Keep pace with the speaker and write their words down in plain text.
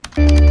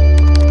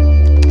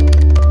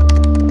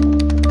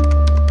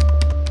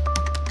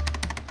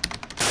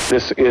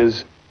This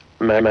is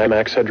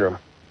Max Headroom.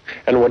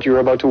 And what you're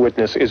about to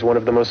witness is one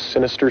of the most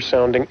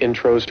sinister-sounding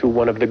intros to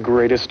one of the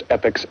greatest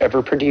epics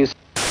ever produced.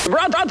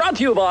 Brought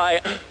to you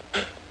by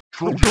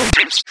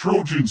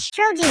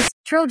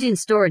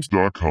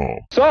Trojanstorage.com.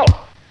 So,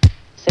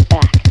 Sit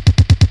back.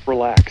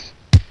 relax,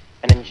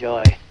 And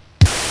enjoy.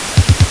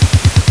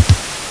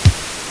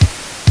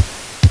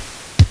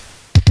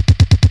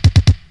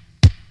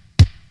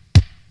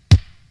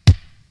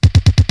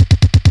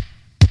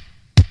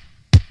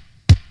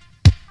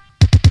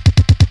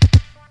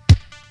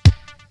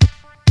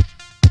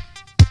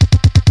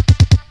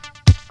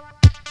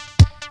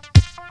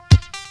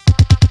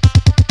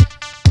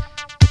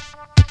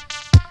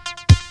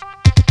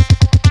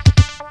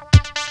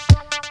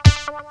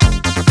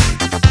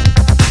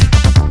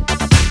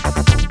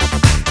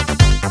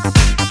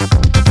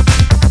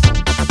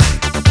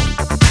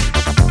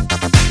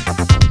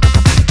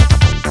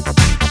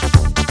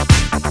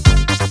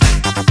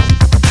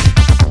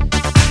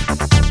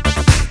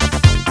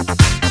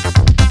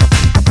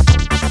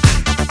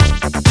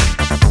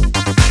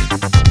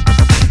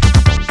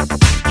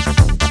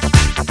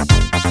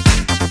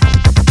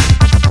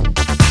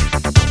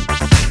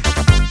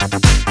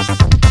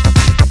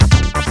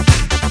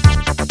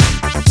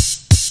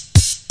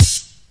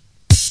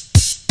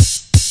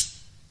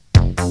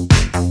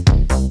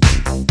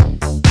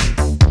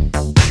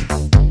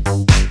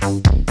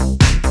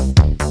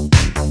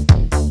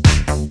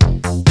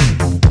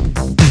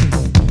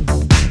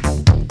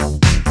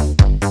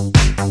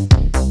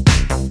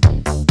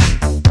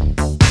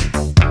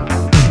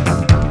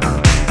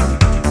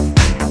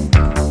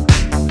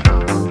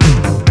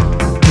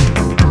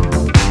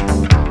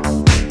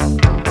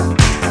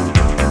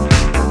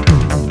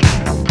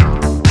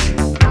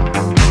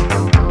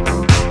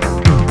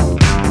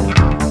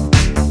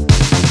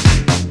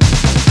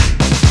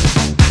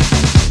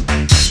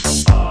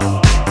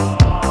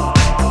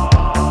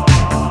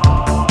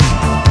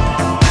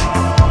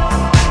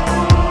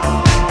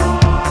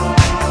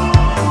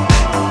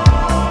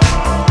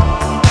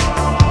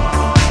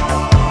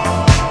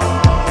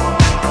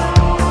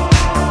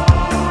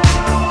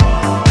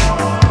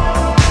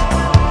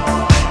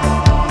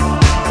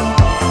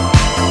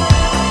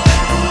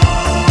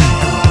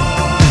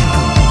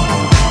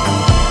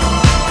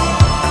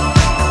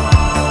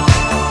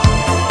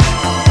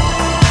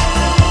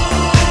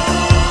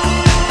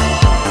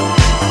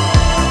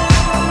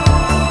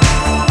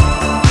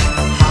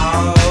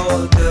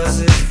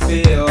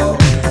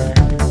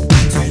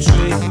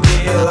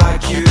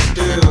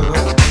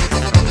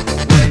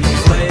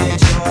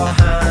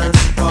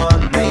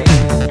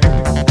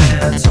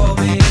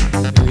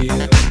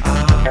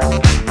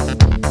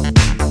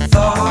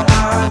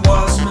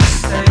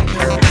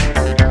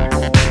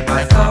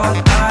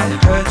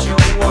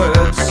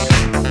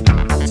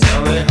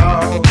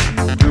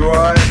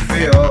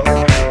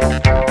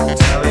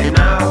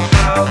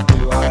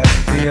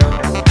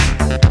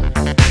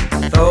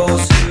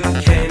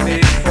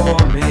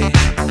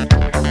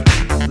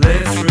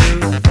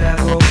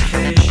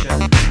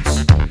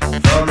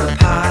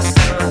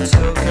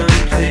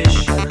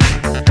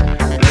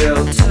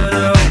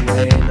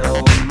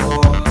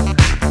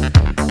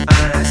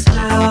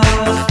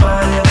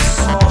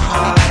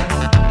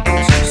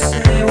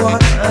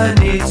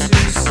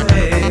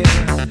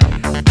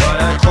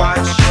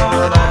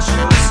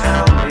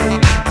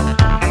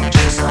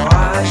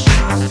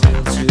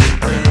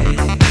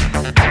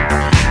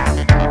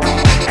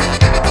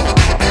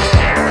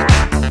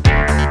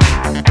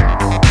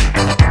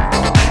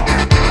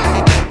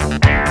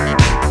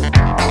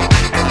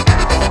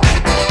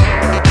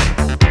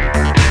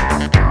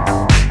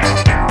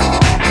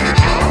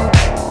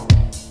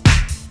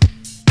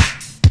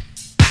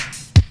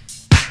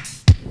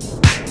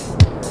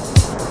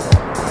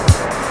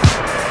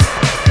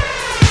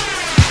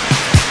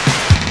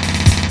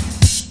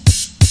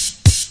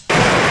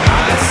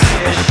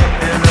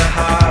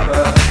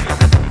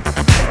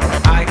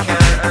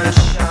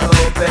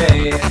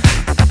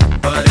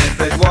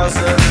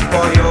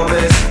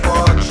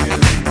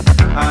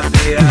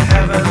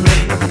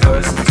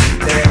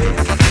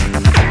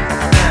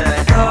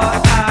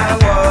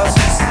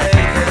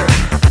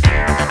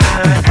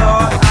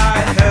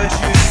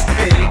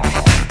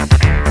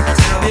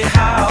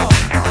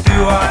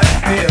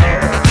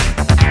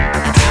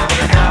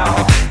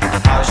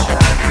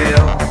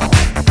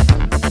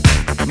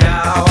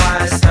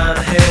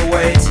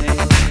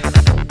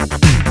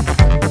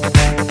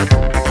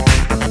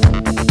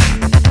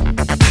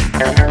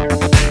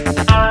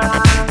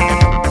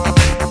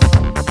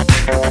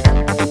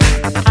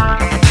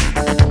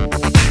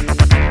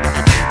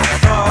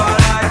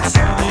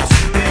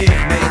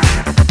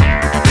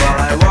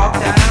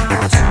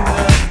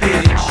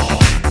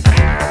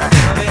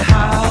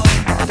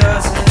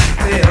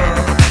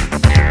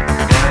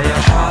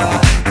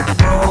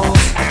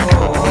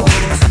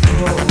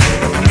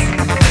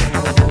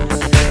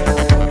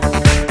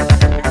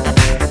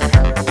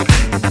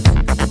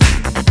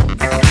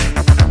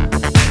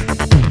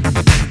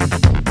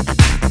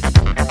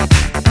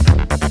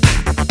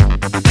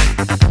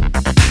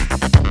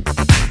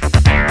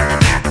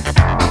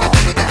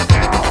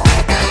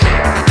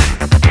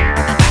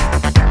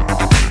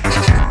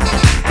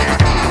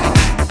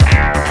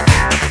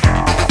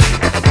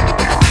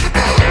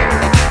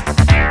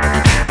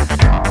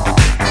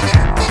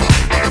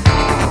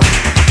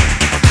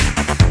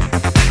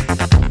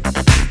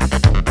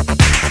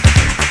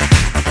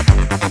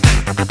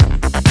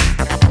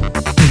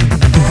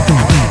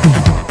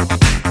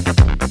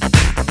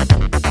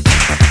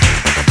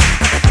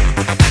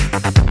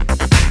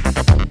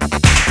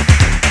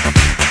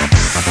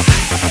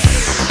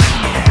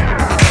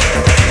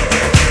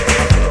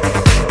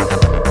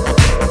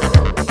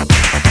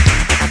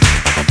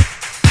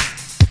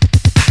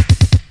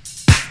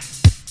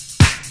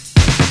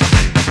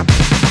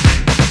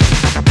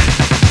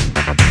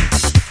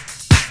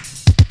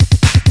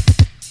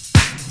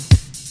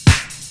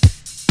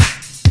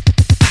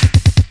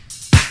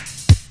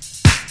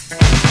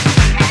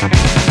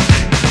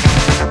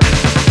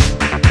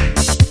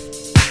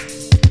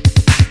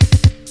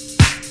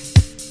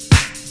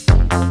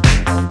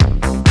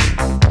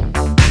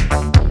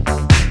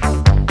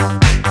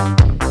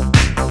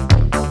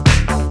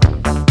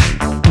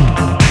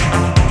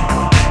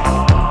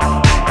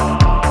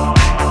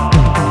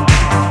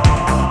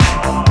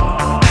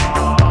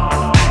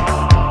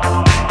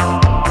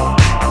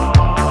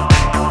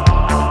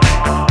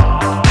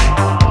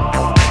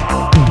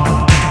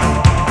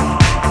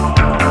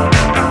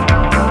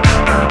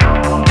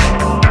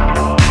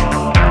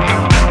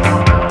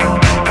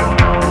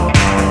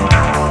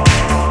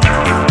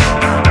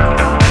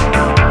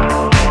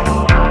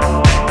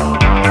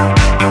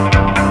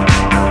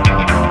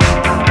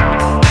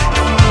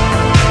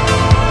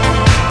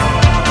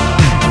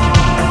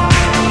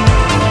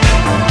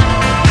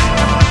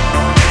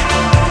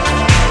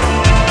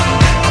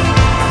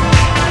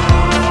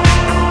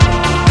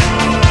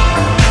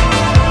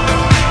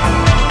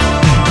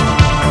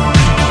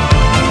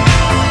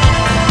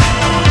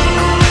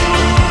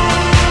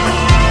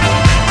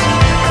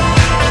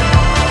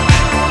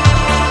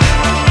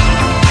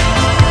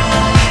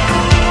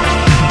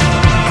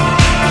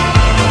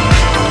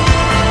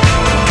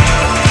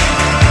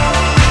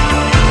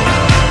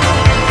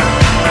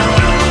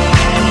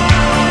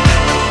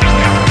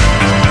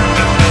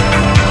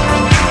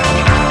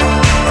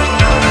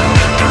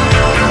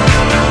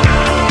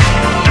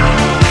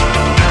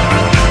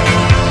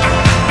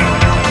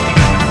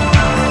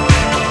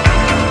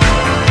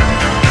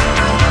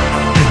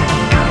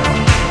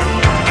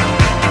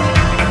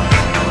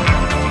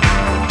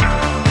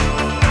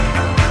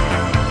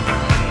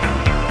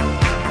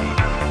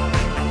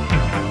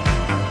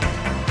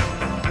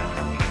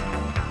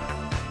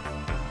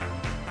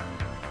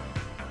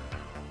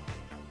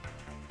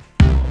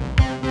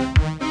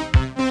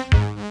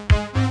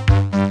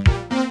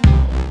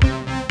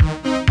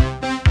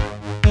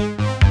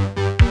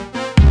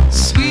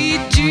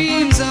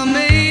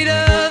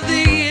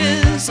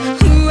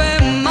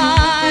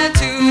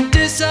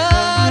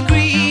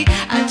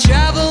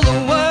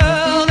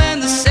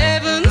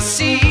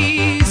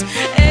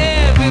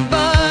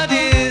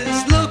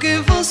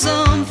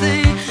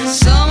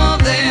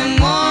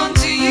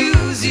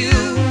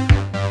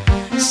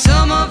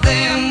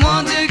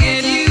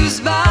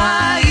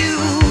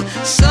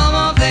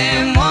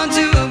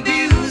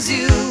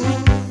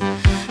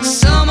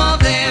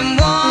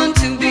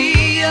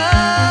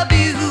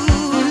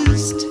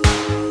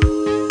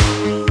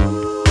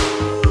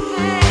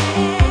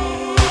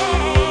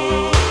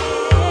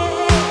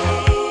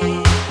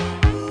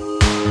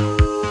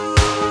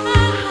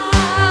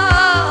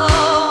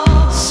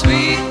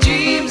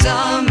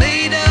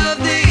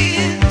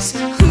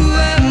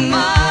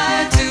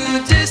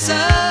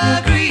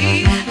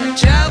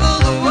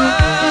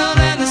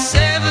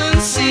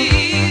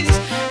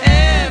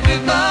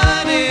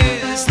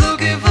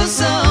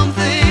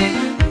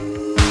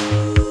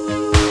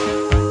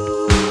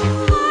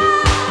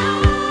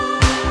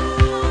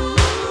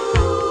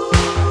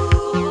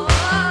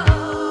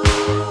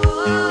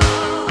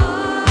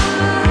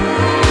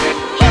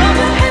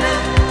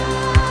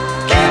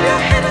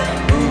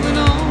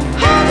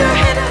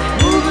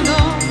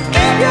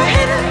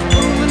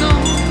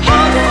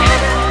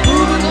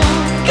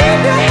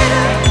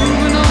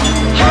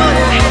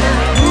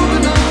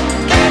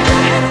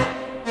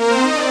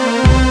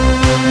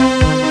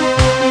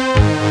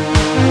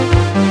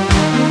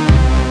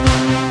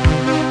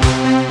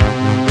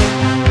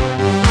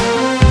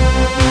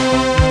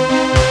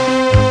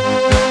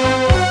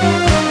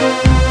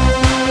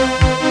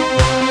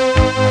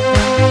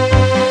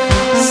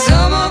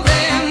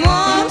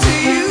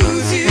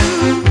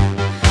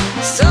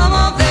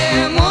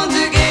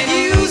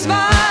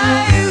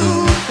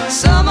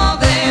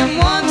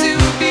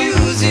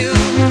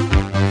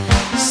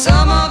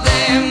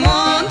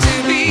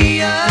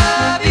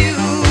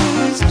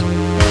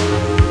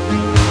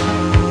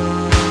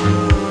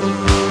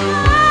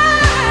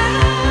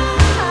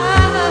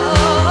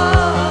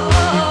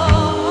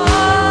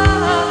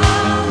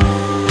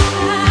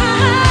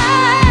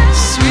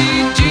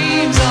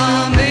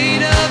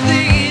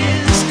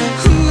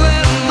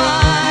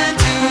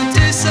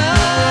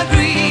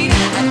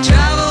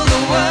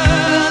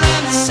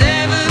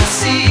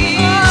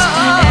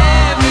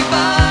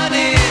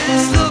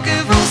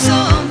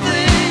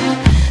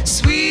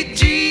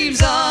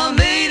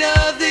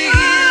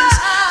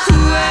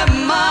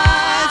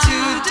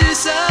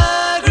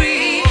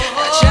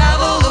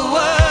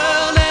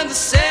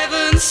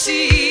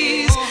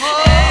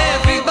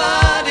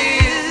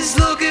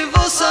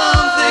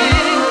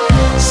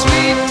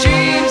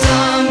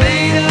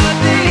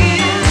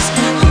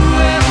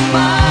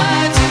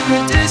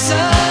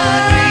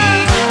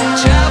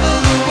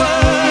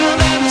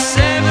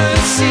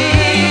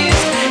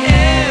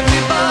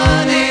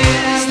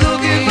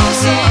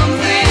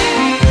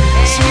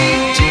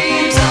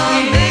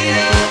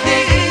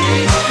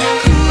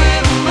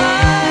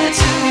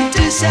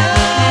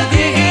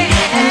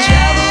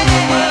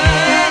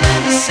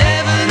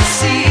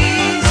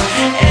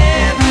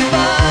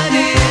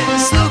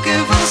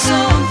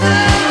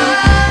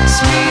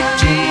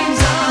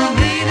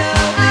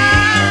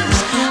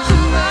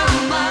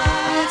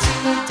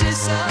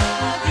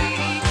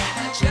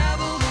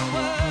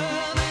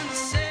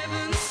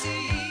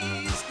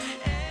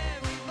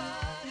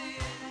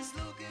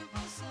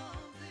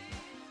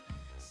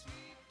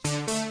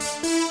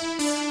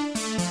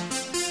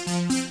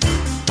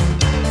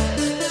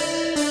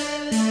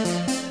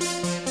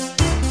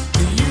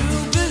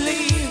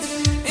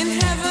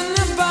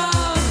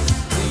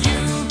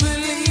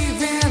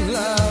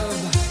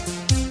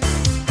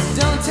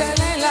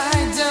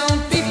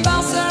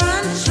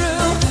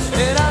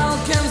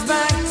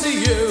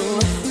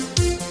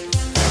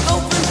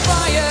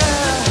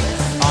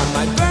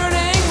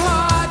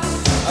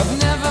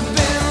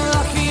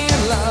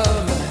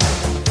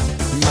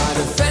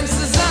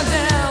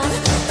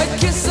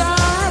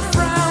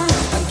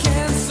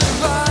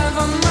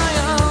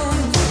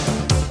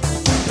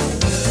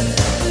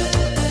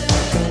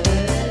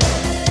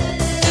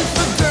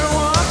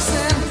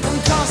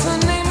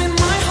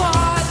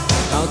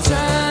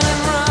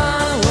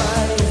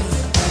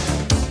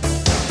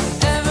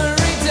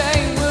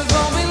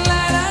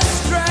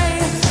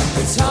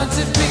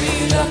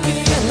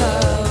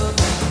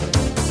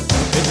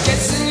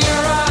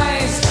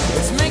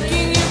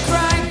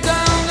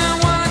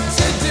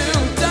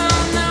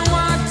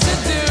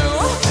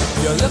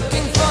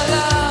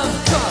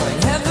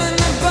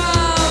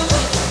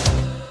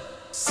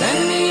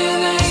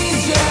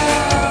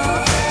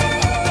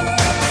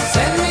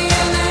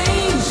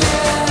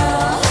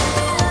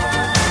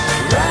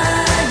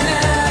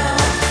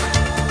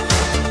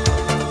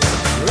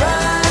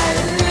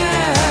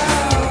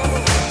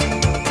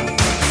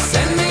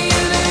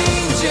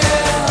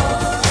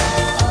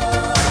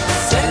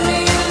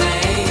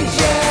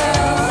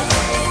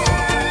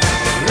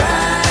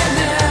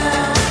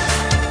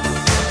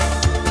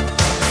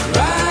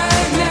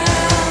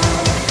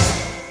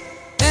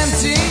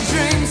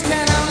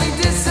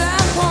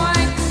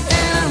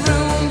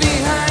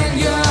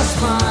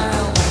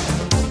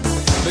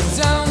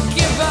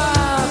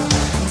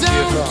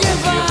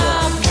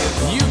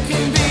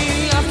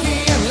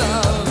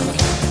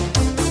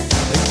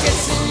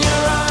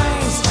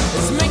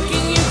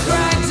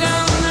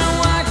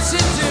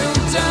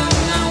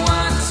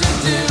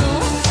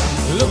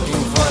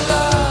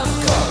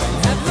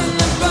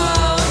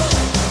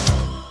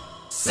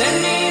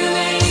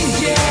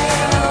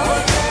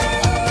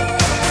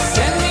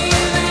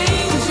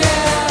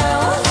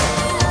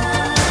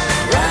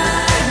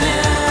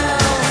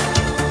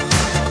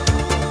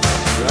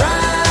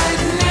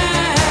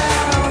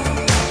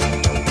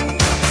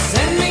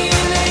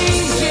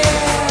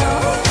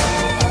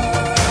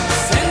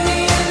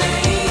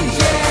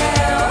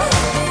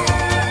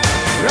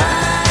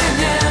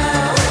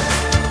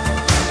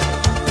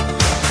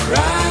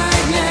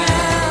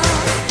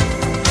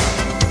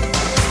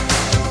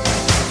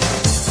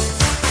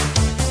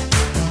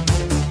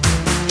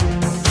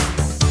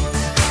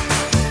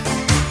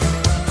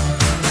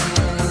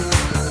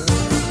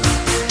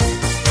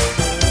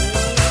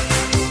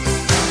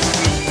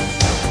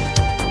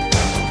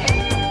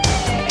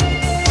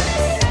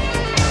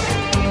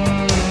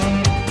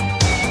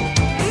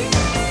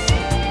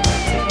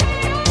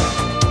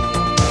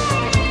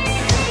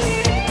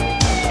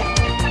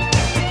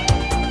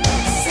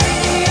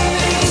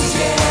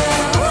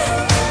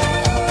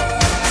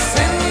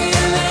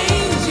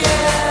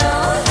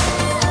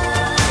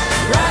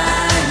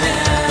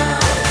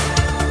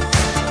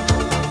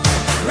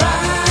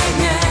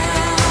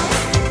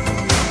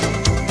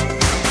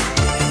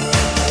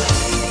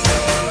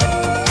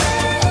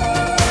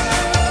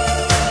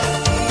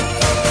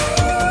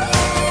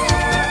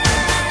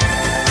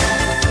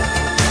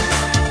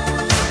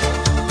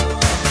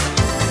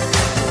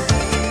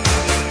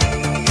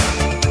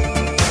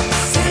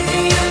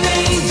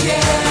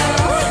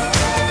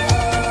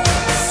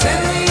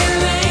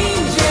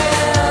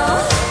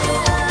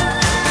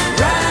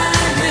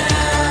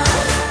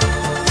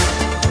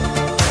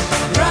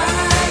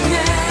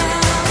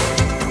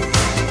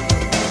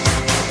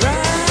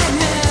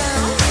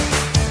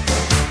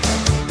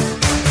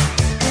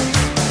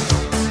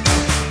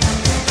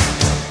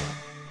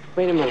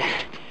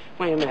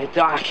 Wait a minute,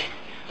 Doc.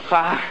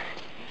 Are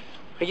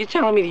you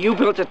telling me that you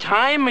built a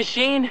time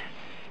machine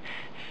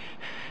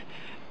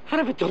out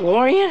of a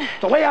DeLorean?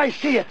 The way I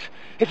see it,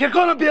 if you're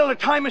gonna build a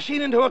time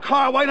machine into a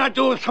car, why not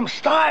do it with some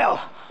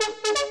style?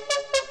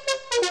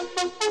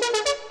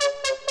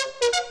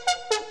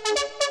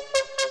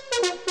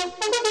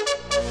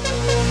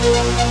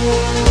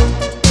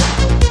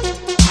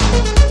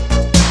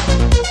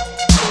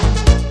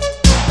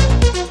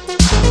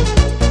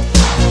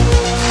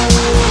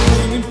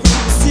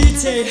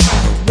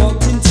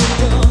 Walked into the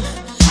door.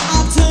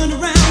 I turned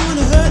around when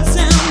I heard the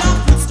sound of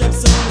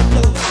footsteps on the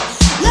floor.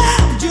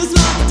 Loud, just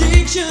like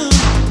addiction.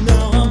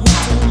 Now I'm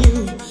hooked on you.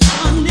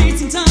 I need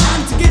some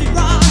time to get it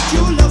right.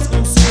 Your love's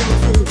gonna see me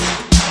through.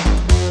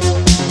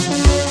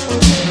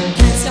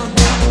 Can't stop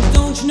now,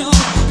 don't you know?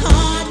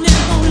 I'm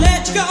never gonna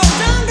let you go.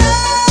 Don't go.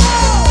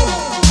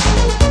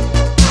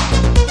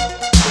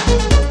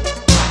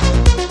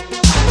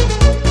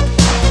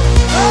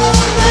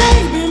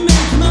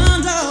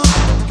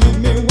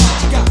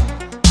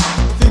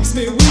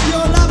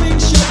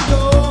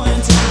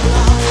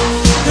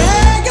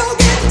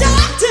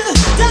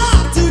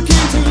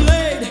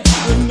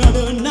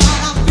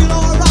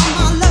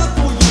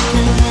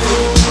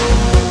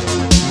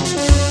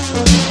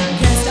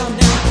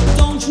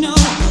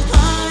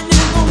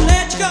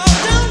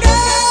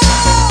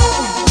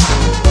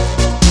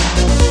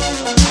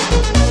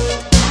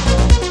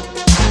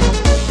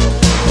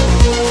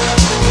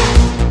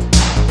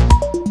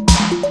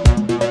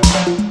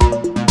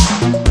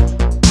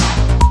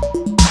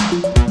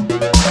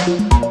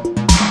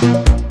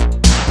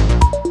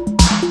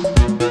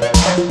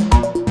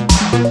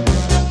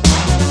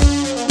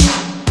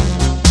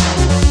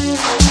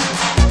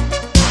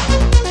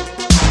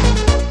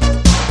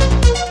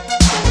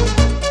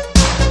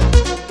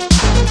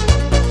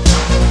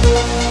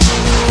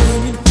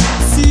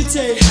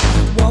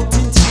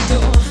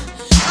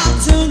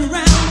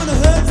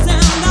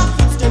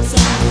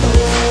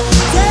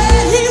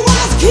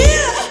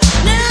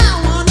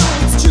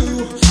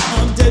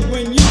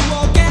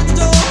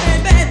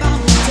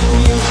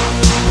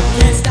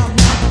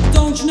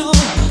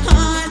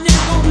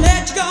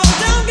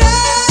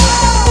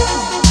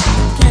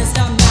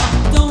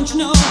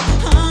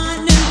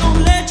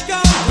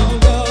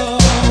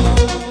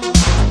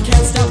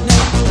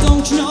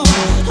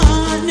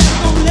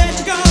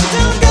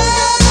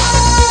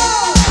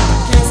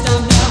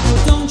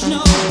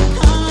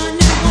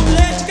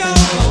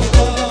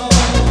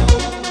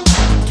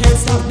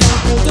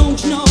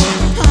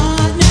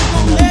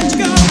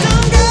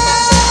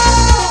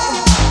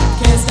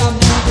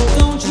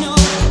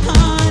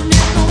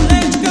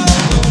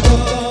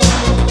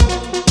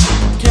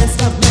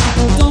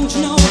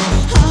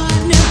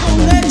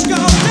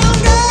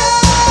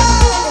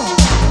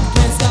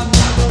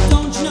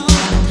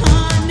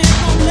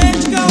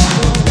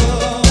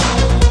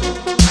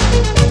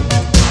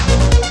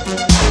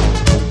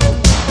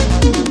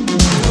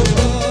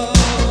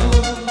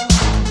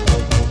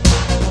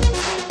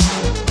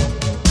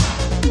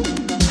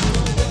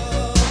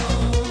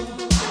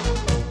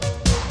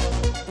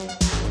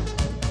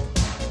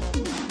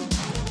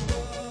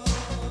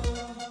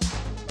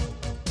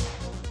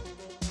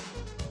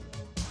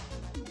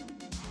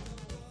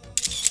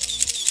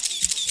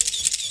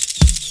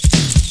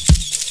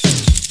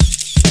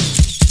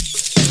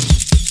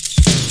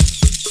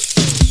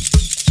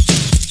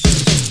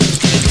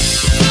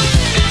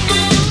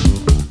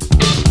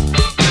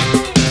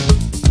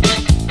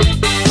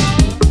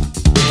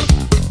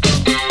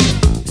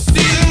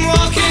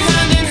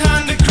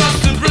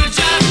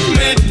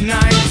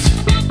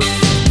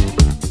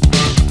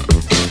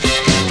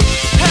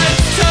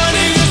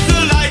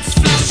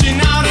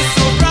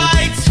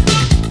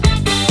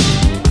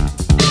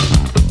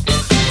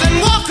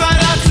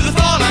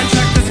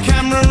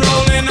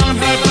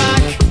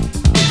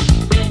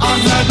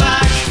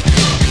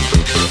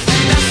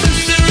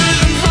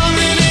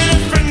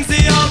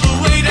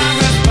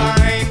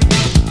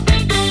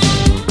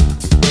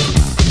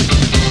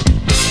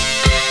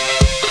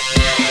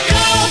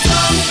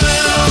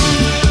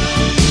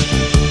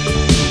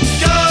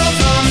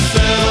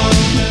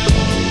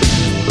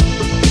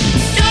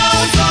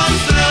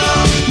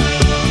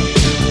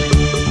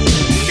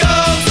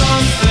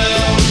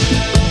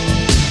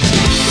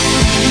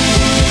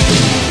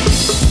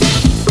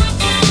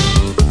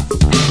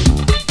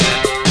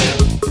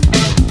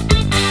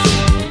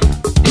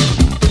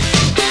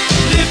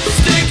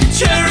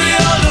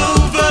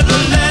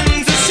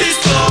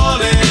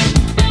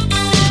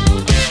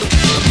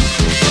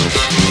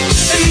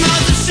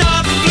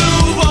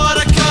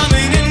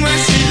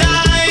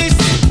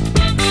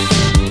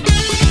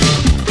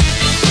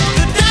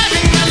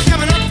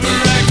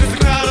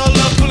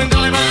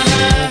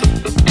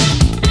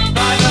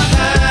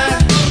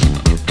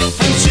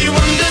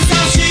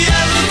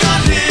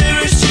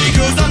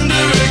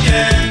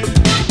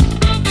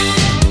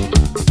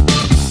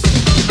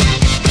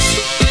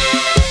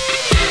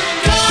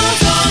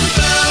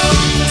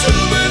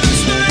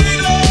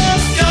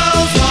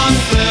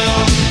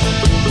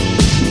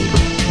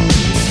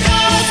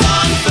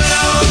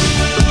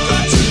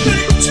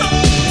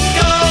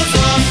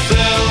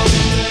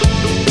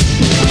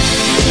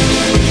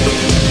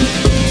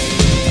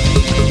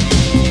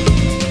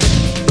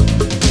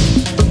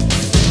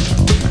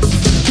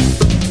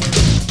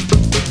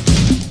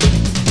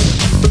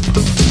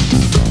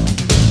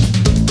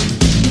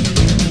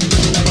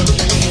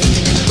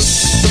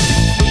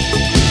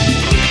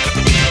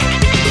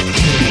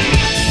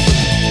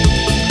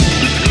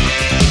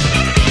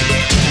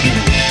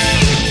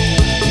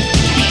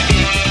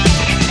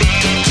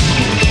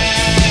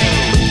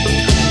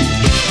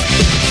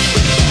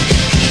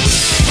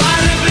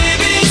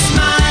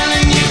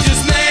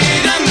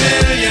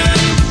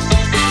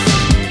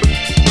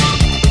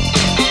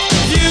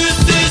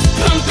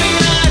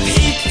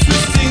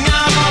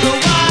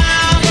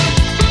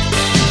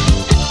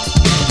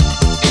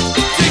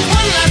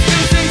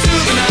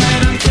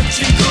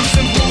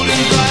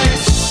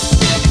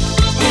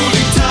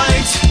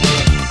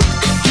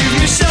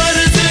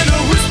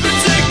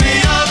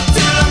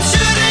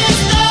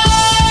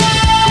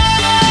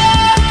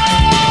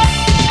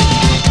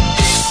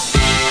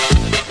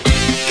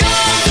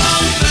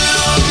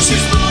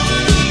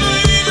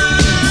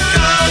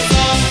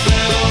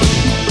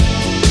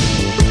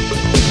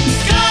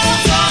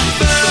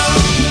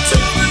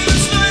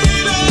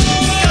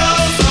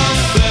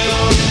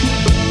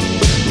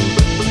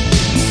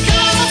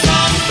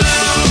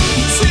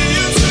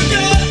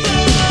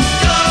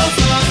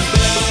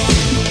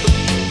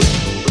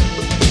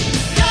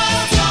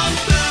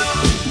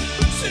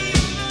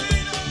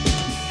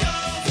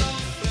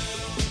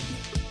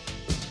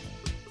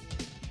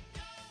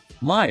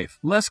 life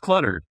less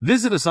cluttered.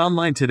 Visit us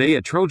online today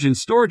at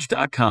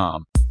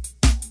trojanstorage.com.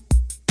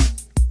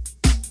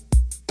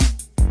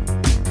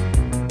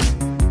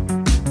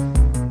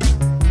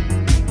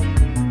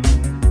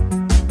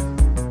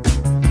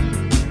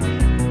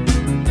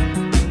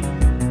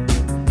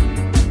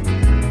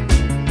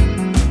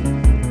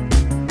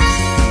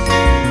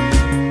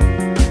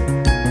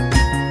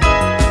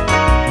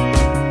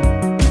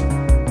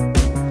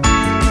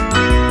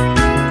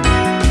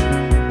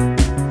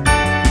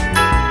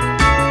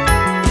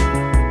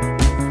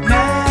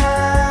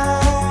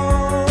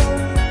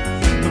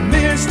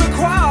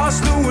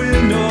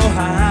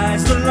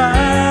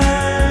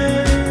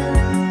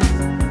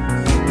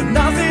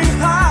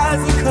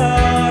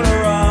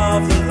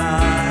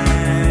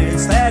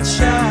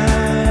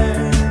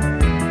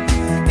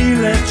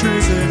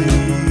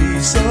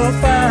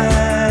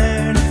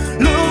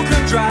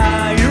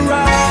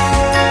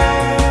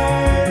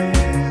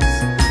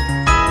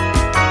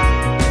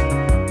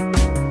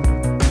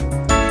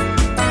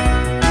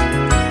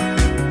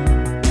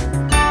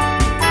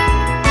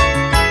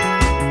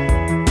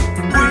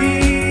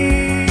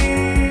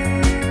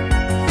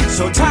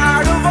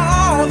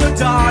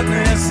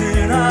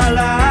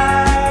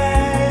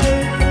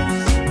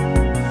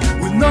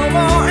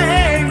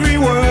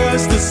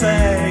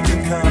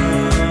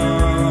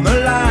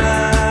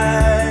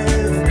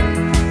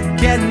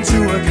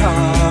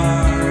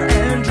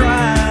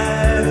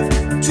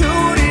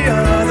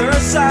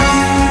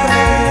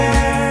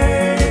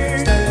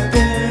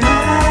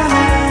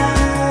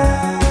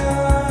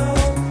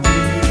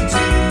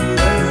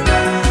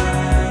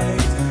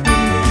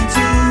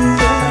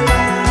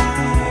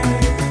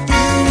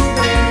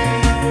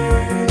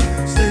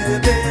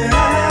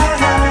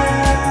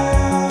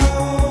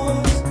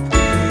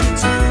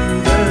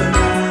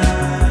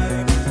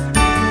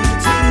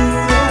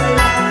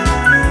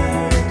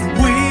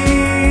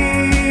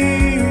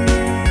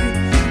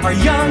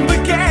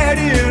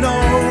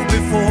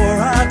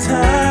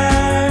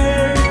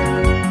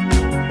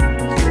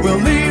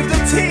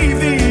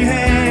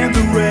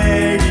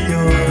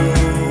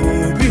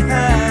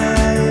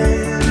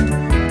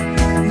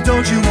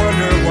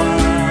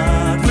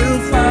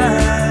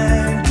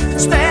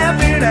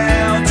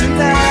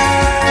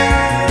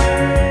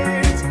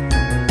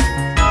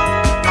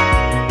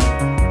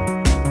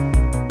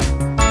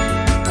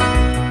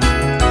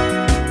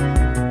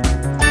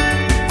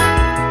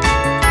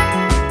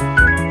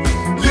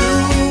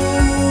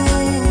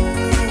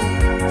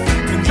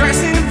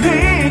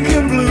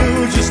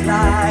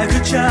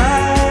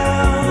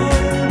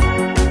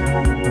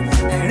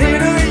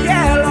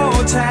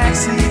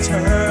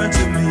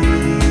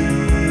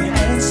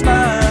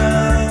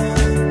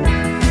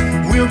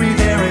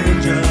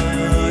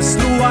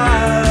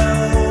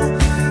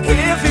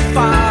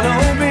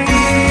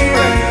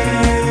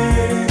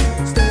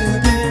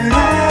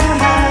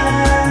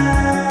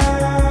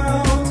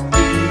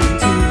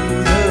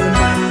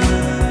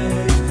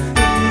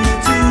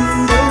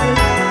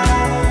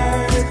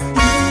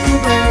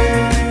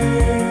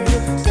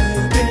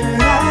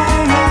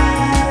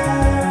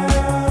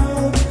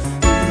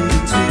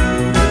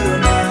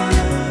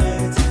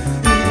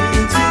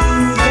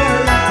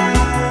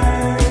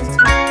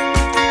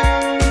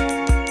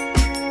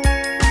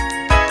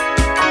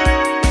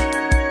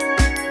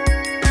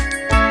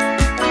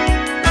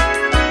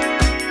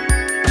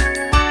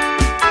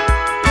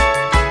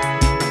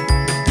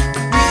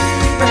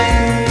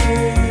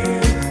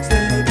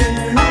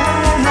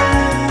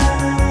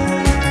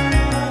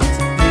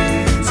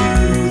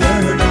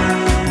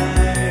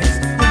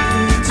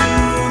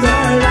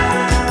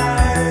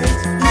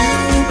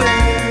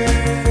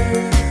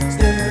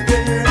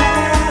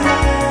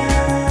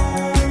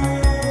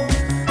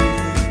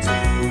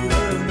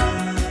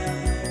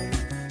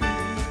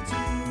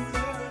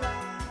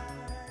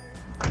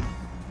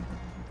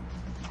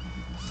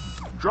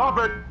 Drop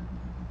it!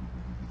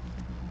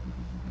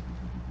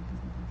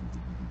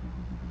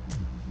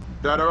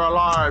 Dead or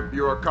alive,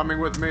 you are coming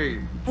with me.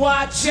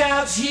 Watch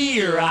out,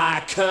 here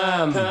I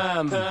come.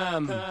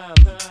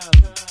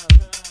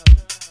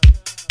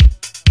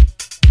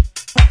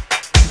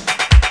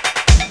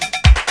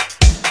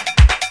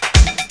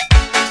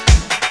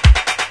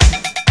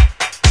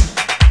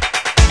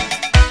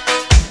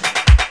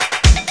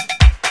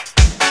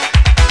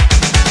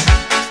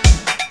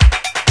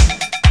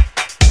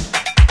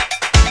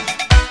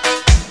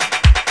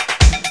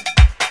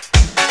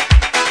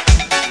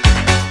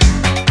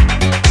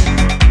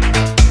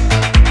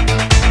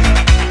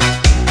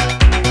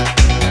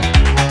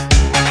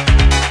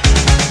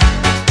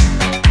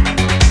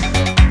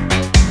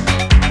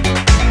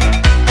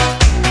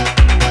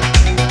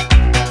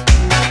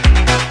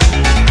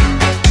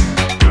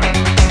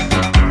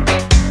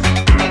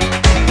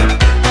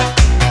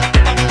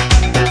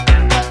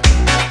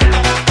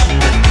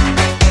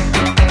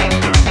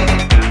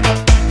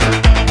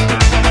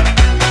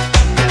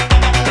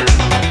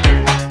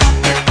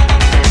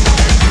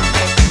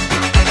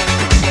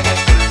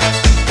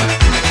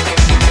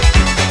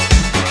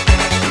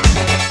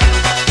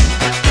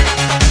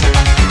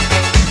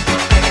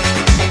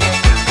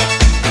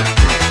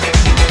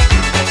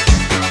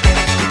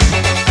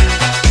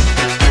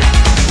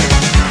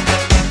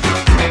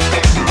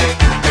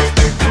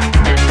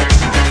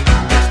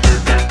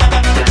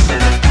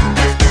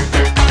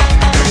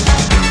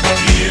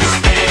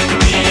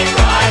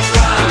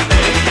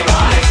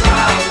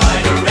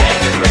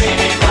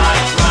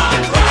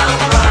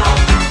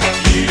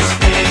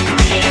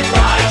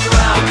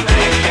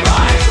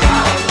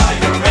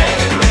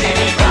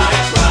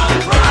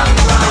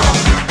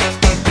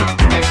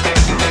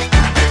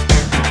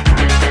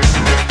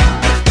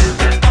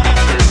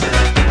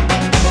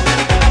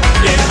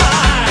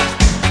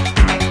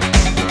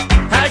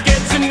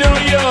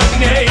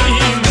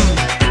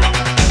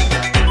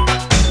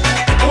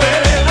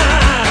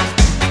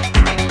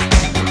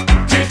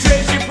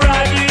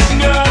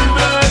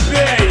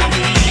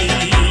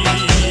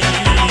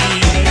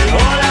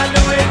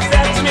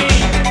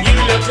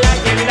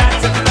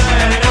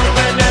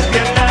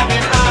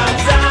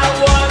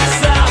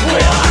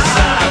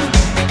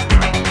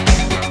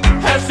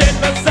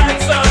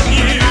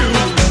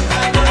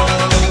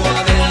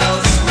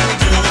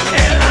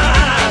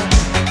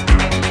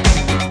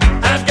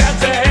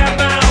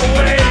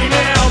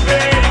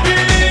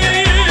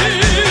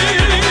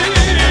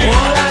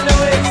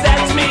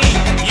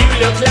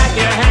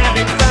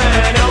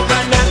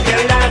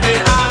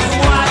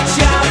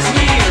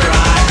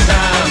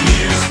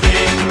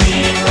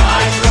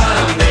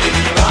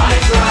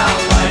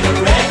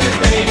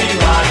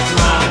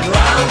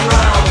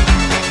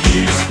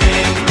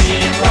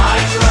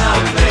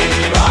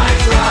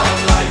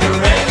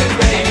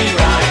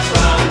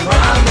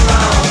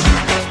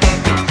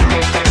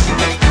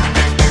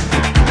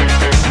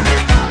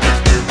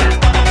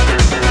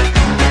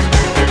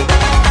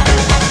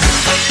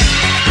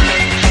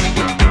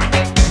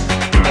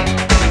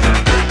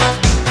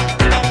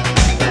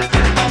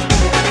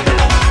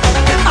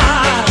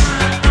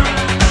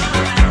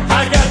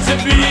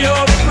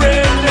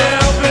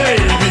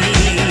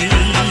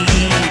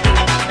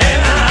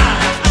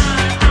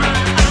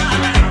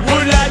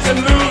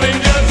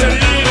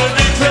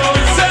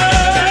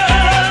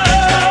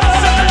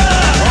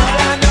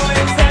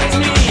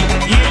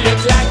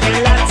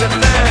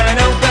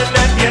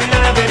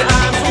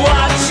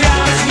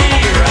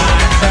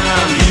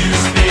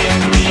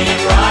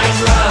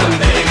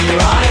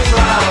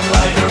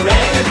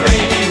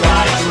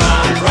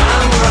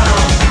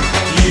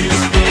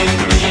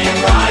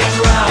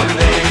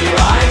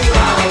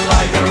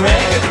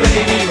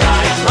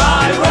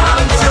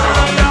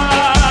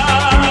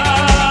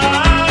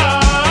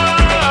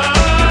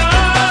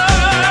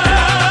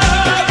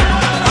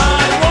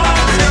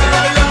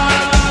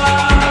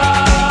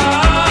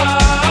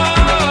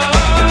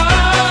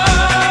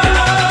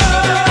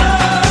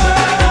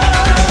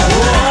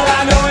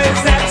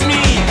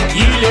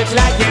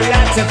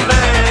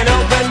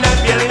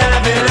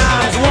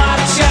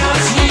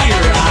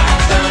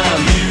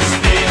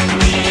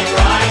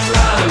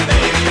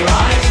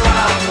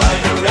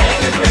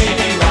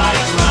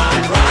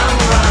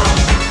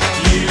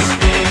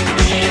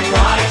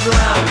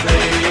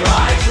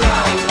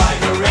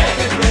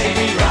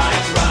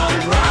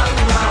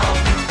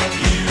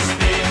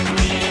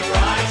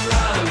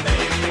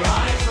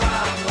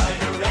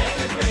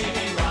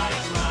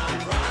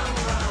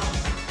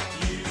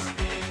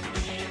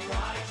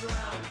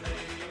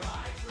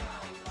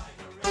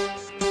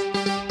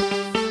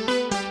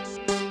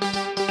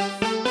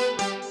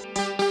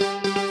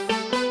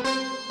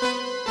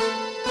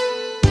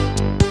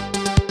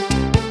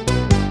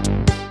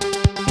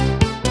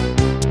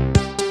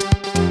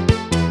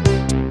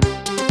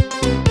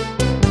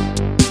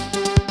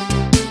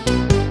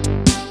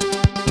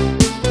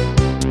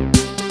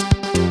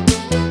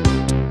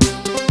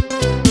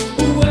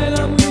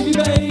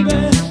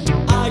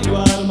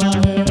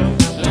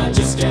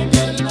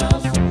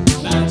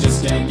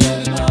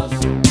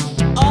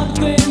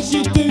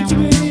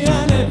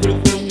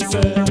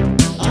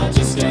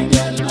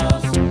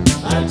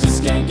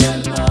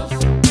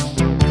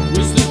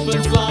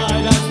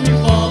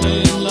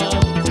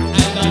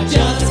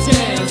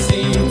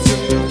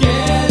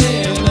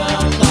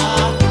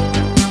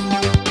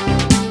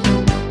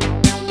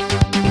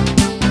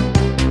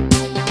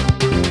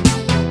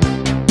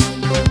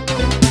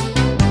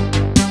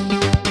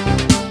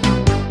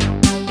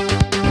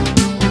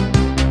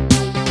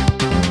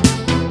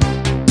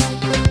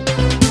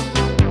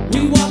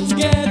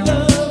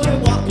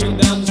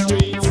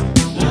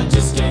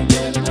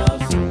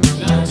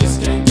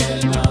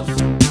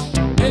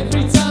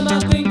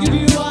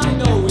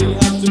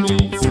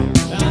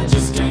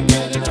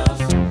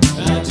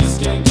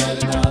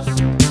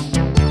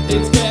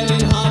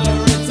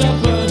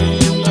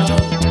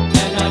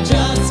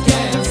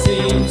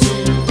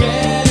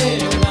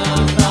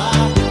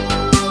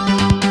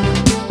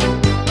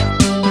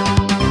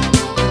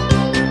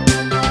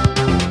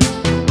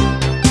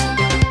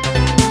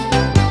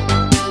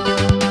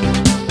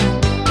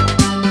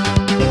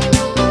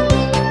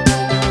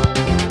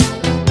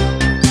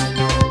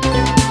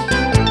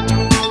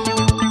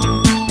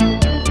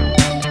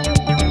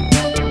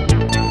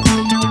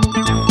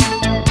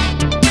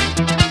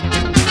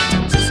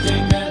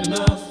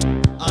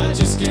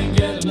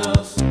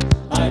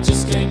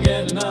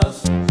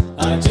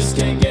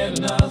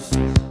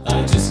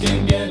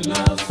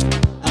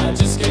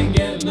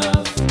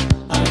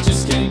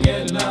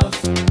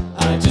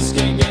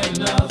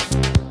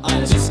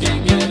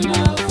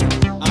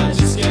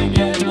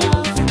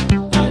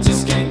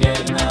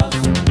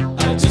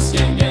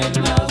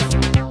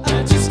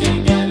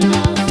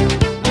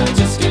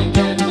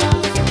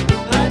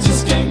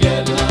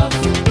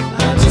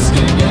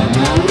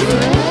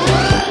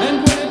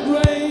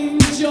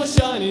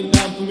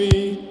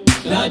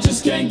 I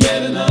just can't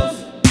get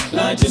enough, and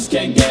I just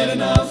can't get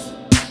enough.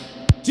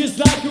 Just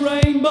like a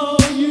rainbow,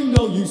 you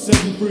know you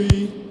set me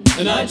free.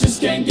 And I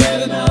just can't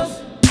get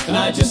enough, and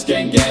I just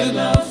can't get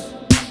enough.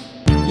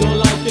 You're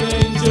like an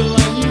angel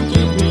and you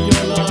give me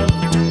your love,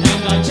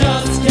 and I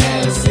just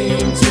can't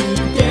seem to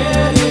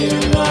get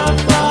enough.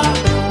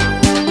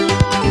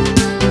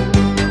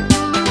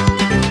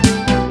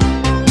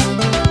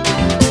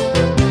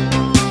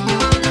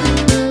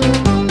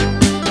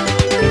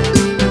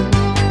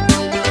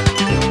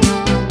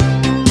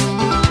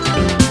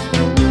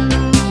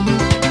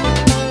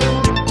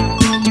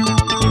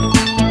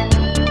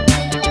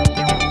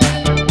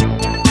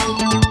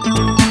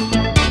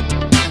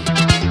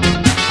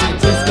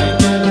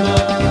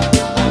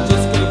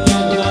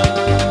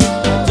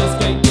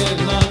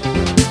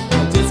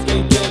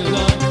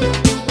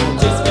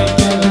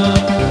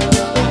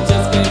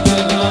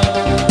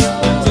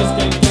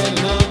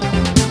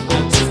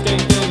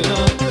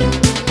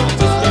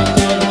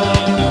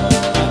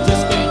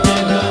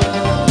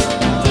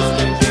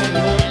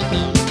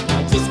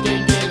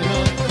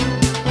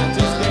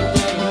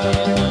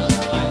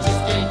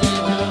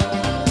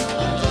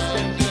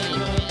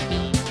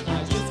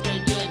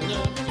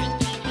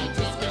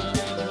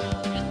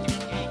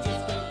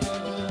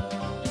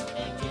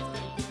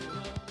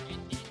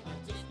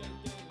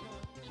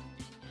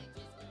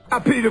 I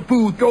pity the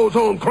fool goes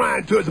home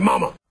crying to his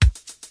mama.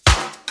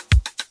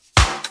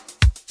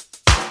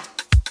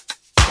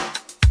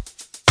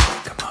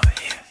 Come over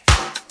here.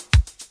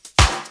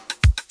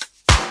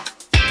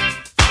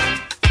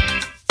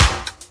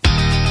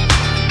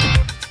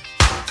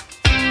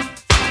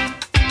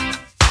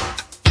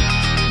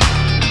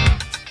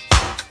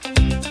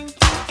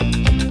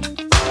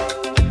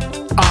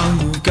 All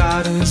you've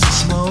got is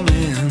this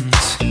moment.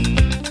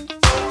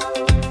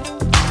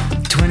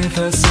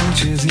 21st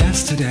century's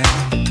yesterday.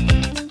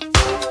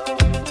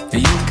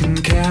 You can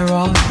care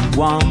all you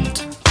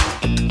want.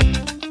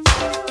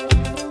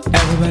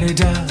 Everybody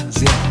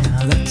does,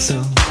 yeah, that's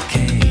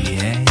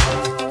okay.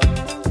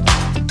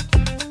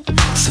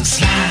 So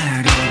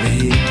slide over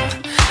here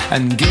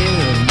and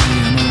give me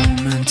a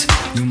moment.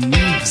 Your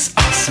moves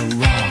are so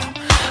raw.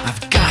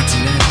 I've got to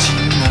let you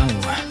know.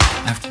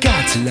 I've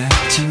got to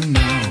let you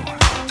know.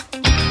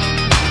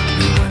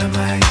 You're one of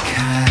my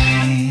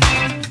kind.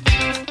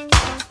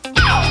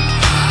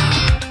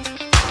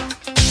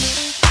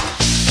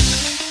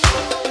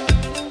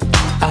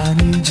 I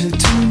need you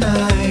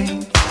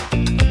tonight,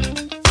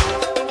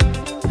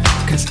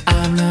 'cause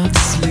I'm not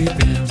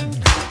sleeping.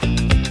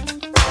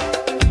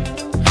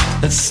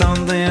 There's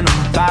something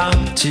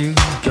about you,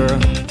 girl,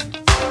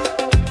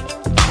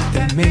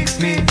 that makes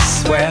me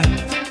sweat.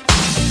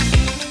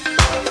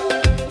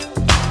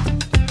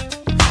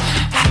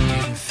 How do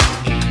you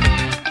feel?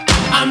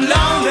 I'm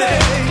lonely.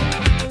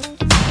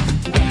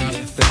 What do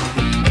you think?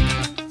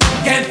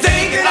 Can't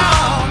think at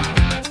all.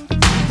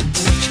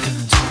 What you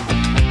gonna do?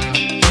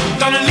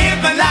 Gonna live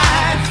my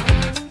life.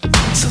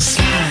 So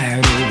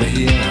slide over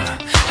here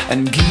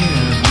and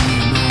give me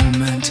a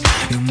moment.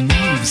 Your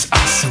moves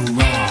are so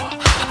raw.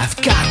 I've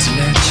got to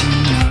let you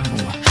know.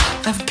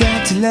 I've got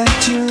to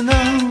let you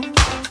know.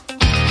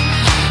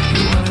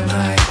 You're one of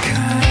my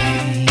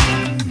kind.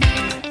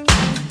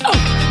 Oh.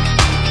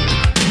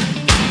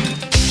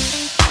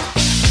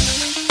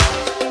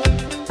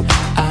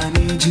 I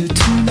need you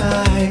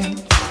tonight,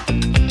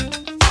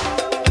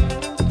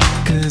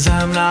 'cause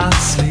I'm not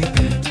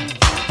sleeping.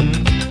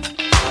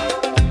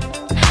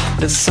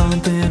 There's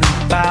something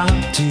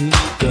about you,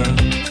 girl,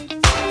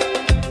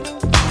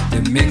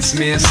 that makes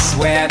me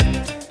sweat.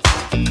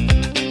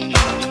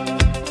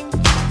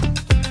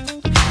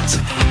 So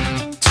how do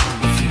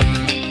you feel?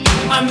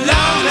 I'm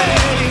lonely.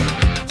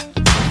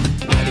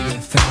 What do you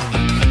think?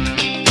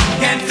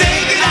 Can't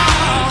think at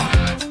all.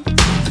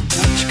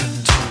 What you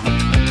gonna do?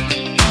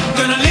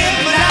 Gonna live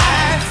my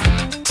life.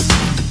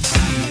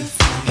 How do you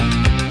feel?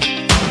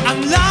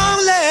 I'm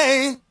lonely.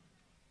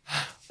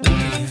 What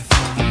do you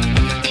think?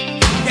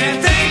 Can't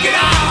think at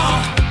all.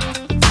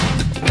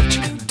 What you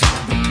gonna do?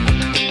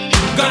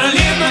 Gonna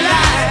live my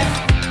life.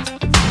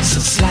 So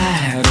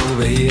slide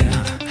over here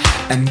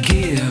and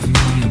give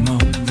me a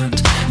moment.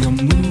 Your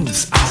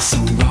moves are so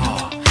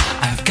raw.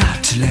 I've got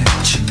to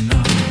let you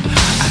know.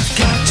 I've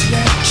got to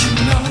let you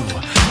know.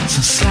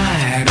 So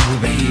slide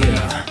over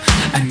here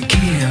and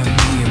give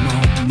me a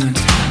moment.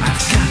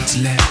 I've got to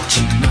let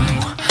you know.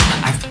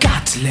 I've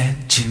got to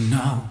let you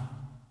know.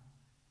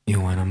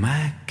 You're one of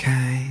my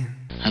kind.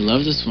 I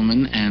love this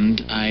woman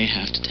and I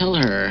have to tell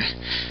her.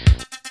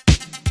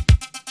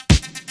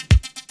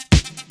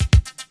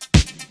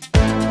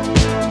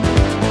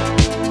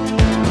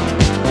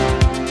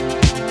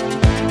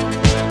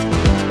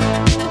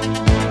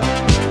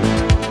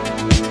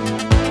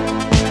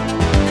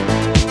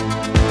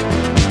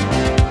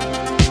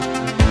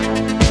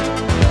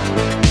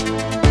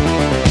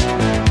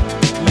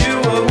 You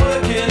were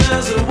working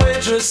as a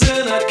waitress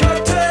in a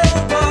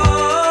cocktail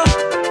bar.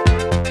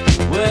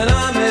 When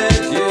I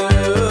met you,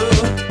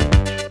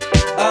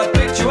 I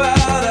picked you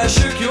out, I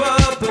shook you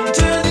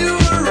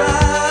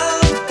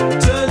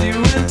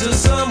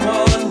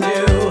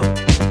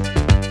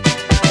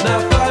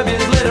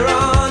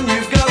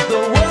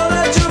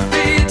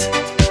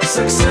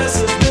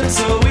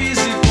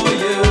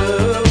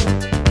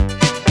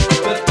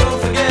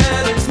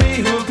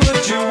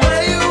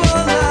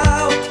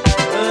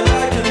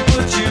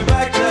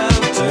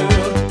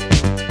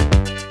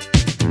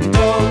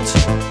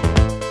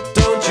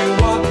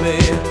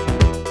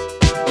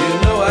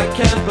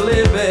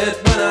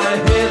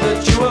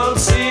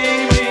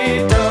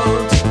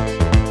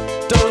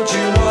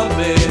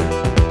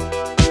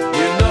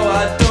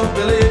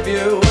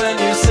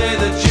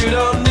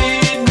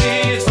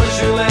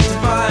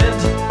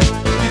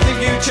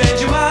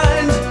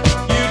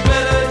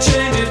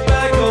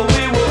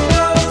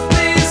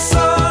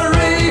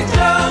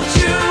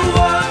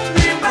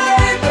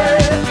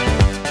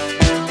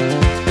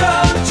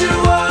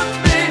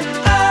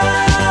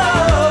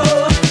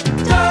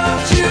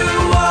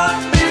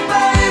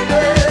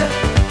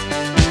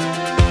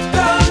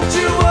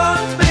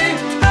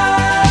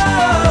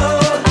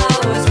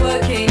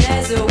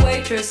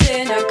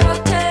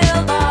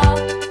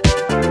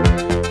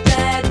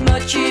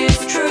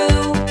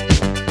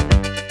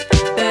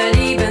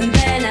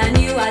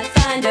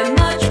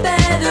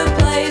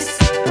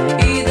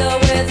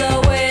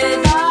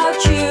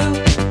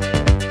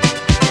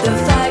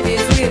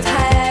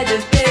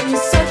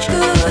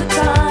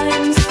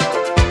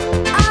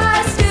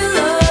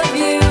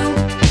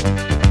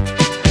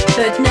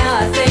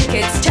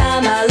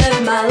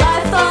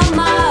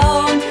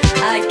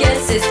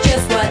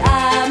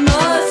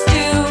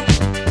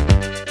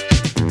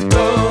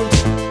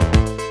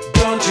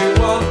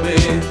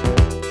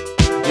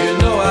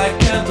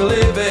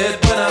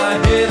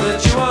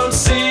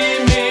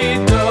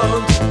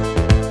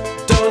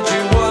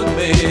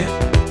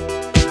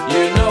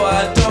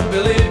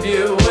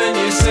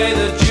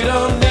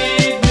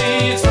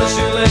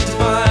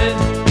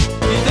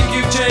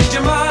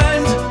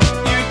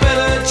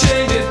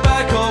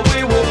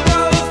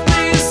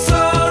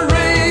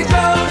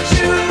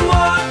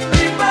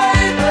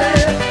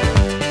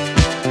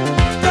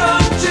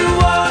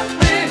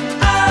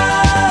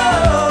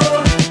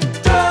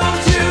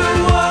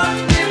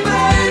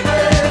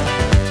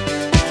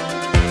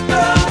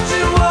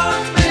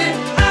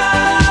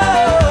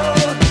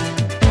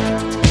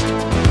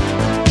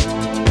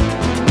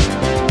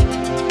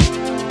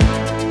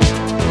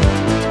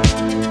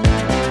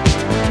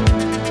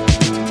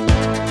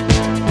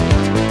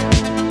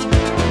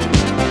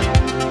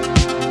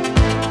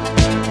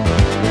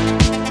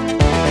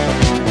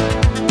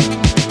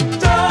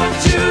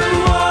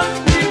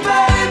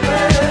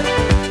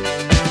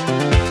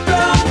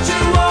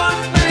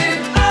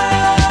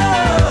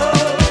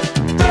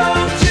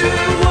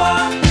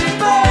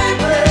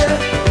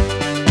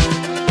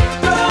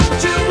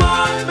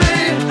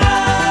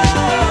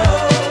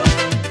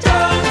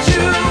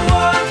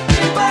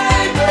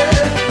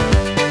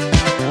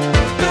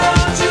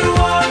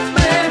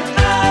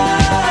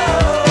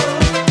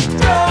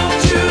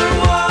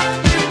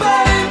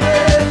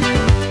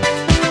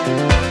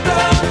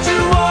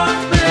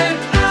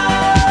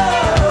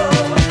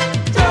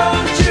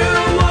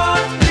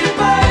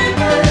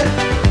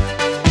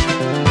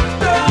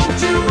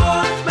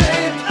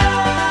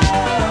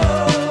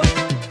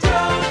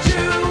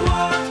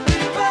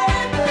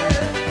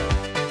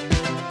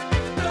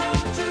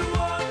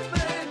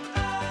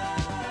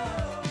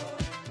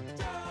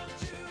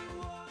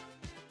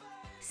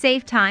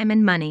Save time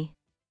and money.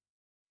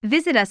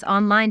 Visit us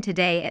online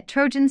today at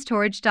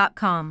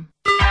trojanstorage.com.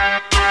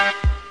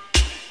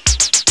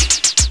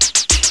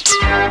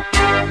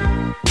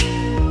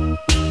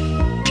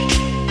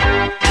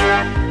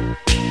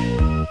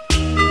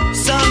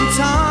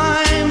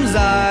 Sometimes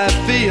I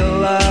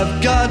feel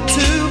I've got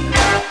to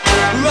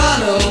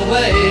run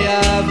away,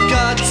 I've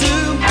got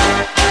to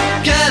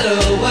get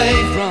away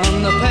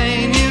from the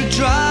pain you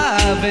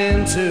drive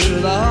into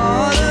the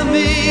heart of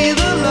me.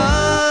 The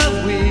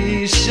love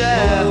we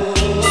share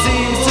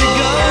seems to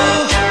go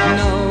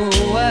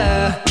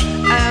nowhere,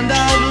 and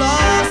I've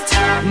lost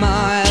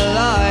my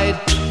light,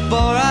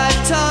 for I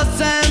toss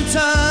and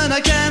turn,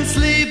 I can't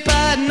sleep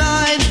at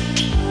night.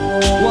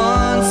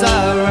 Once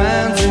I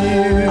ran to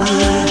you,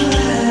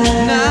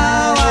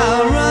 now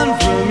I run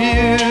from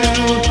you.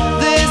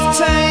 This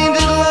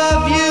tainted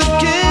love you've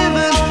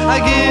given, I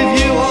give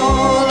you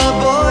all a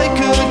boy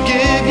could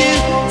give you.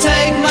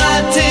 Take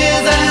my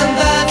tears and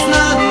that's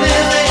not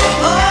nearly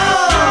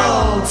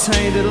all.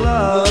 Tainted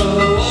love,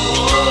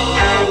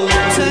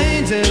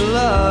 tainted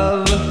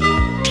love.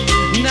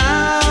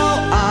 Now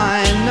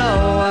I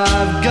know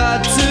I've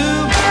got to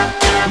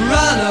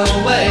run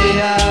away,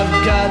 I've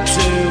got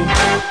to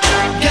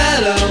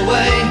get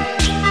away.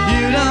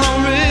 You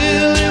don't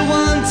really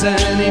want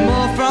any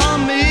more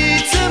from me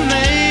to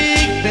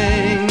make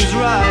things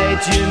right.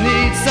 You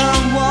need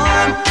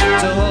someone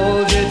to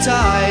hold you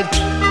tight,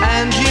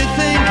 and you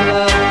think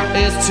love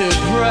is to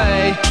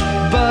pray,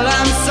 but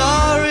I'm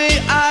sorry,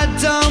 I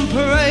don't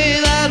pray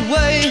that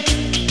way.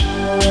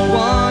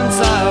 Once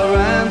I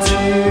ran to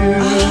you,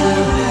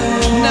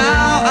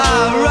 now I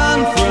run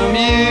from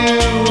you.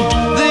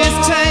 This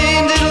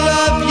tainted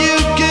love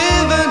you've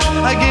given,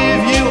 I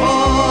give you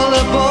all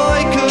a boy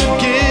could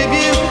give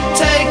you.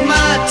 Take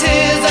my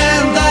tears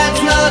and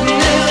that's not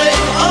nearly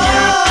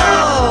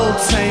all.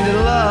 Tainted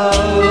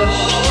love,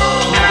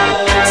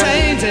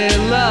 tainted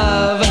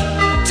love.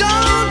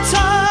 Don't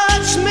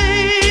touch me,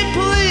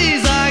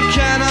 please, I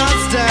cannot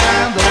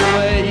stand the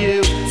way you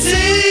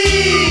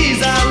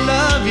tease. I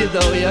love you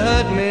though you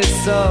hurt me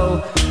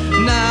so.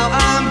 Now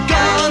I'm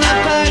gonna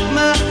pack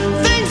my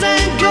things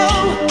and go.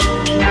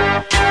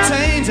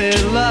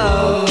 Tainted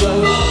love,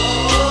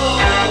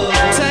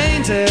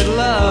 tainted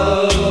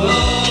love,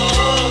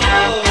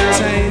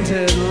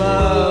 tainted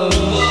love,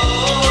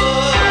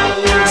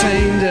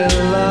 tainted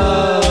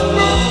love.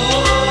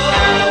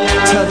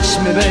 Touch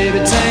me, baby,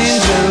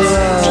 tainted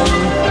love.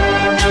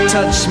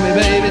 Touch me,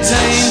 baby,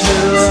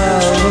 tainted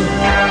love.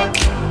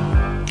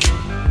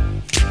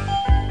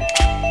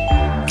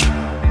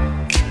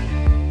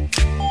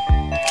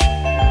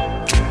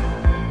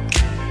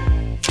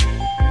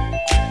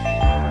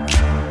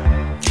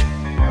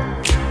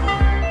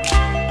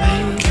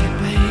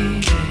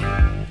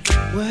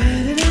 Where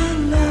did our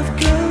love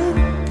go?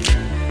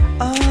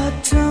 Oh,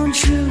 don't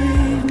you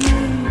leave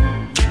me.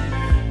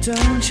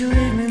 Don't you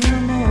leave me no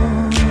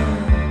more.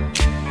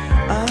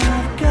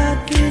 I've got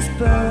this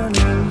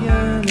burning,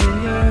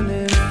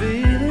 yearning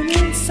feeling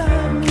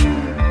inside me.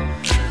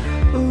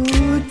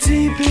 Ooh,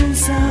 deep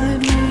inside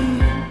me.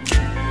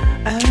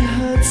 And it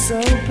hurts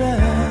so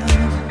bad.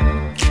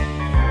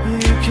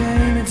 You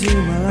came into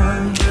my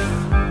life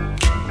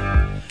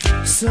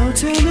so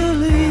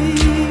tenderly,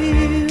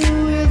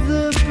 with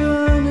the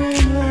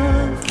burning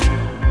love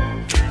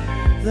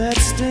that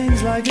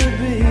stings like a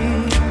bee.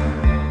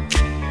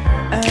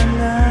 And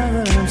now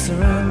that I'm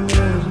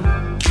surrounded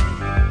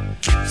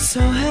so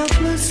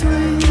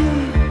helplessly,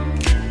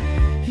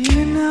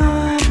 you know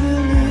I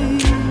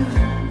believe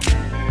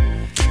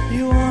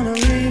you wanna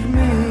leave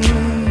me.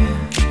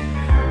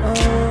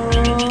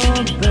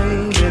 Oh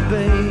baby,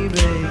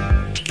 baby,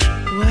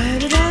 where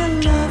did our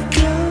love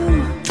go?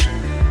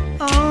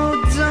 Oh,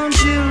 don't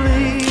you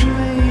leave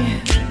me,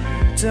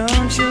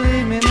 don't you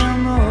leave me no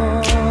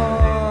more.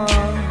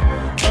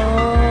 Oh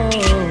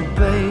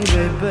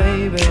baby,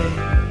 baby,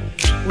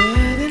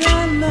 where did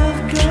our love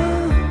go?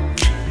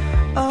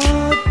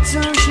 Oh,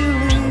 don't you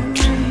leave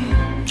me,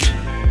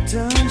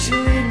 don't you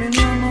leave me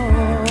no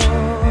more.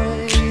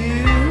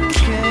 You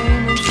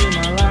came into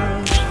my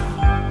life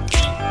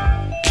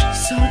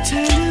so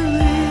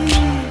tenderly,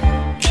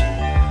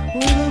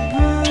 with a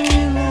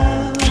burning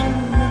love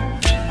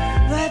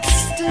that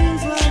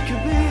stings like a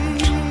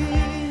bee.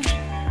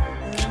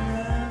 And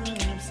now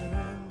I'm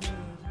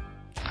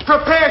surrounded.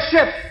 Prepare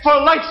ship for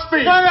light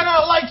speed. No,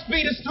 light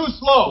speed is too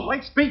slow.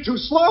 Light speed too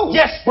slow?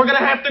 Yes, we're gonna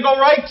have to go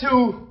right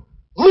to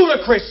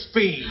ludicrous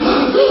speed.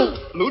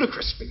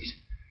 Ludicrous speed?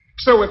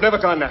 Sir, we've never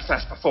gone that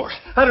fast before.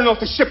 I don't know if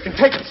the ship can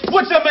take us.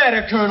 What's the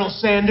matter, Colonel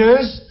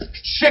Sanders?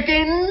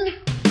 Chicken?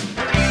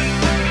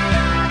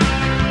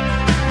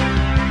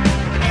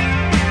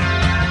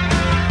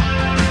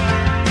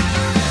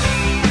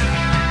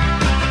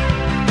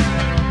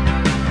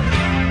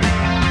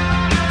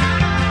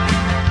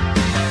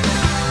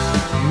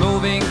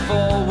 Moving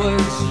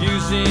forwards,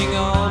 using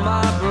all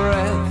my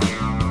breath.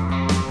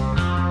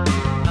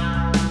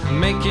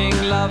 Making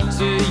love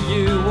to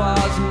you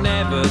was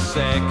never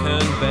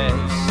second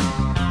best.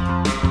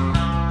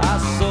 I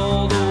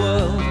saw the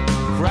world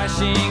crash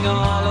flashing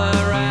all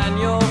around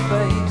your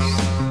face,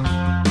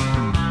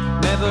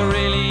 never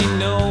really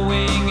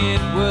knowing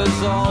it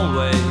was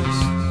always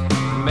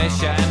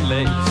mesh and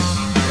lace.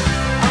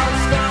 I'll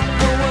stop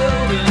the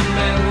world and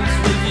melt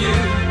with you.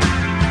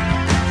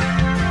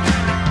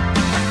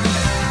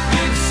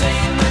 You've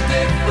seen the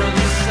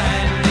difference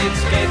and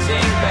it's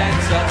getting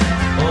better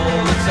all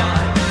the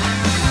time.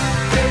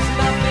 There's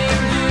nothing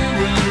you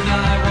and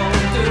I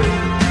won't do.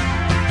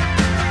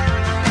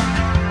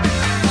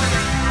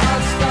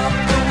 I'll stop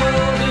the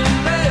world and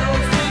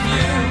melt with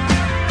you.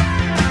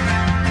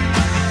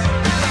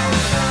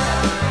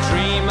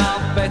 Dream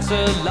of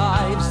better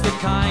lives, the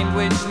kind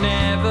which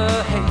never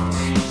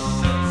hates,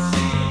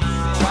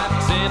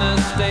 trapped in a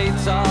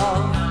state of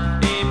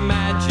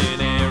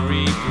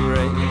imaginary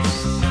grace.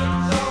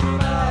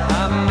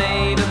 I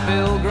made a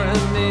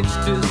pilgrimage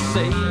to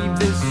save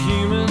this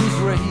human's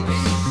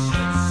race,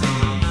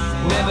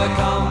 never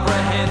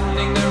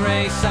comprehending the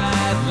race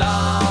I'd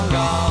long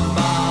gone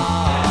by.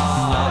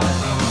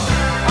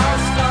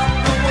 I'll stop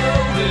the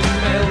world and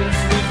melt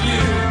with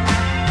you.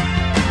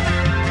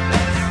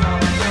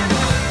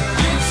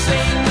 You've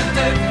seen the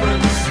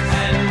difference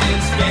and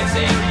it's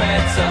getting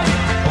better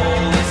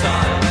all the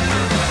time.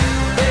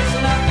 There's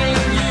nothing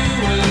you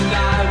and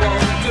I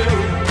won't do.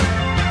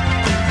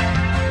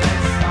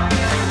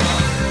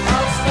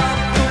 I'll stop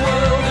the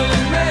world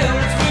and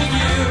melt with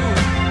you.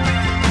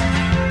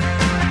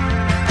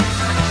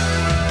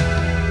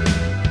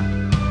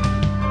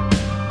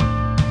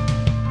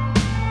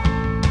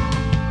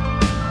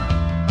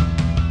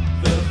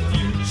 The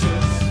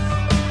future's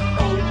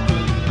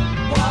open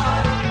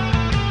wide.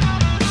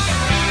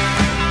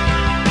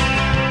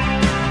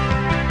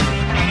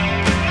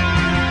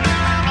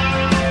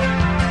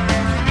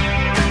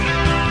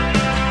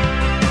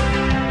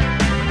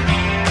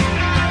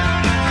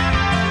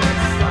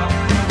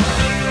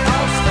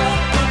 I'll stop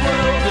the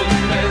world and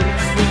melt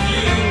with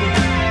you.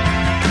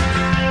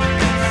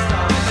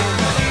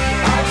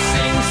 I've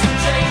seen some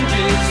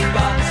changes,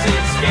 but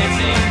it's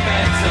getting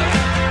better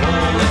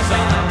all the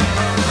time.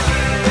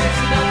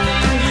 There's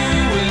nothing you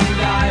and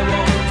I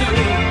won't do.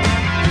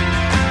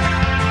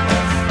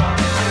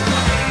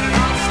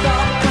 I'll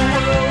stop the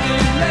world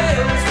and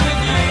melt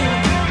with you.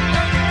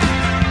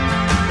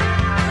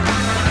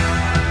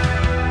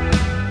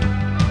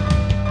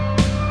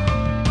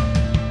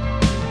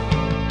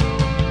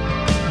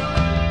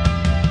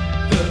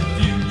 The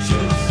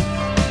future's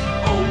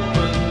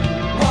open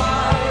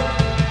wide.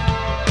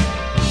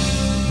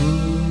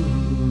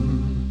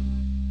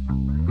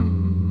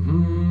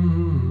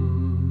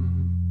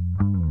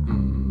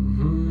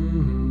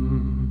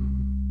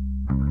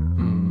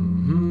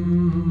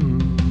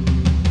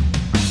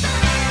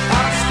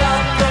 I'll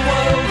stop the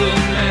world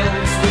and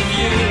melt with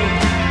you.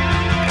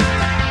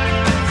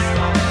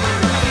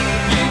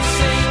 You've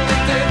seen the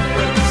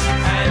difference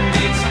and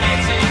it's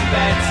getting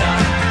better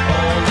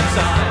all the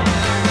time.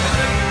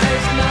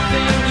 There's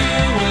nothing you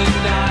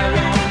and I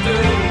won't do.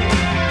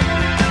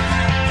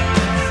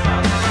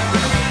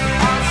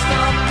 I'll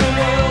stop the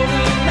world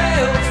and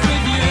melt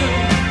with you.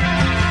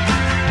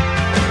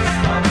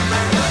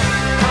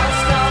 I'll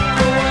stop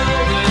the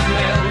world and melt with you. I'll stop the world and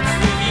melt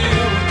with you.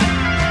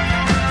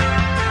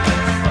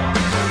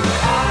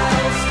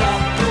 I'll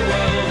stop the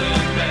world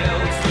and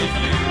melt with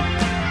you.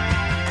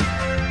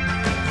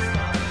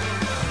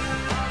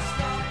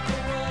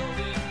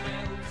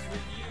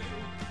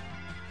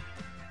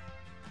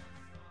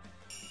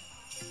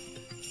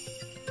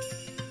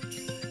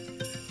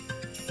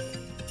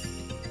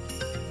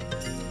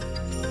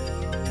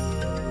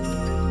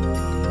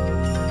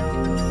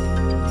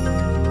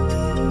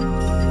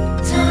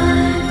 Time.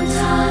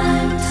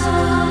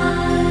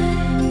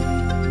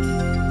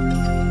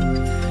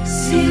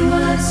 See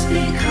what's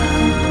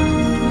become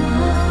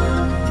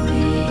of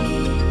me.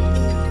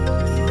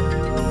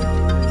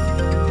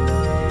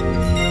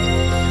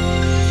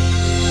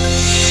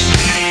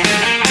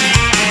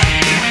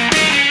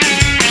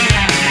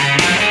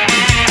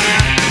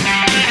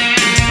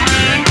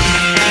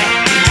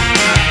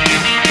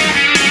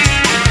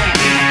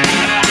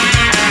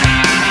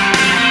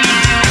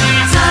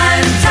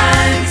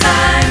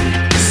 Time.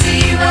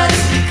 See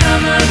what's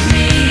become of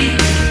me.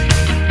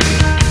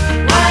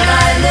 While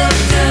I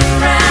looked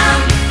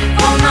around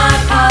for my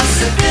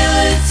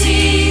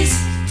possibilities,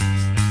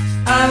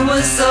 I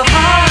was so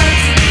hard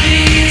to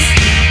please.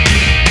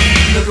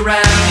 Look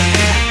around,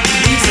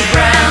 leaves are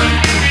brown,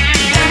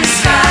 and the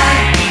sky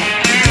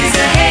is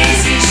a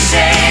hazy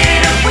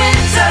shade of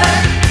winter.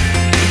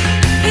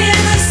 Hear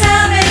the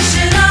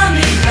Salvation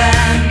Army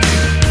band.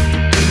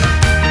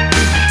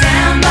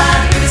 Down by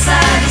the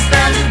riverside, it's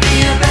bound to be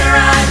a better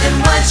ride than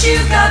what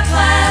you've got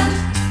planned.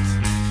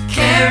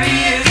 Carry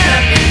your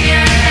cup in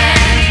your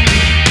hand.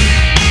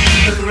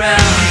 Look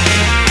around,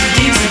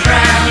 leaves are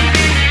brown,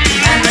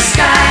 and the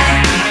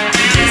sky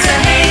is a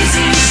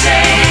hazy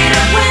shade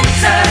of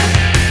winter.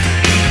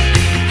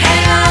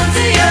 Hang on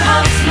to your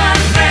hopes, my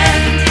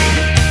friend.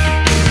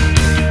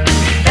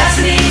 That's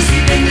an easy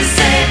thing to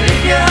say, but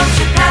if your hopes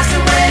should pass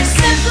away,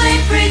 simply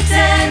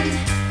pretend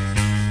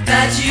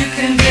that you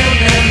can build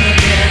them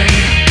again.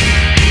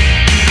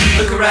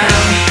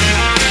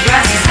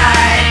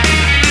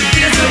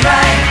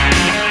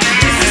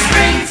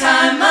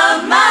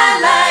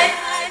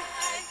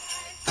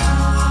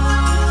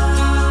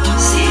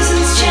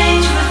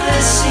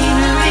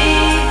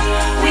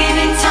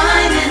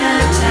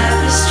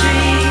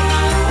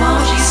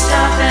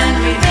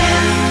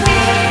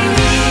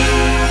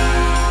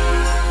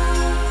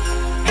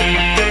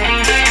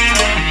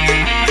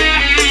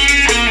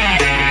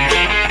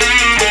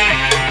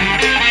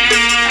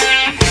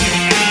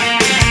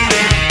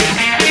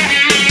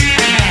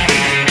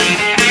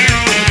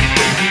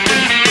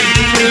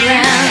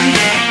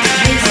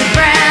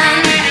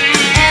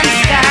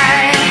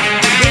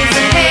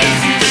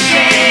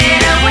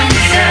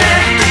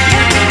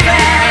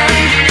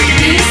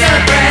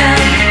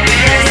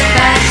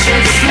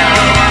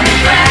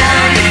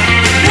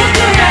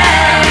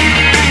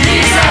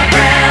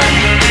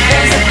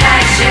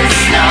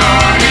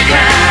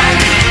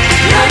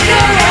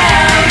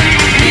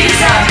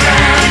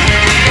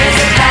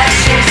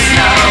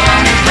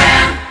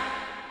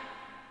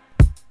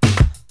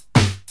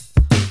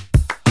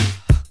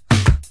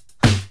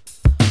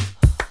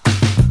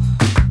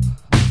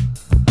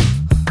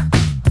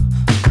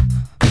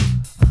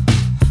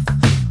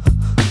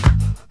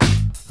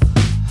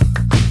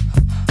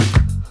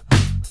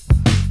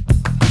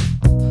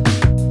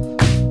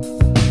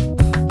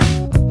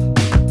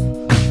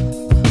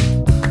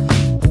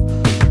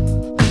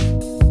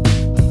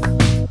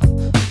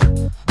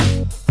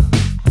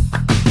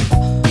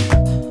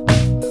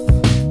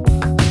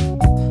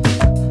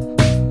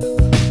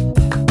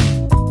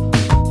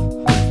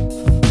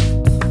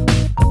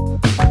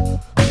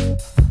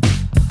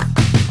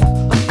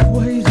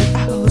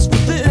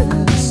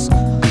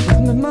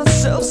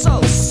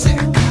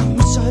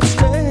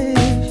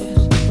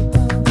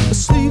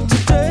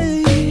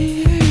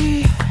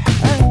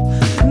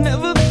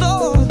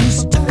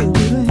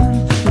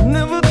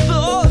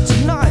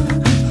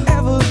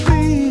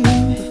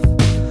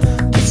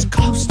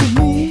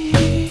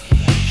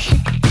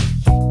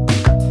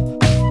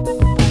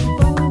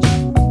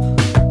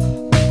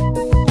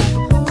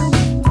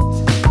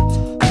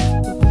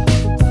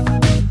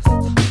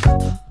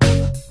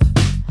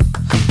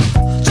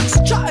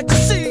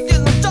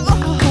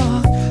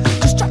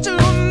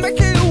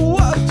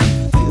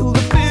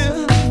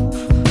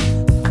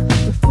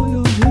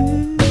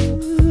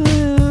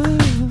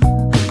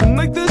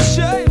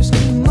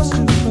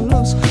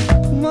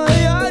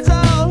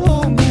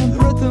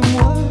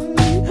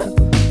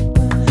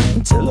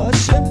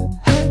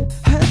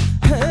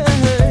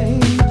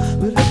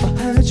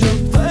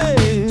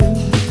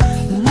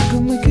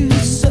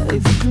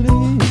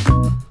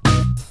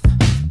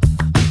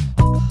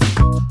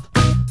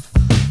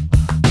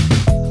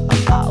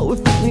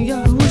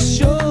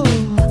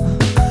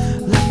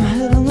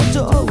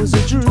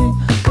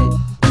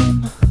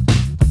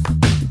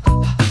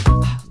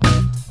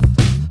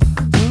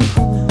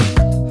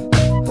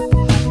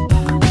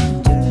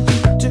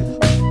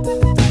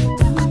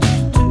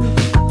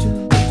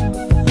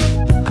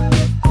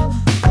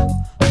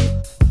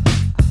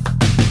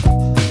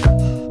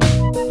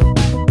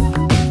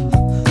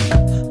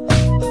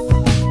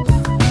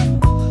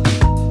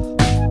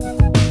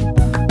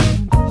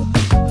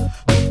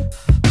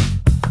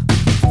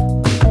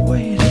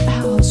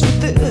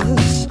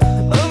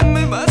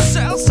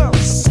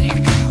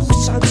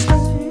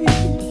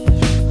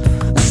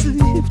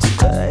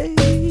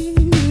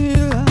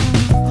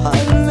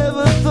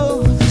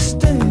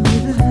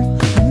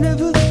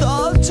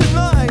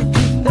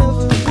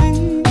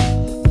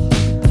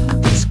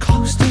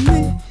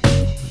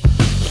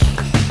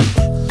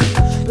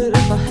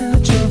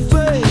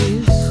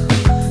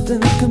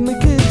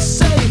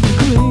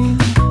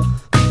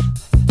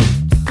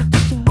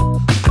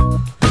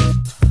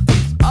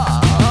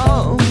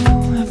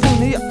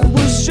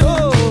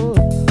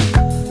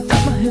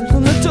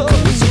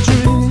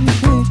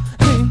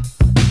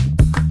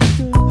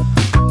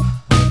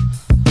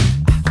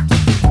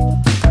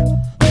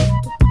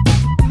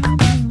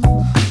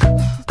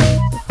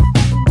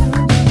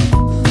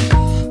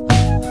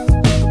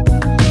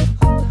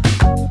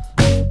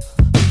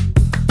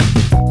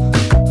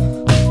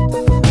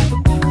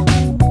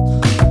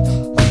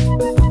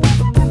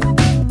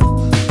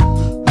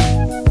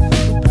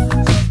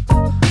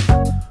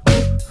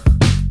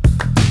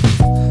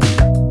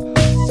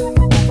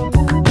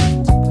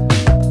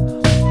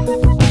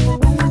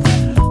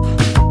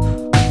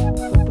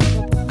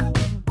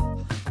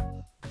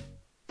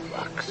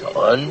 Wax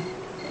on,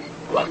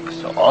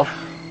 wax off.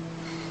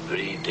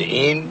 Breathe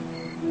in,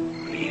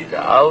 breathe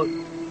out.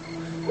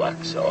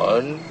 Wax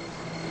on,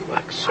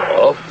 wax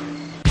off.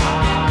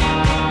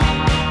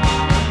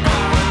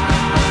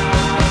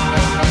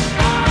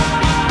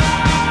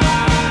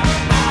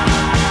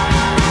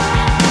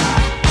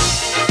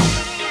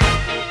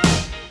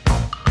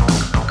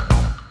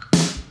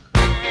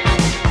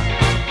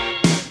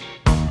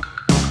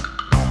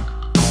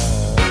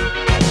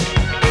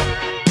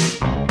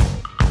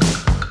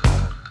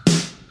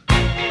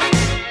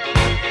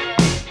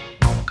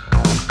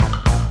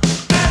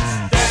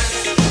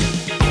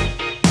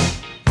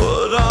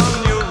 Put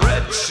on your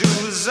red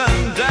shoes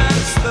and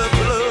dance the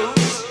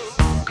blues.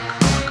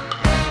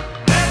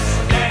 Let's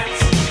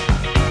dance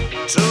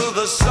to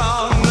the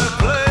song they're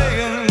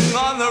playing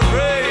on the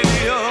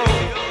radio.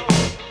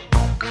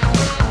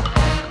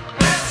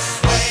 Let's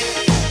sway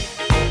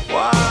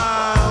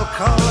while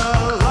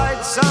color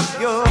lights up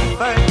your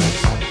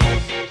face.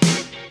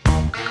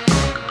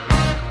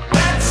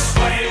 Let's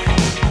sway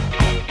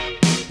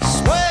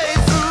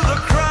through the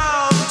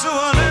crowd to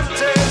an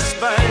empty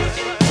space.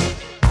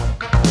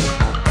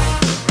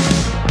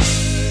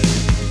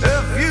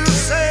 If you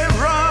say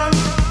run,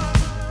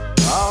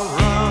 I'll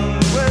run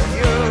with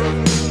you.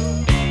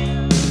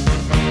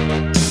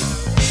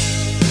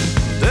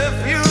 If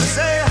you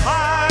say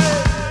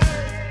hide,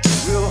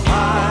 we'll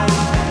hide.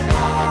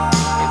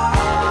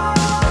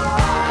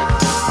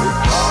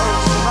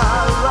 Because my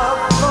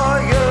love for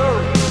you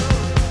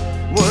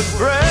would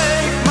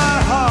break my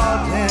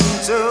heart in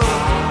two.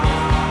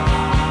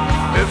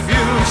 If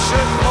you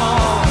should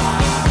fall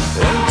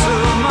into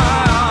my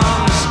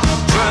arms,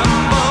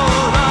 tremble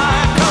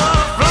like a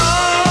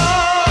flower.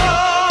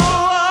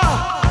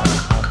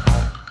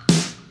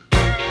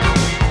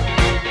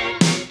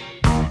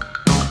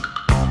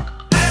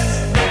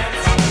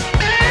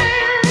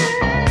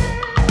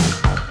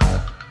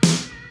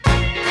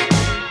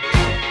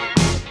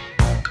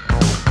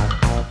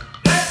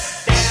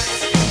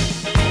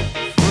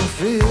 For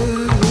fear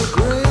your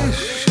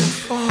grace should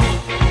fall.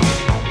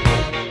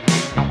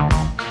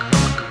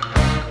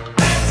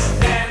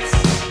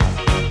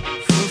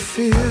 For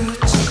fear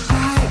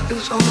tonight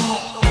is all.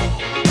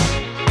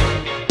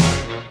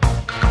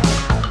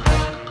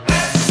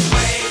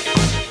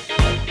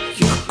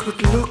 You could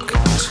look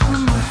into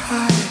my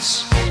eyes.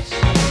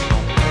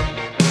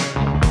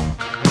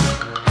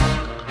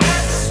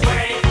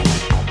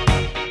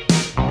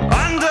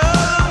 Under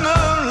the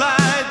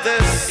moonlight,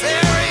 this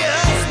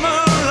serious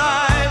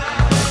moonlight.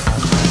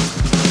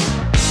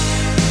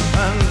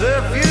 And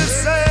if you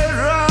say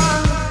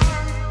run,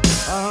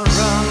 I'll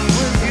run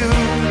with you.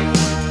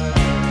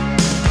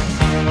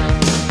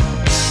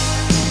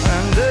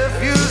 And if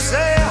you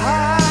say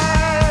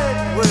hide,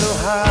 we'll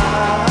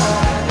hide.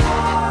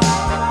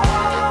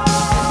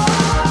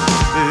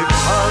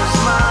 Because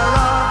my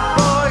love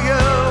for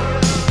you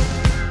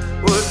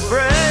would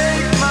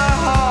break my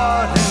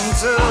heart in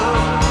two.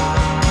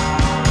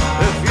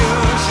 If you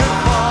should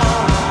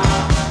fall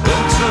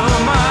into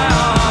my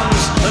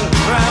arms and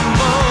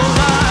tremble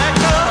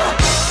like a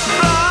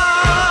flower.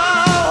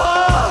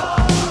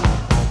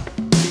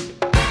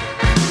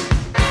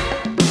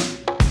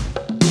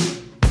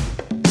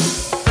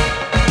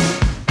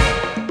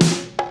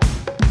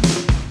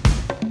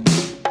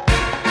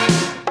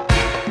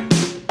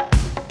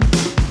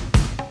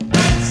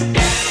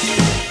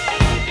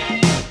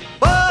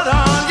 Put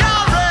on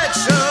your red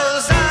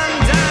shoes and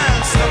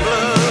dance the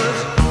blues.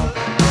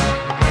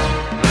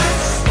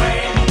 Let's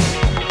sway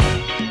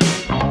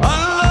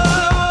under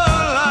the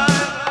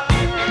moonlight,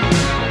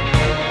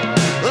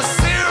 the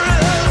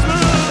serious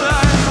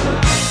moonlight.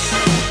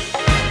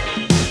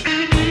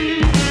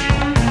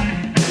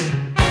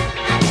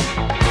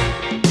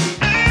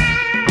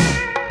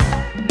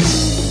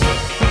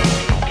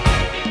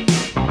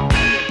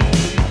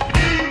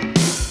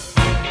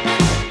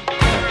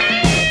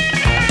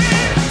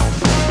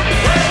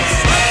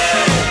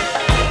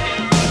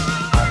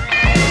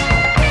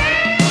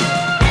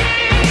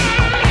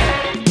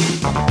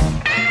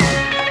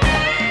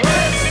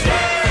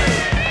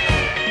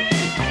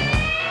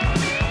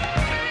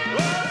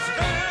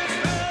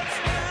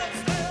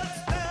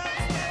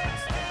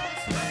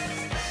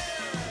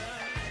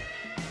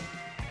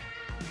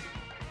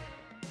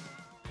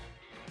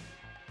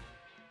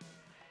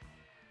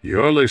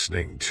 You're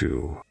listening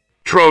to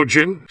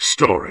Trojan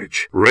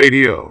Storage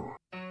Radio.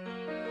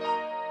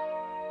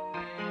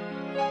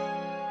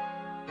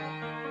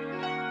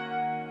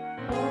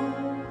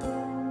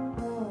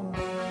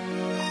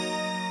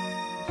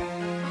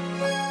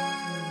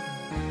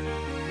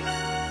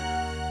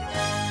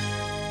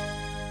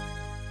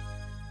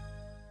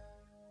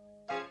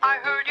 I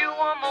heard you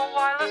on the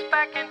wireless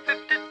back in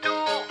 52,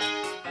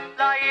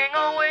 lying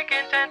awake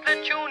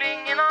intently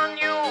tuning in on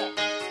you.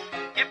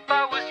 If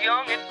I was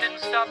young, it didn't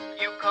stop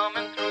you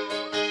coming through.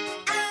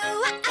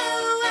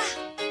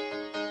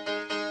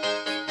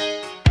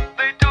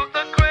 They took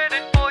the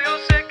credit for your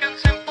second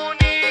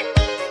symphony,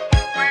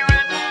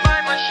 rewritten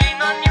by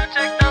machine on new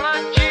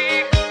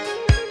technology.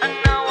 And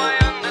now I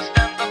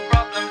understand the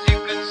problems you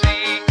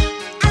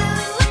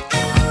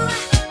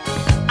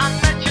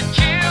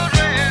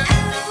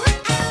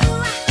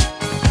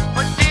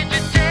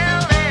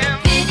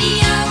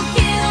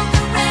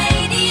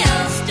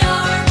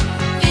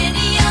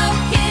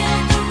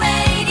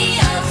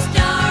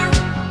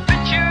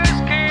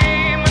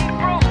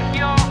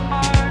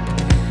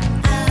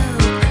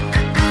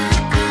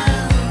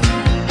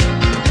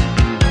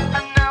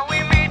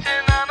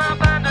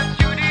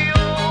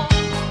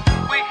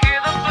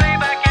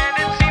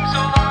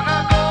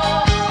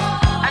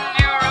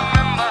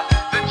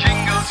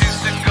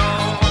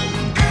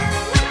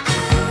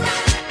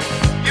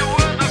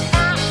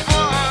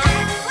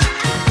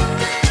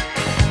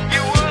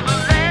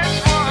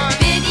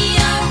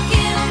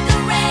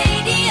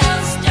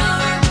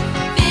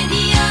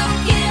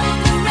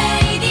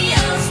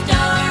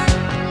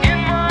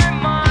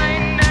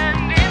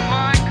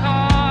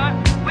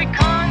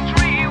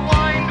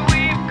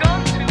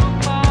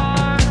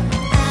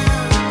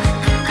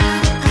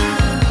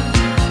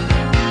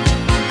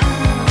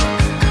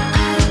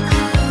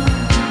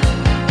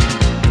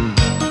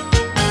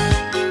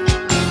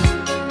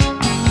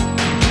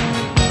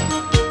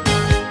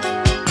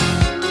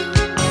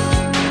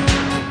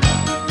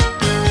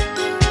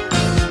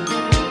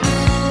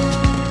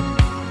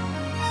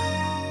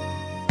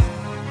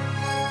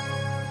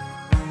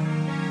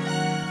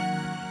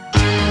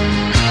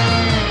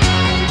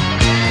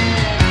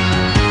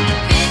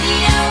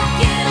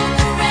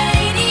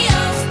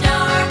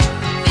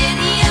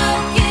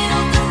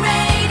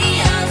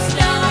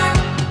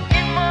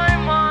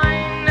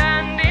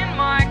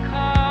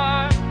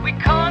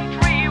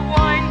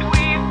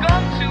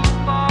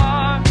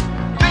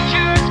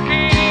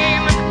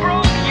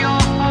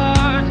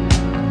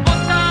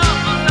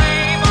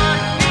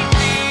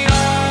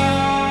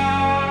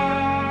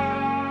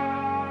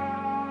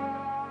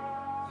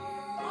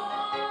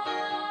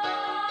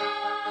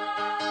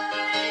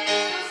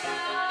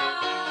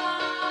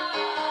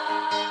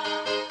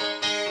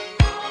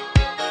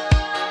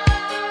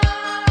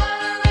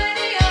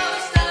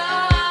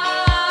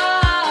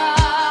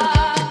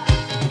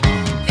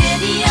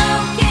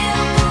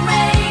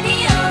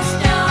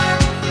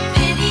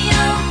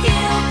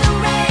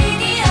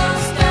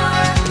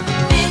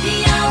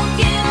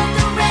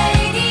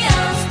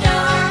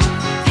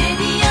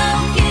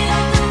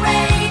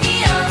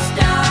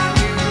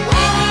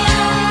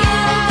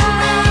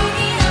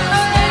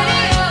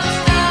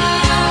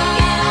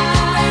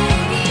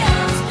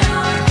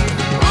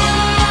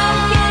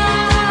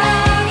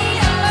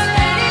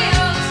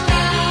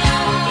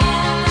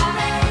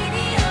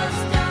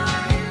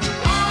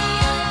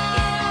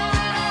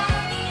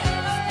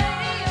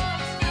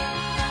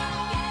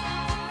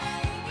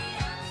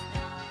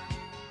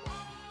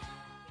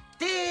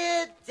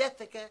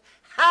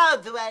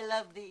do I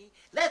love thee?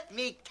 Let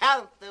me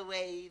count the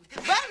waves.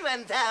 1,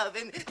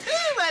 1,000, 2,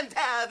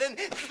 1,000,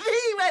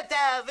 3,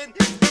 1,000.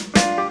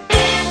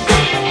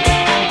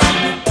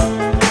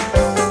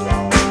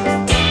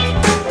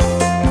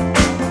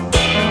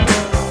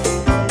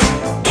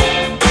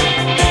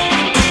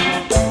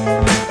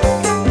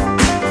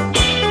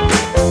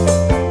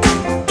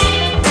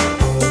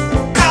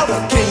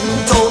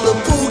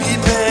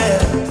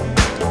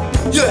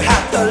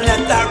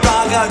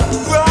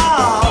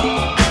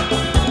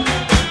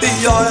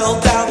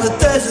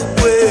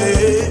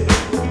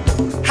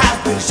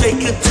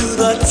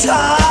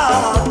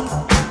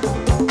 Top.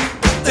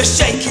 The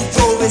shaky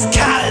drove his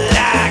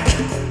Cadillac.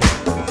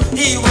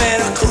 He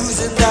went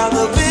cruising down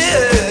the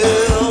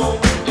hill.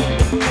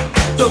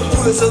 The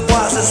Wizard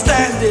was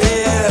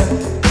standing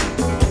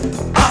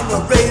on the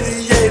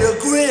radiator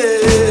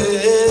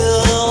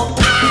grill.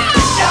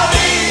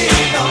 Shawty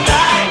don't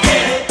like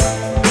it.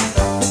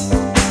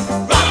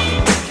 Rock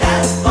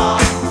Casbah,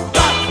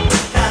 rock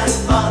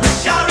Casbah. The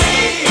Shawty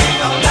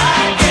don't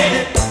like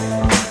it.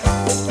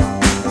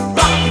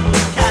 Rock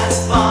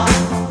Casbah.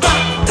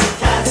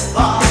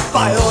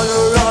 By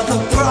order of the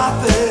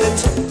prophet,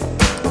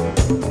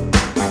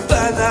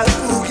 burn that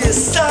boogie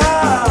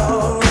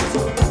sound,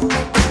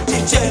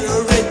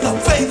 degenerate the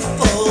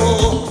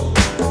faithful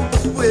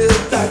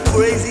with that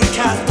crazy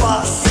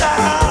Casbah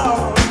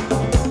sound.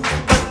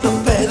 But the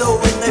better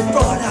when they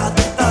brought out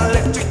the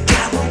electric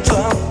camel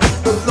drum,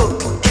 the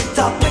local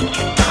guitar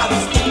picking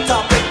guys,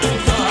 guitar picking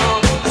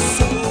drum. As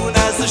soon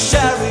as the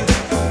sheriff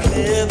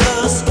cleared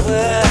the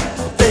square,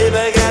 they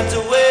began to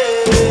wave.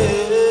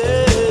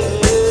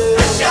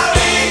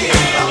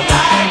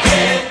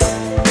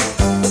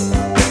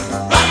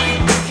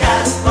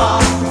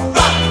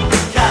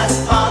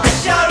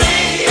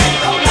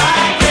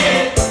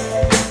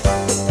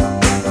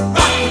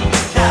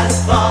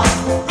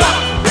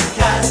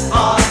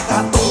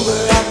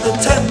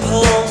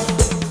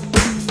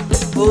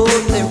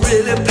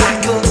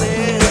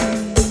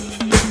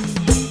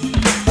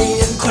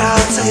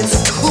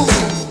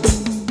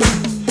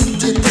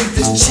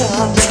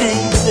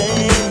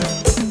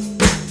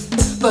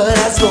 But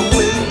as the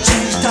wind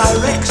changed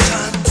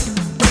direction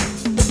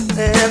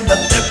and the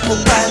temple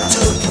began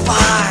to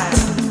fire,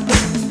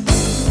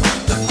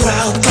 the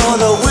crowd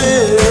got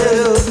away.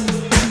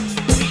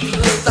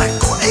 That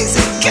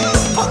crazy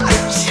Casbah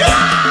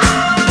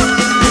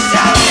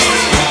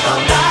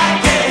don't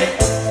like it.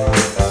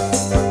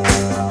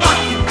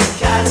 Rock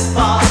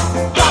Casbah,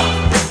 rock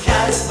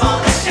Casbah.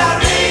 The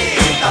Shari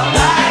don't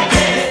like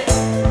it.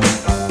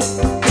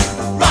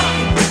 Rock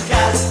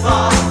Casbah.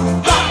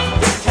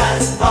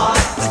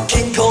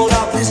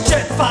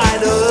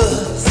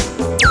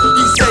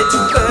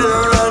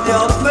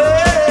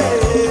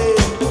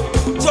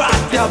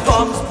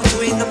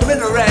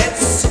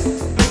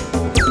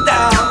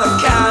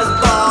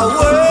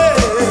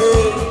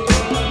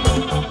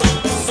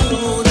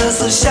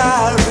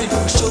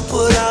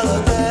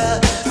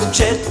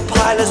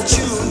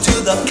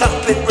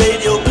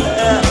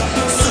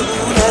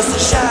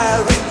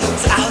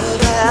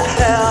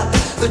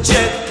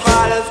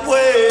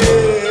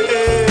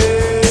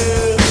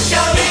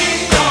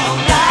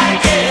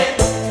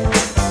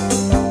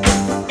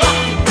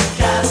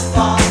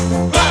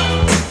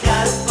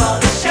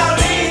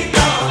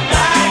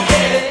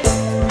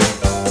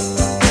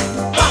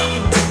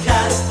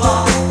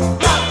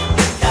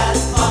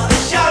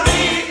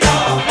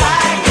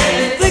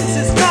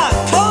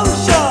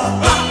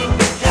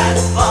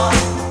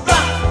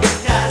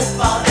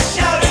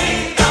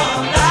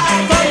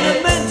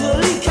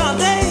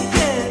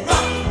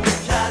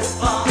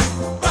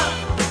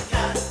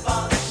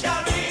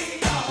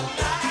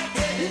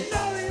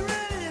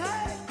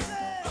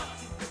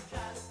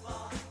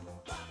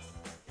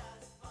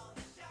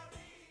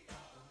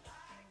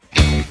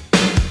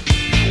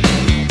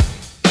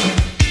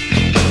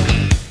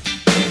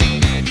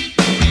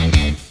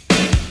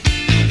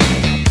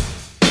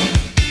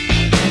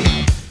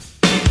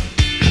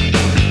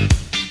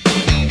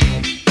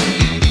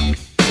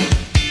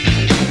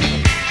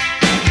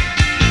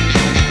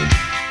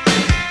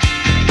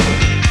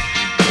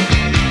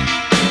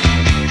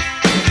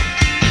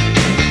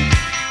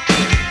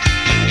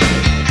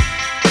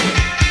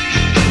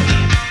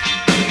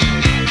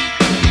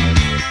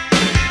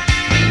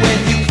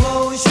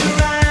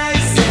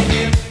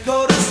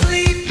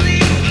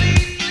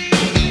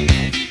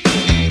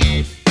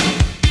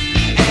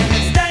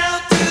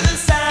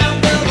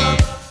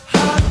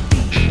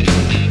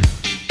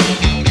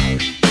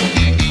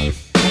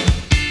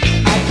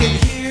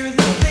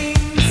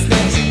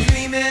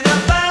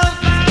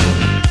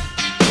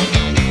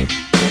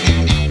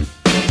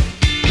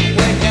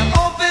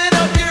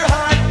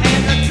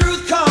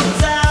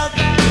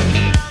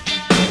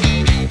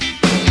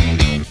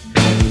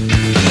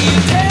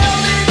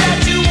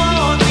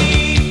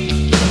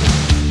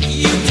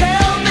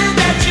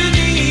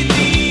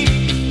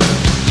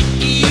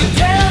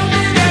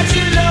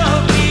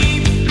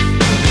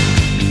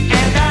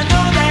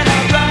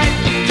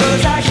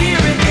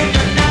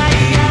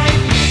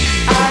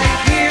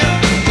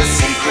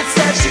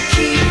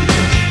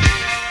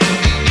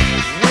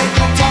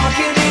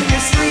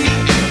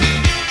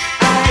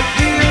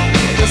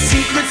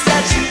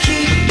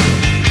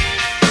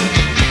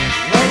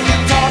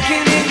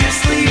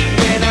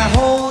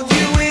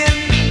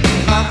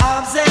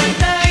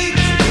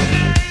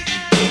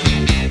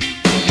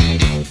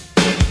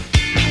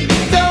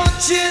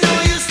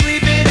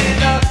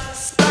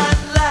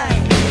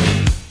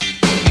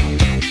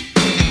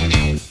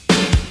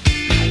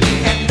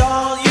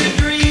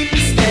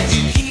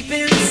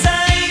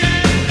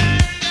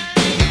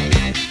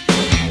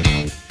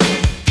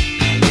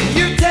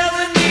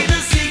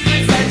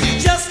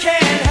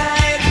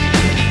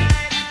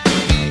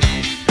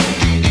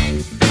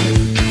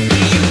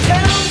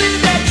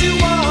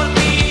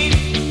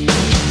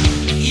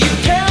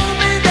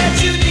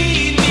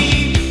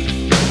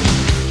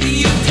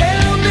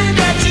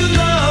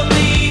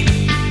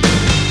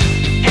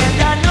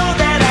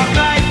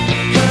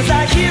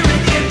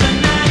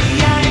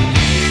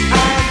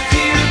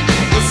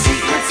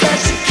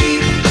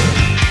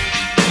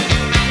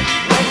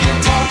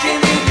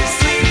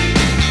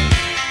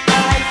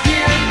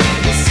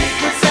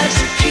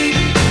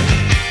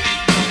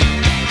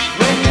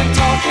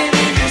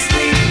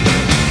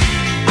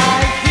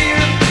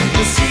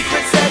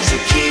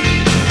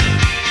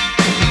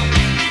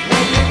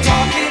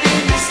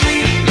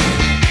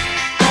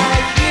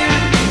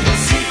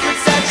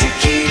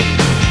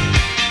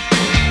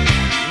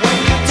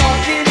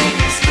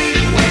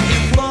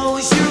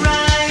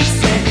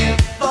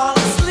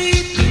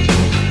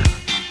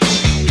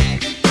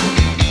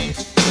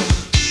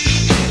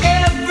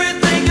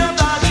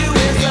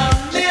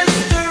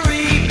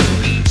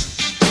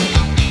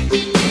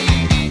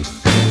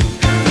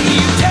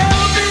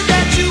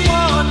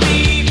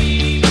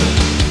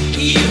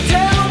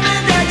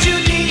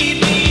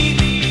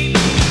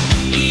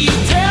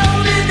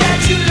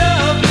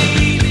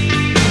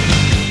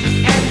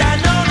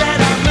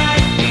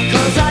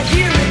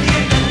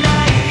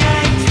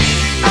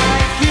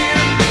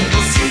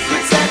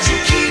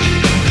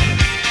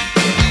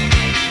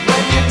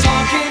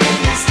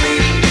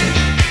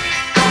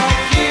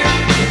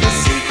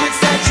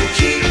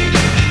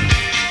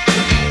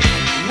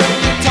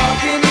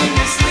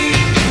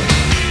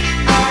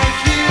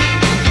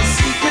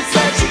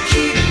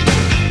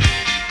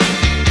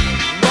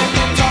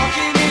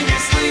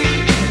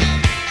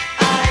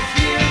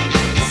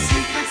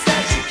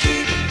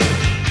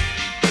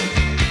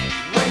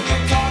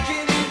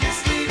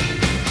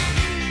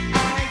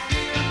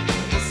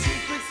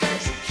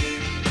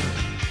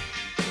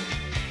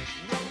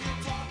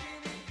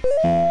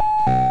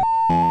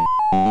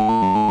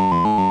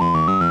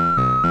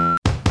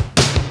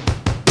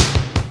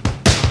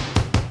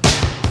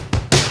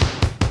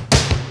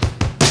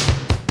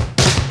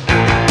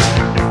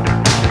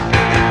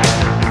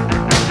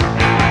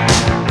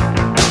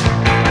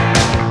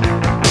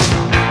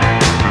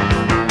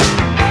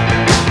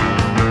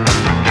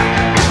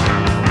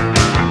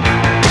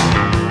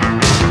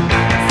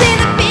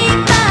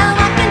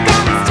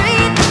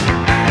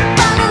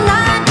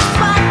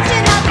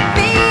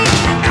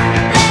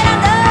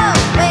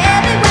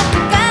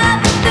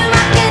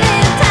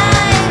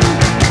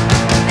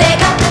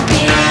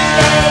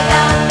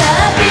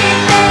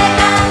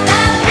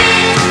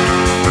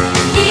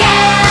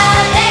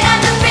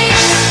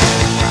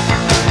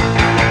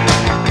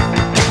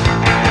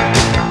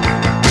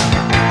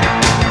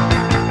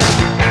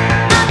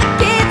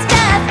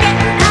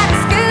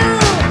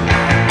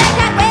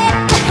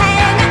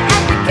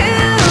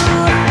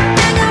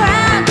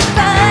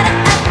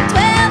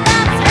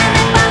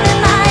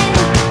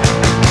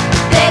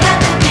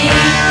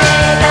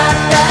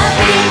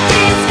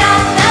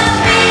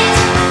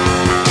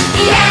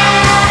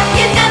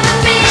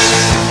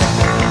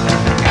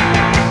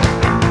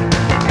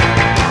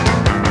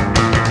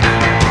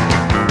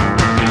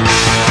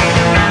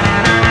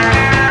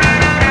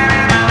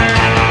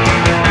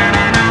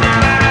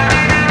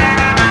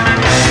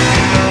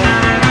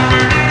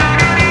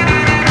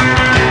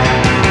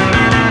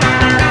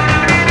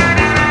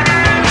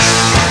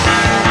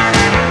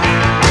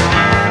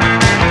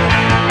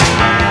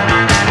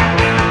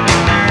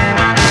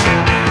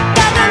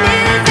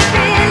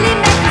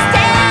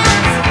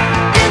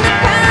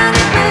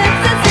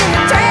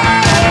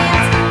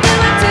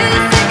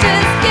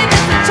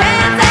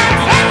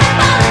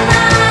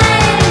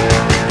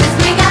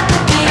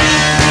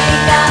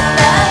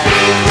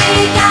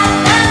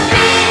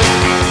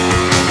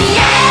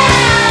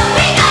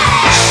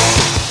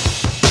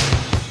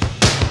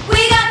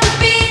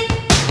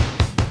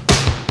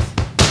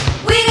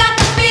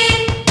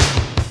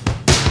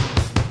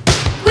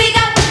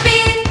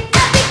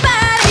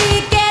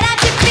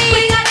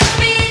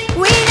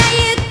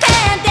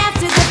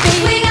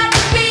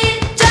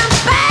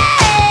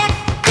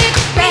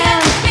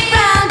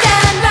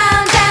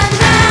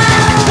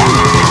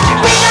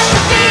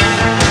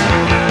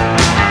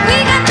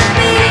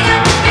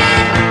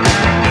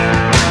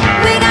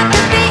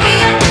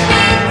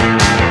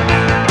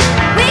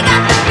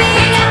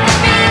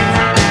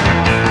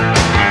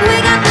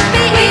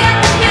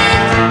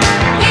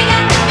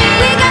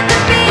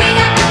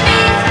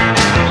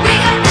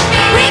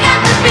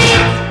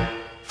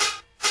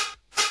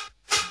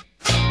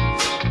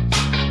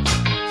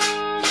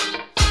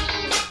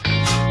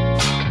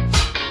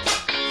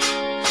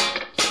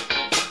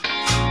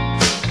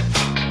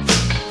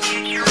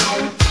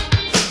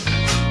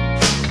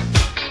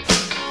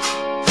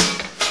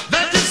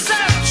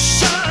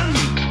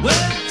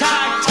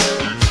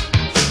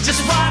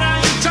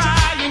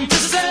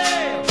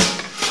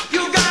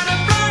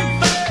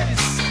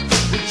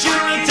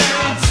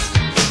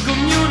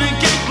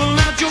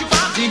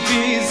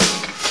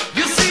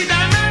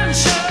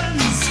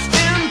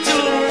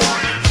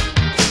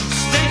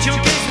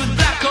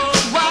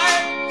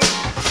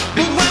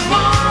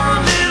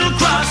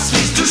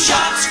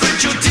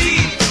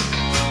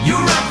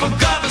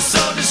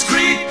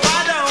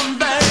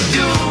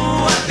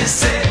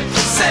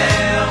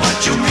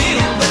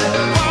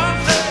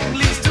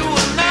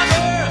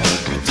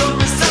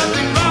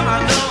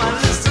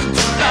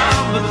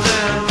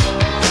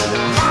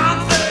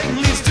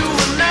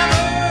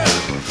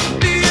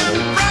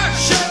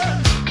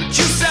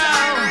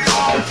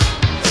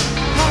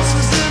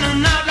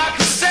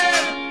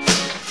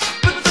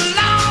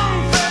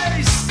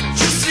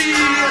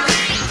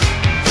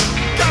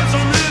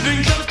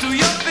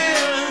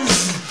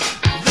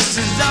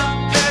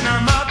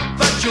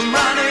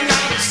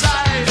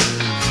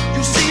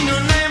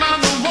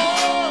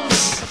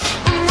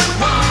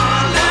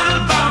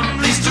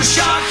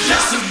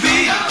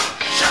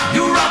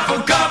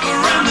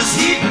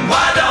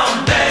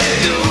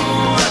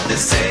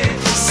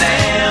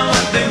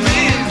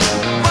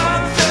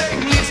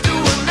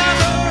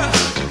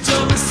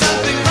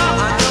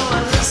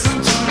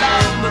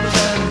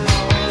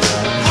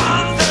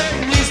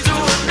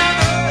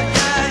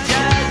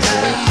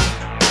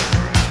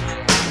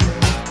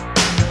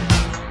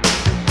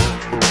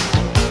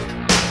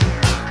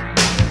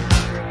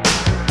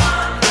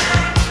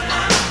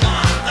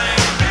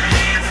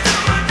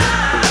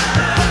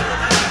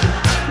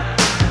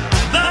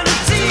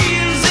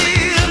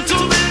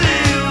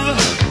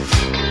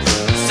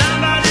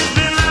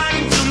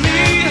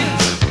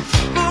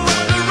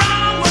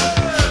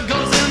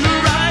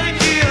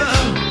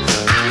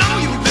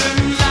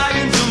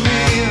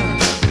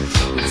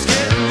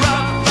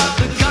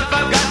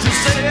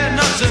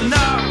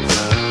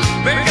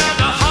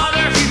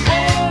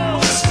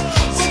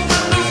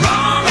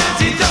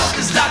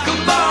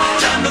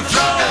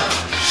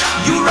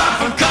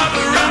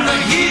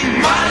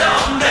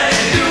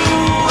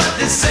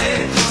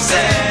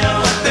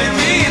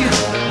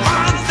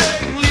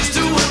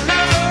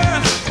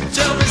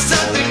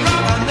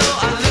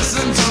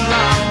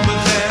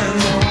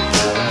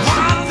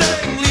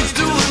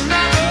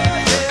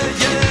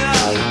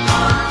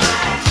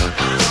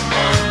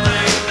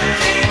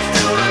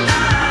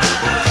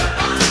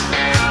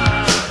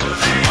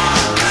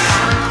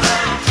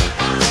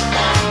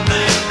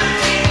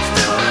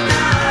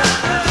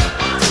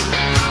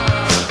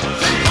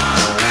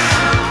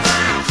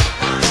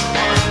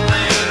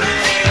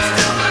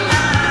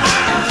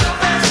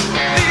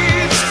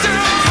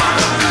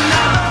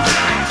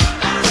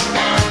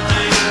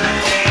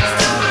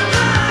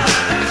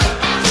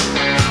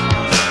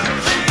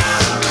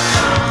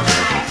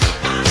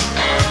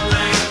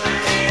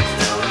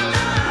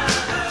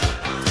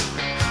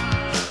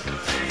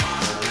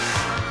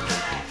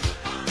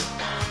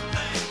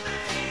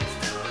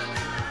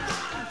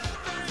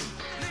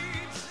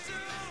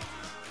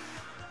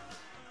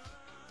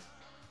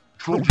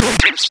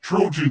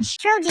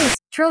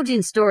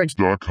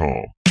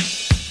 TrojanStorage.com.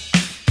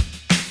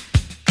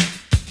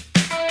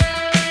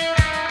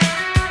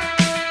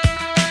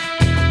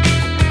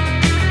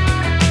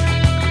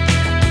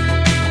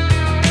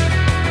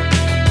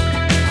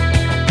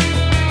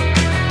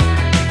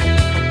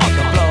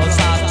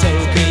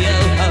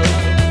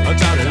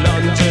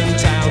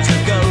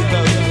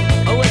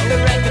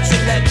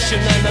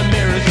 And the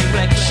mirror's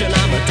reflection,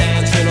 I'm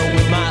dancing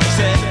with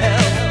myself.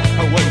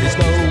 When there's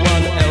no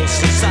one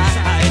else inside,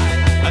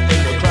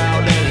 in the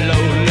crowded,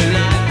 lonely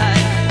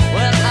night.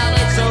 Well, I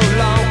wait so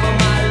long for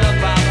my love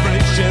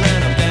vibration,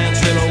 and I'm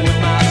dancing with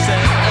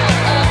myself.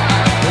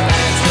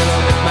 Dancing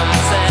with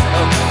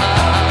myself.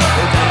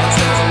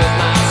 Dancing with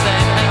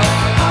myself.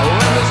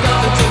 When there's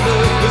nothing to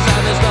lose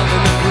and there's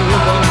nothing to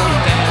prove, I'm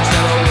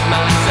dancing with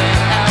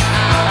myself.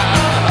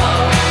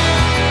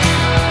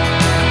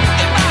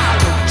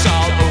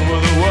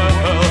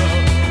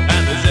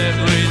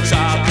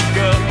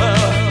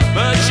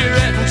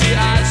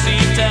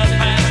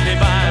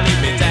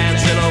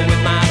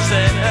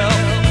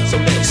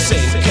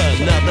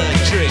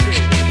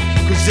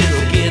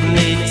 It'll give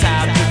me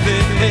time to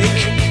think.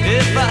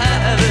 If I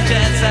had a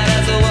chance, I'd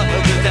have to walk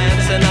the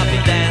dance, and I'll be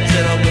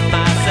dancing with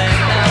myself.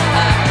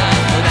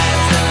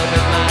 Dancing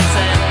with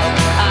myself.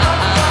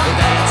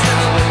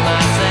 Dancing with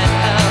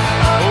myself.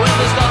 When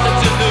there's nothing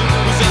to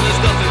lose and there's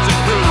nothing to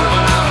prove,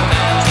 I'm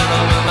dancing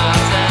with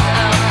myself.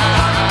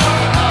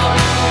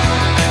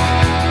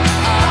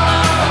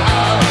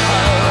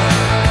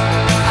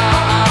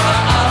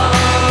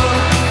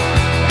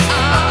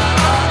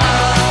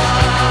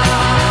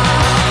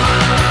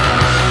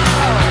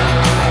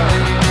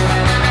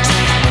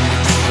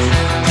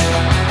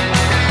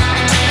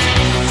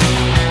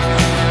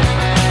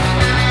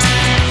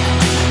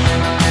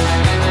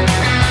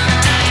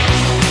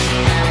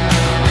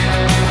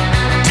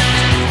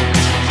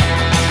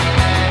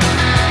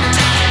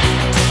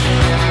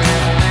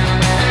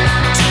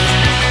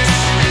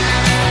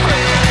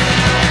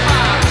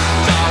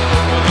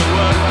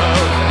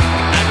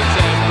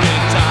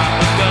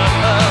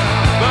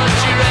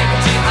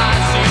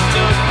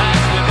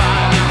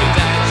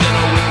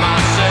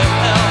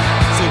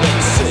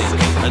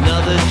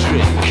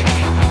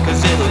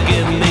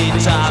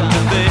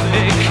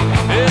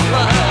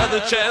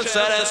 Chance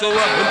that I so up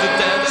to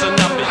dance and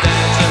I'll be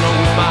dancing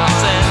with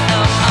myself.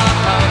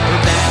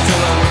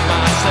 Dancing with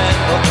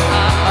myself.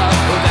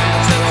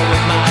 Dancing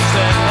with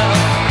myself.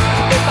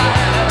 If I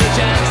had the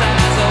chance, I'd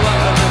have so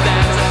up to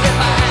dance. If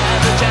I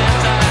had the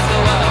chance, I'd have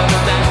so up to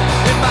dance.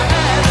 If I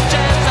had the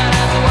chance, I'd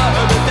have so up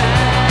to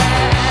dance.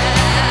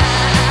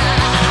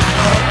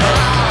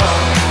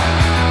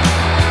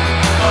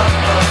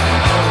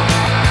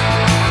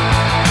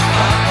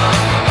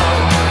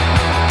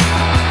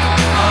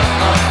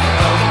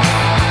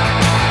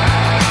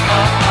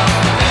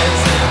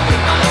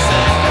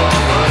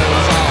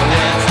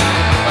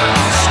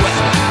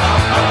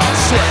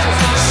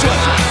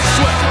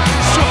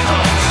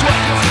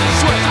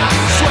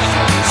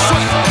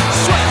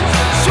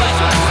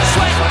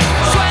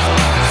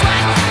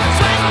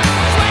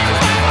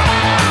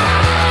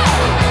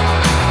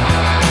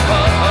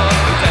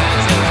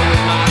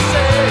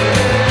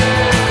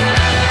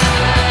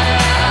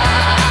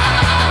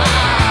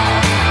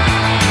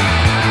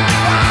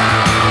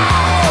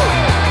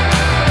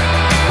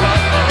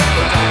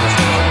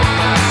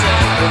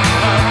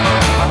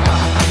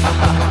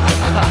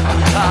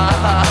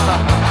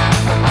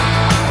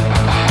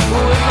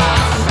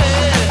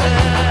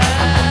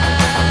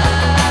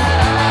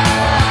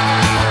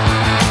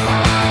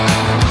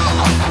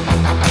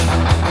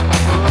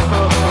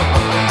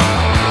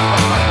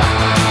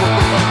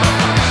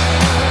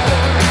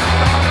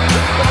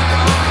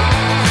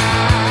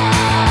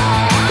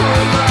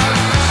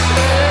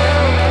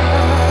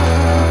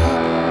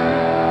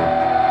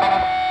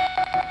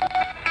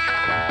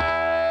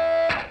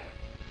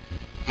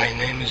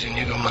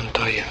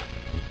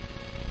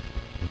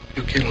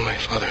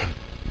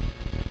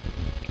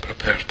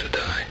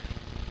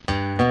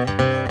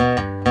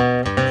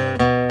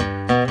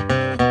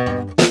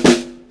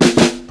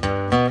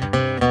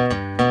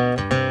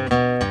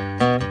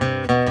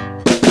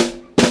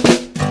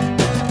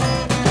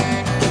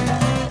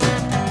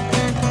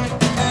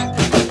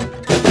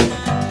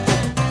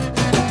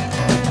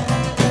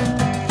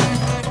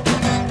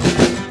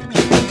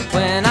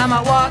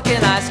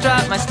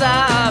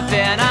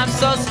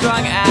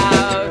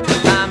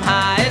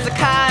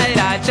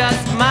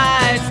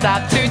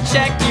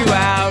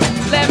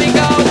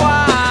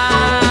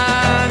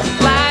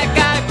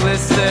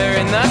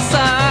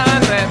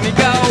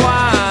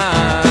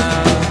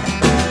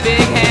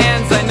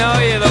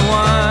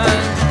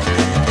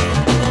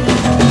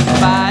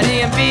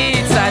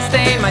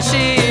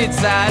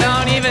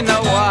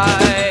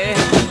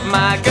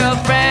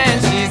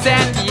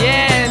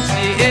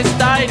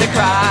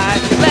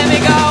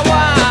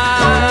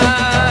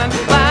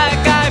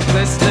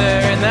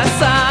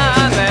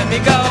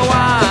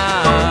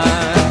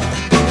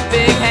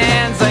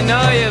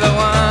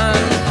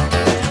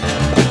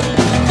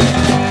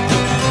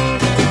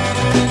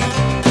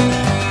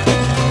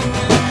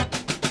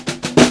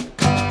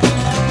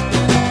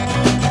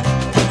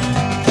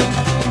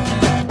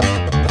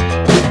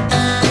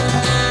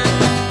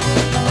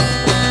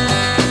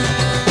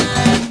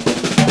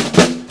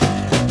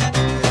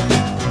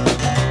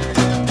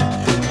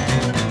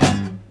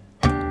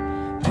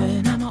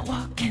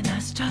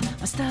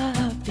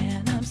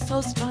 so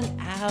strung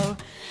out.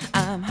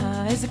 I'm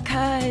high as a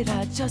kite,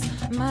 I just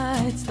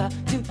might stop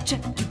to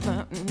check you.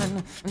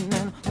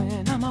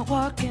 When I'm out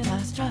walking,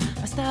 I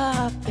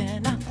stop,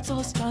 and I'm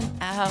so strung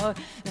out.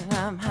 And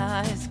I'm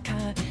high as a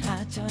kite,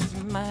 I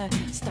just might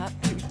stop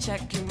to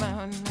check you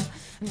out.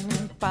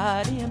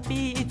 Body and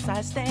beats,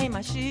 I stain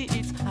my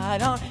sheets. I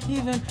don't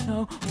even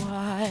know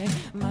why.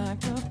 My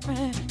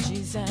girlfriend,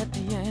 she's at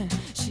the end.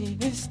 She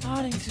is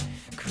starting to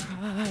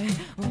cry.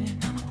 When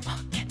I'm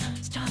walking,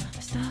 stop,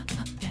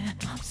 and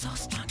I'm so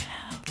strung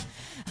out.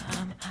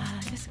 I'm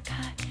high as a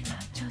kite,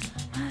 I just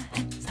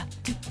might stop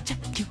to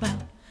check you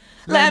out.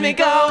 Let me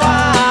go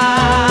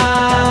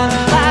on,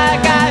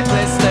 like I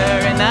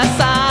blister in the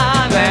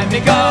sun. Let me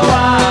go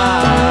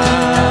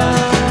on,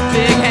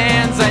 big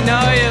hands, I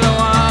know you're the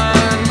one.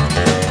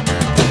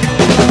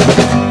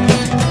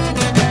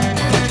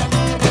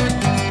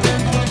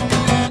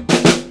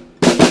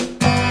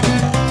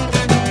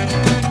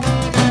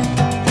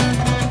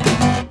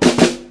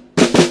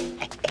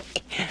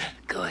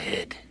 Go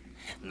ahead,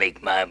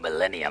 make my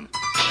millennium.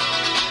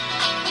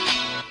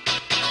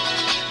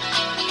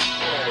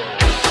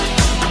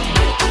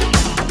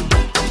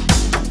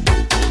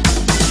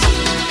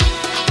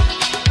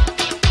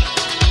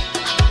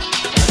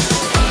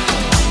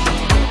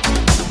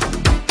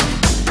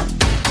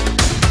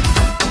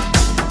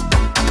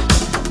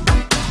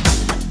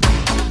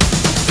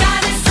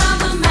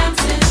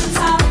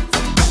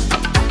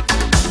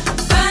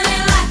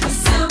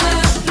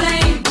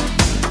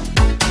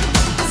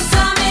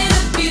 Summit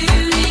of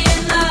beauty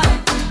and love.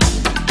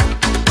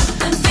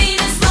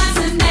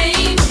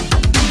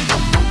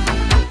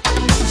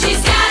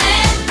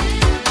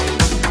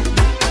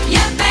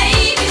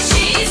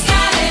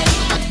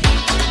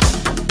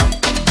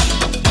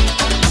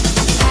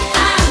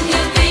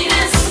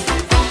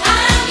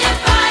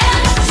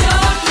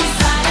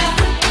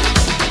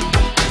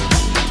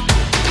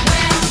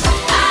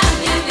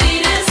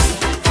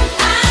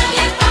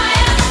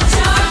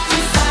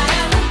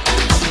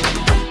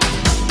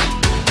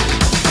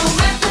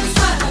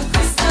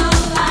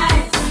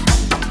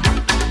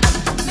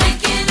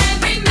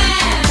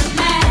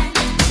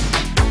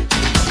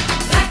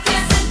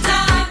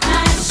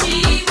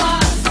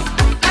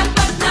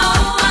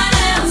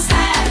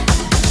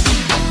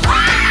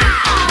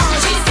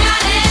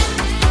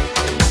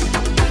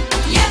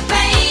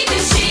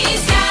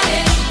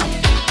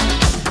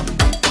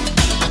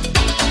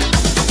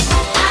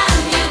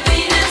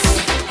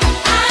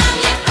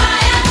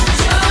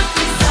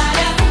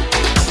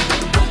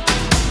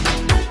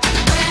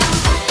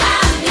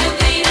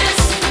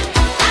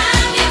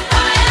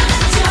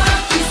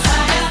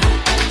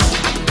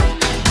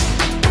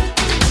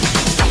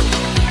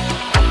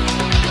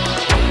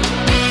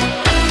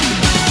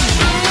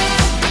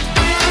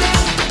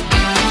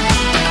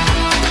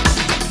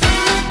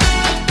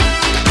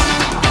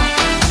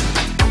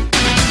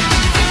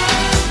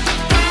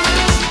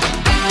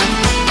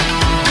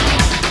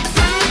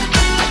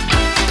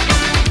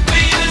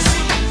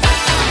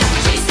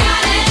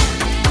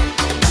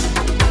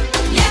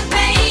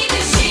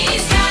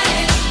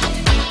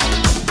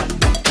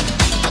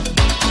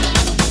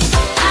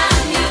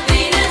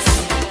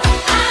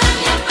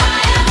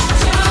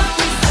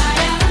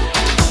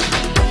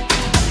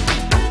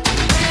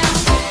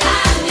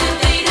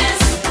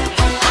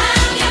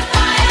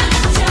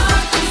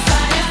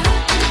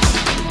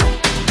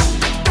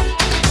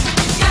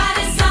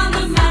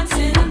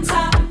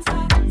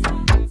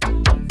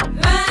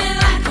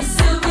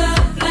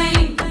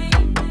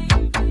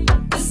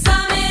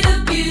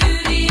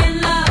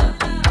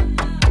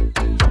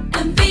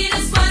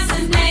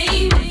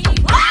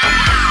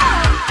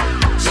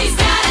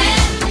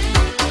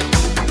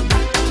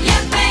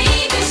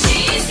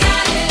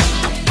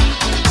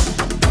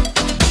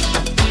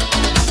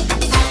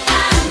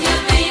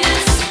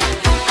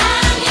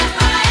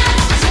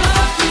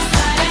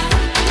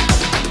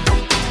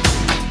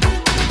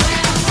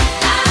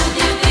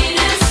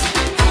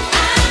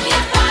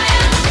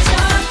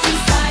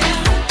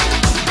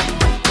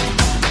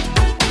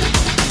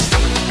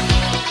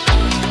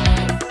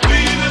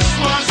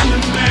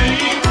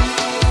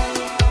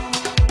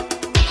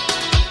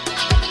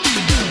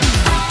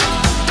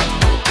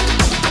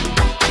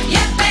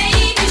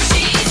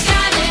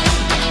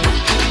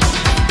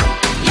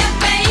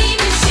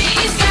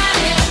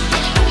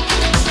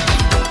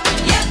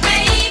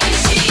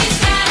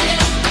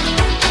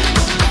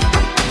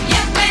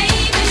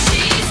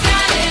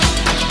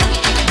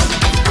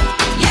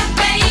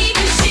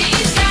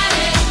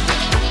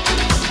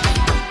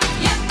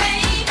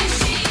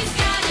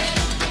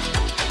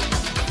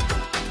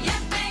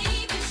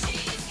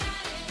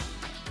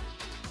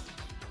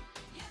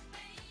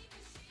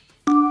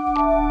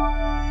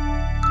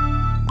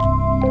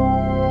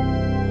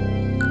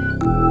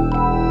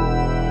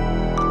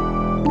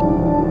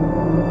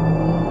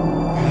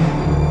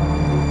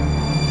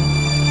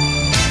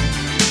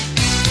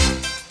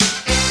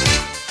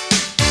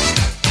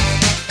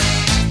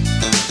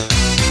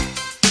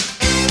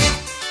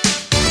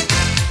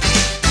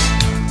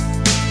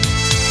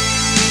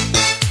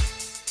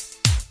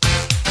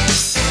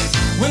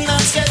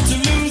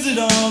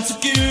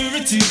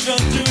 to throw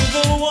through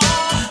the wall.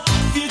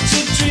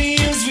 Future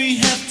dreams we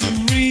have to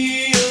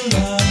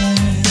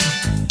realize.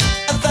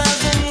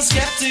 1,000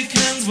 skeptic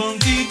hands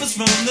won't keep us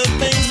from the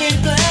things we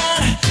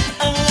plan,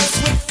 unless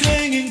we're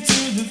clinging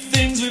to the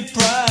things we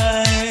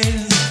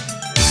prize.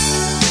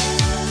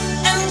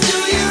 And do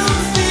you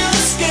feel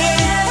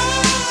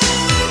scared?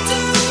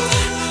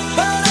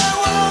 But I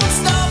won't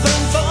stop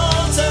and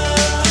falter.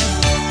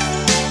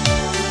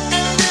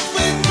 And if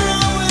we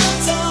throw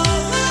it all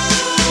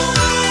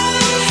away,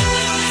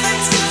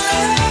 things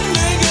can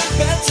only get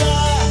better.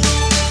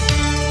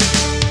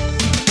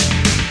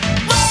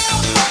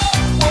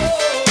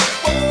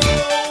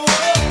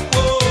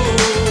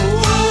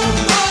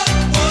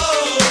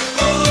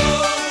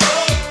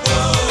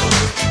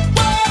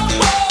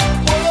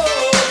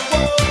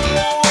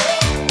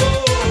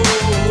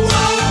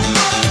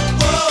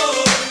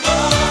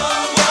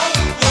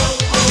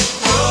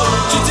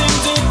 Treating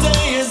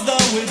today as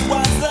though it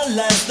was the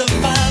last, the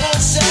final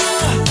show.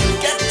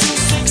 Get to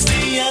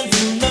 60 and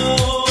feel no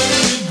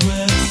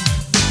regret.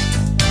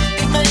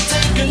 It may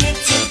take a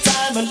little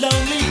time, a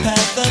lonely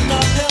path, an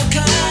uphill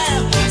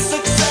climb.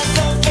 Success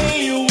or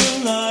failure will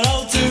not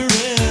alter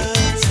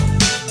it.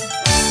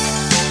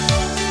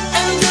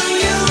 And do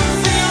you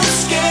feel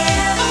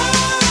scared?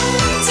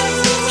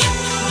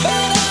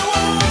 But I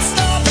won't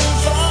stop and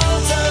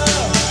falter.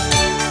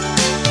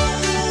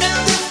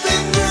 And if we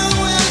throw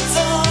it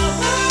all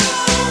away,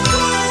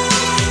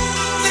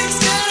 things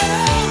can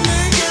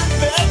only get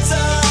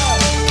better.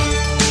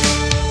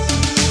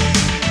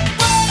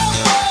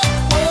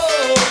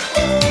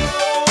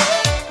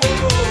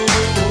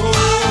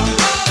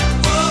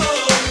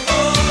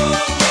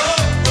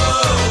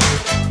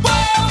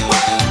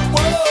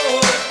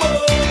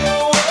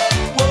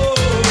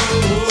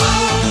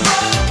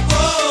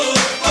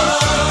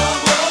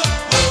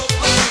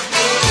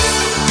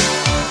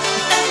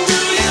 And do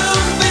you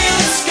feel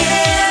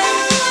scared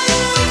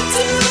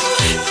too?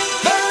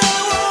 But I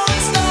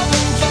won't stop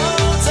and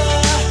falter.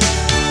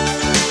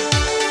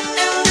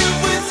 And if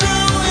we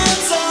throw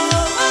it all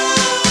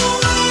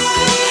away,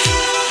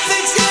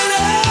 things can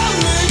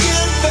only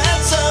get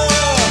better.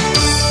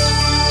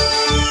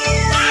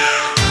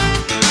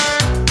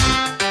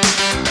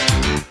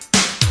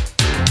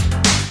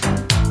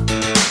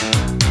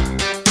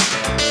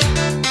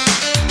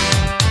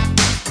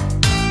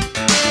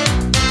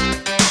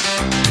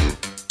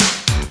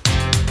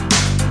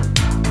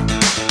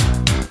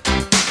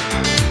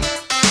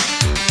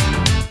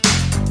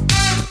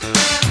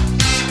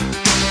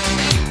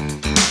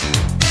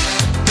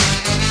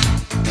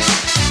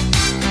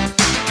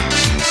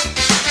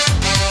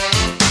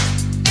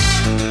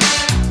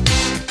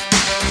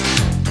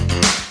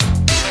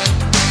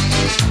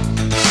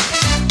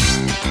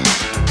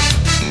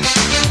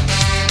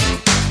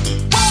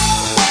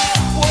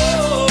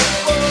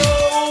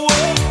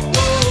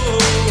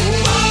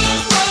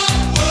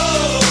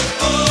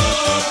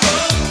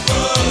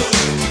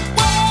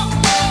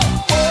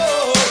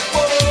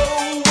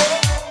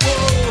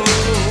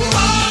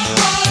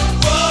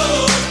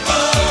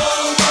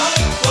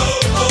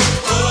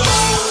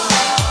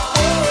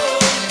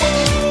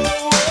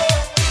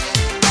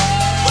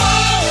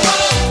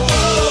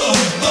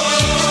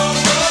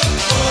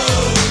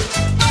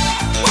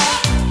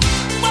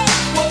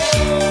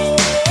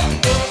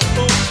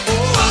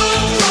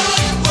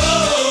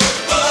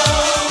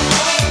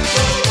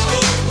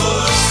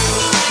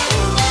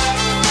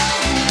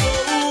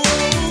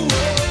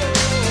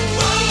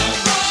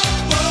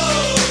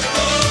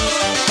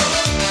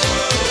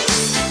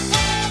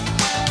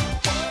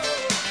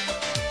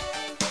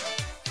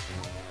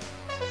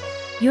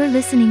 You're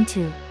listening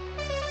to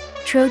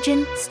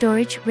Trojan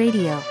Storage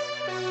Radio.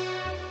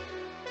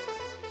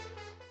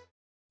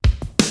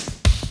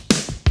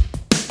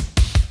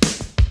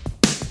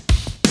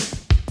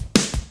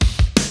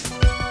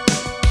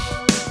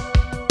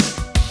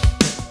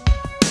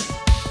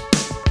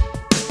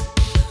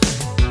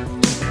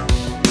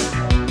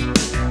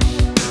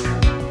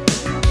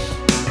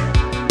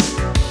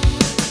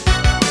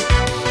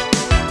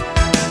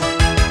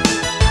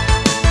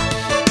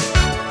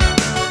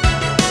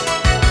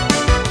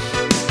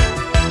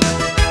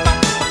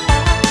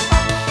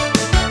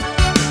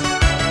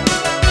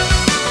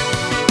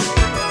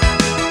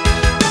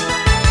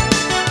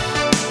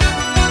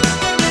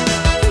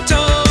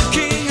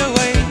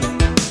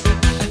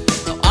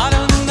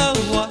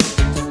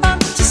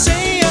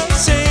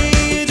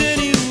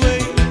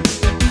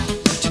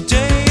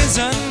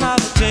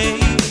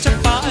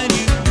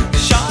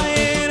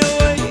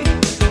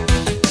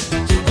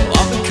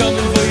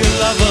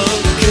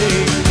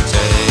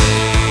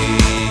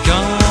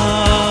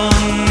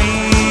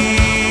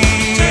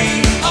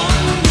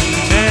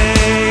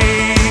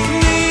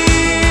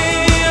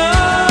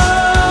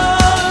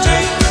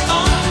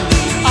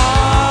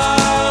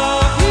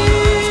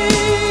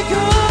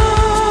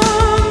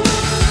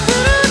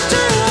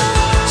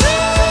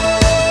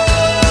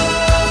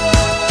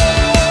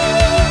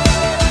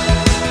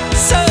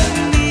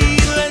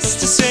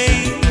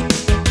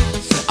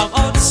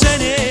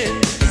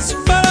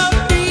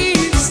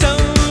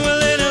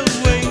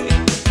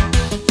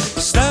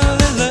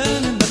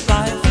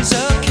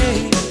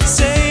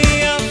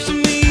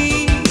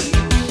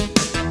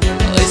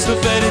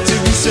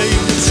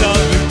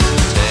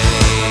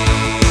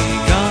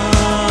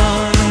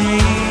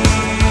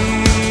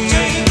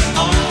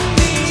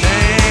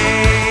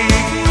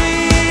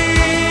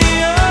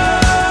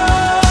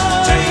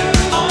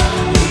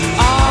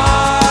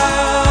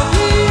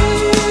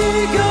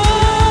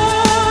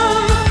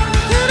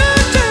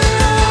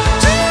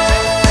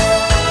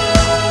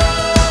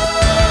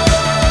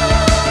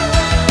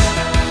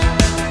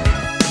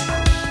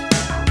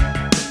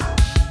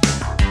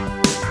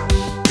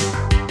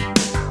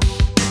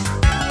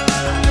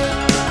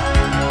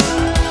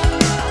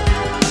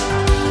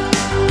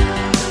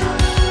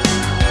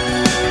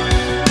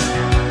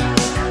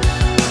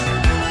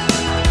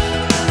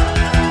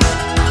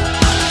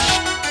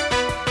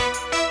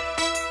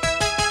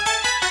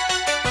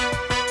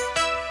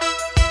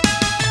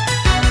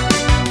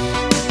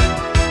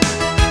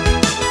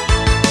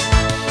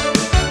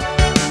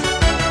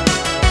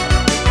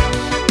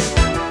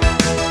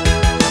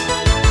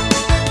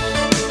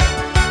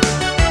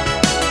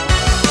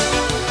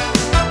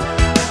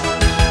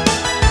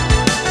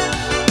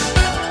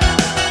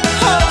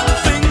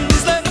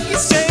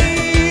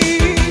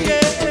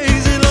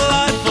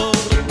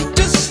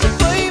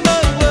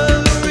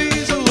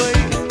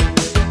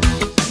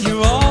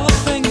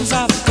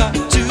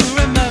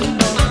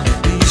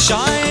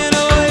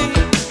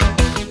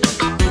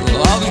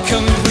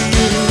 coming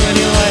for you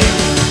anyway.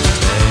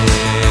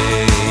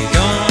 Take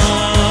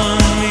on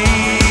me.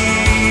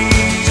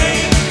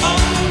 Take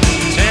on me.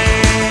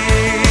 Take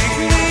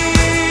me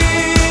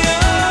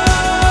up.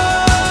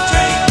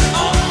 Take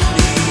on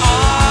me.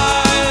 I'll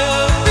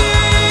be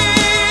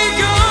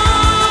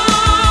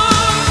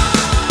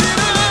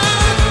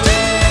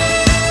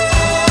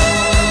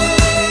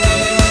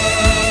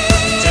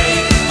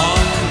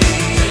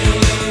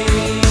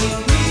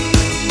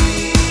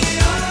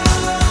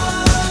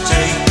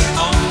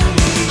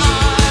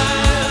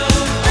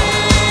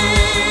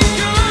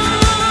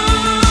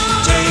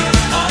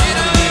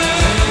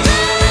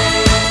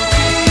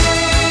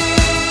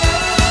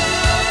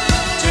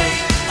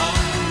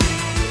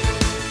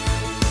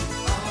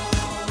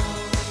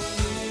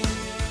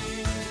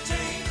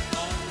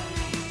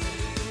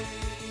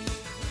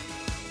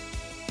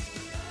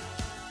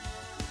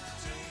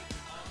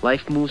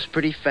Life moves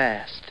pretty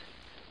fast.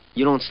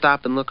 You don't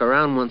stop and look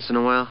around once in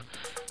a while,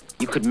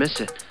 you could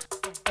miss it.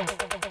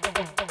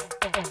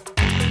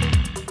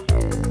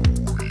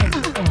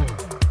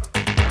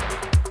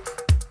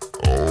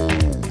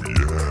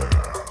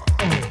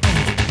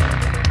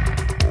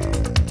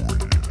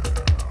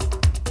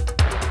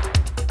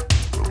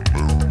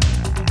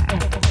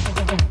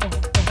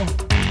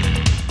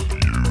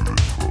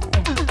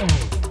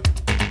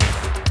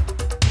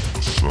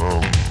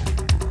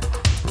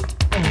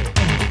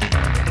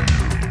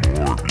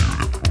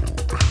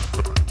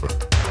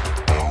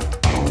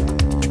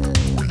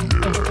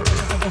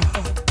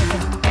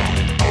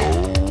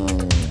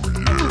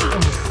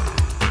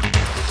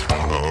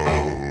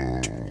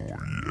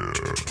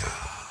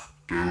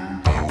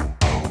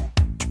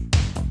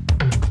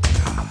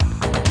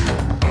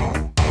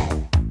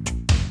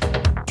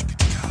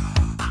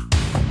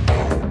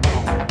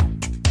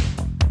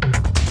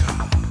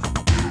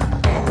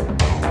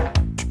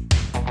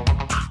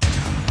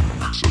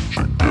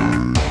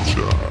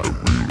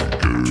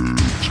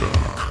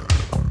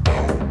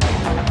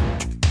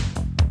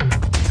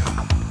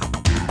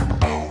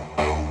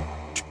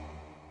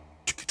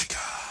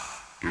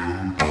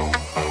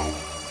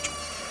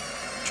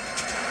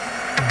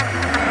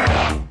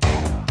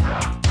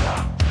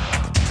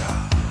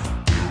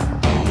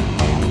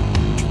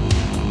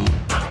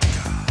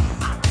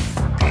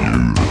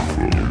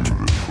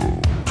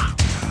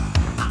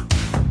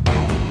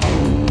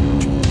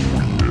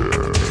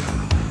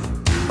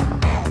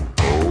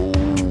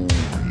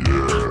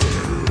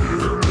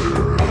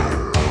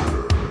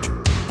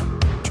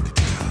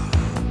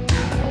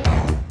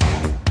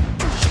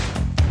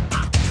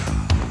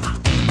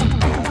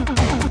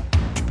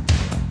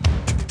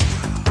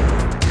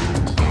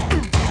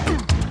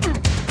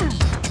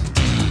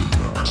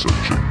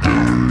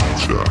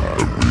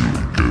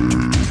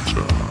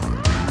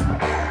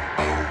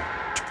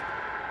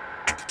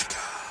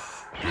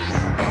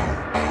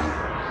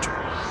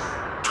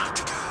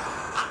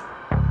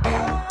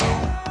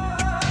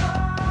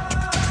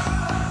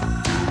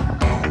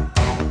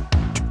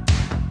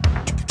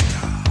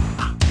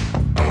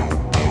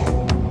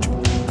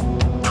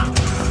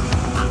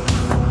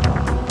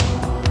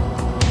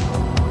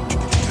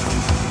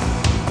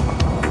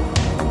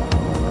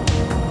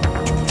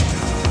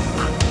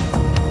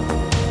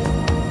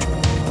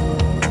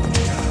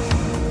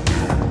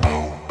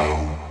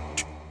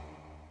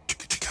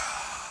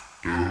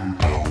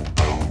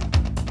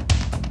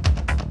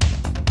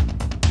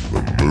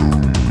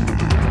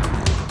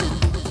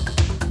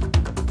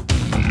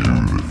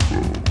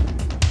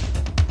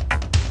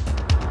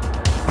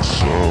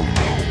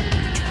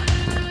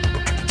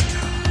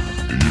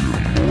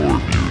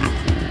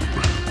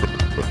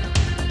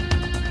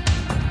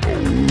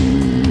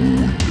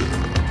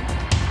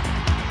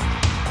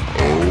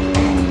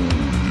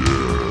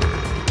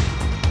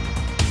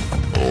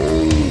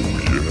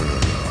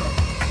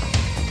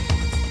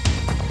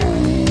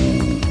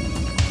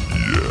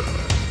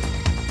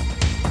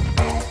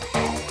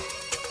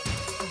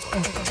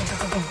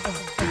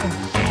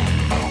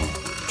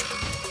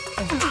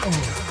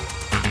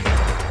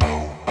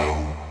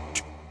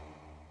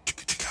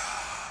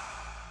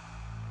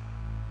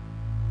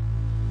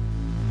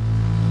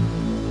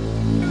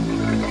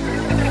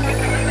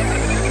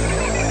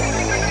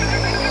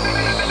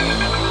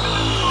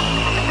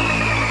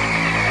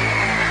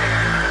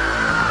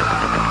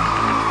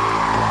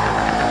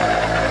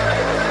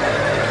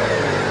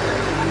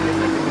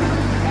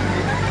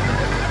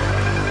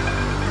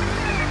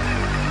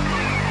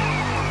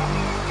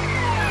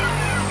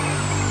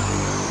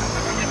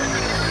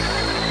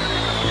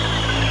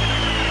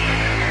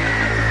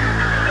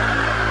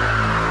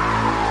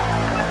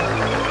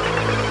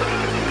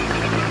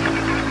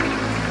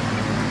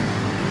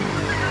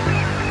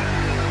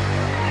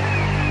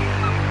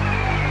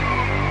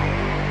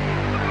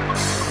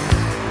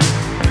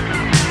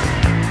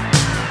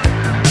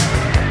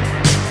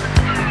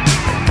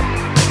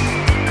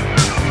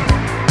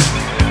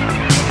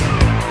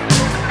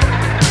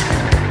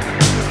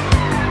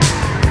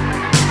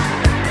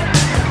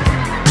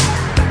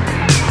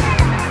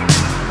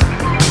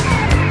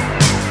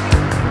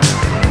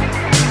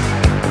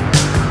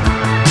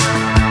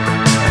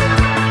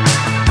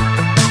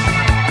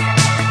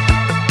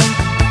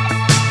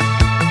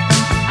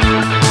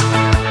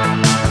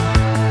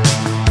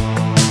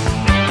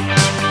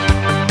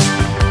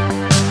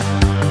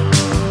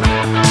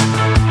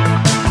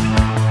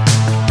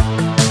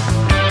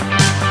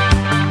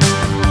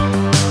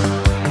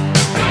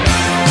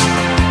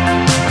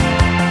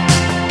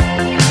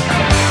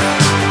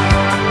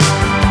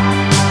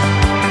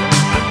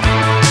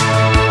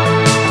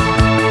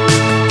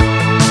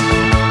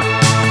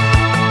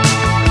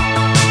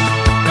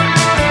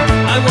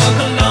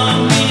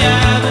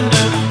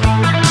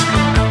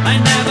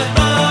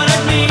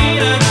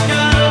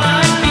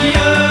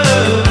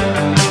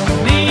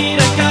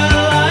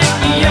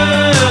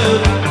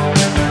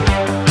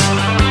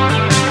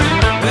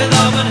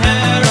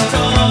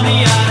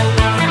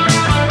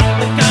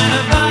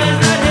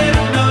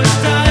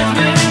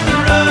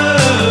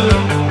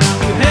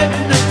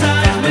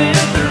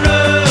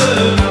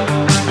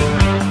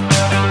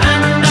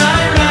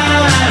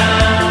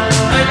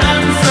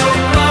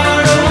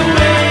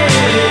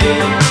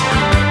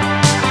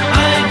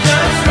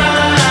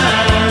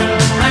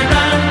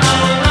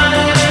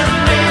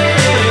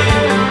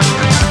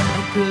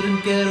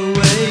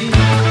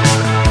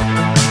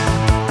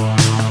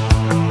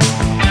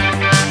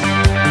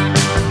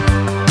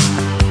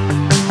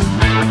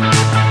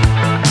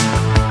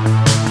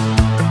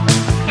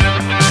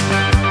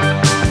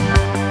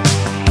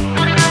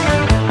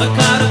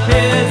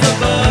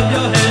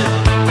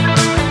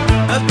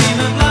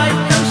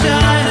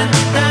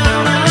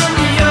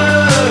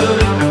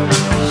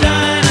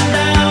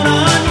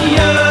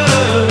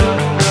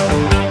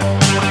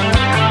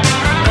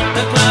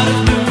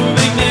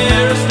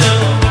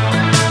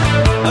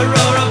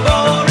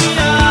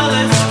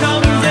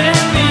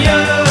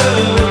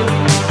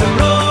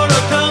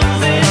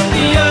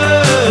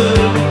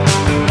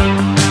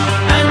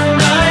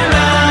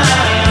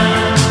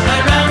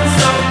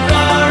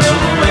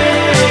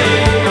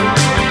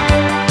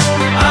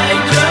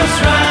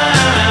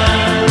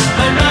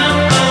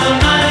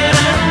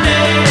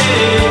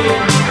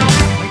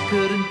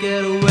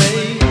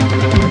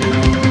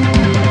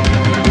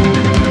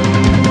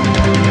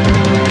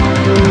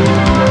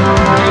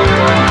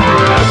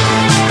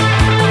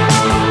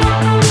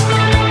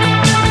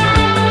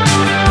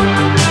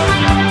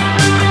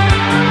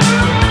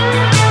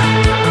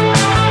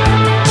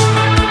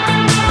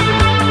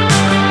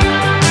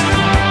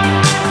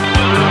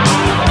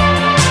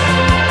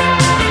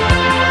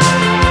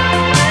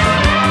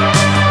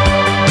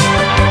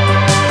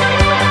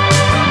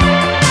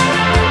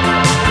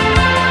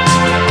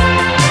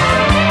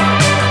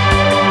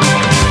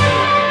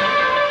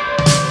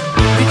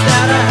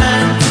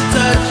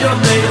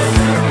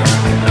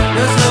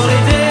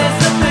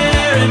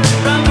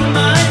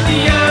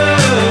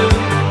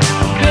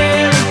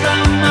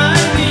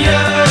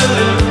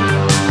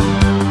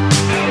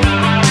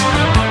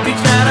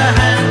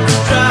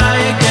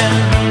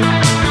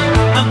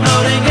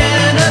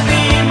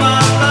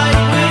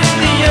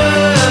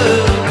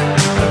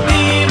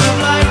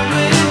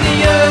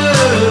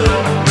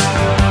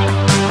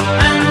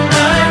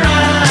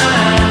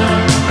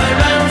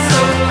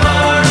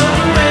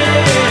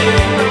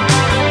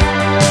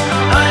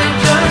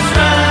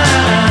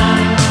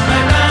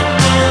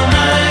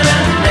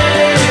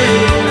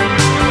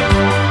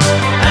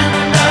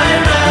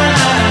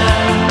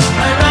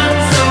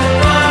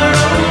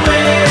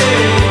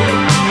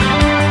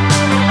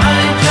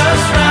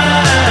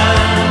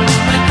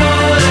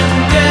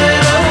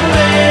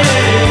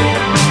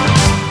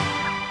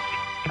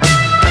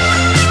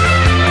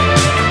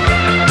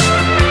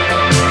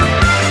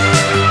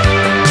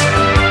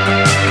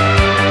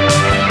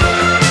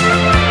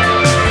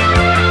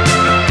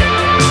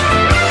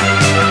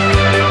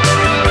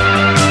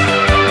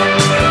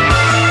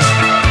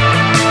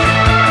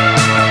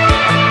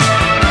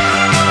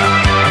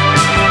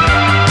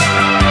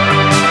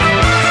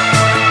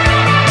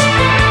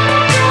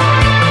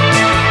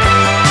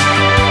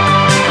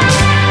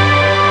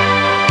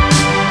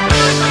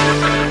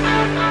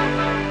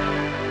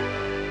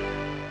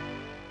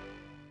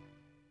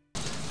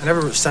 I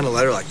never sent a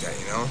letter like that,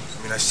 you know?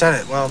 I mean, I sent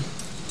it, well,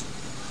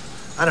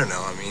 I don't know.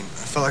 I mean,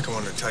 I felt like I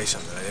wanted to tell you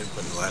something that I didn't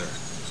put in the letter.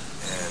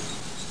 And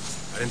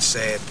I didn't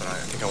say it, but I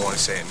think I want to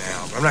say it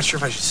now. But I'm not sure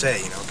if I should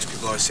say it, you know, because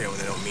people always say it when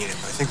they don't mean it.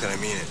 But I think that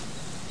I mean it.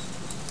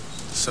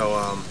 So,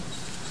 I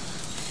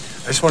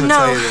just wanted to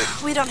tell you that...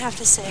 No, we don't have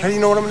to say it. How do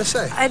you know what I'm going to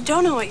say? I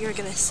don't know what you're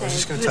going to say. I was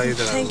just going to tell you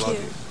that I love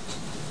you.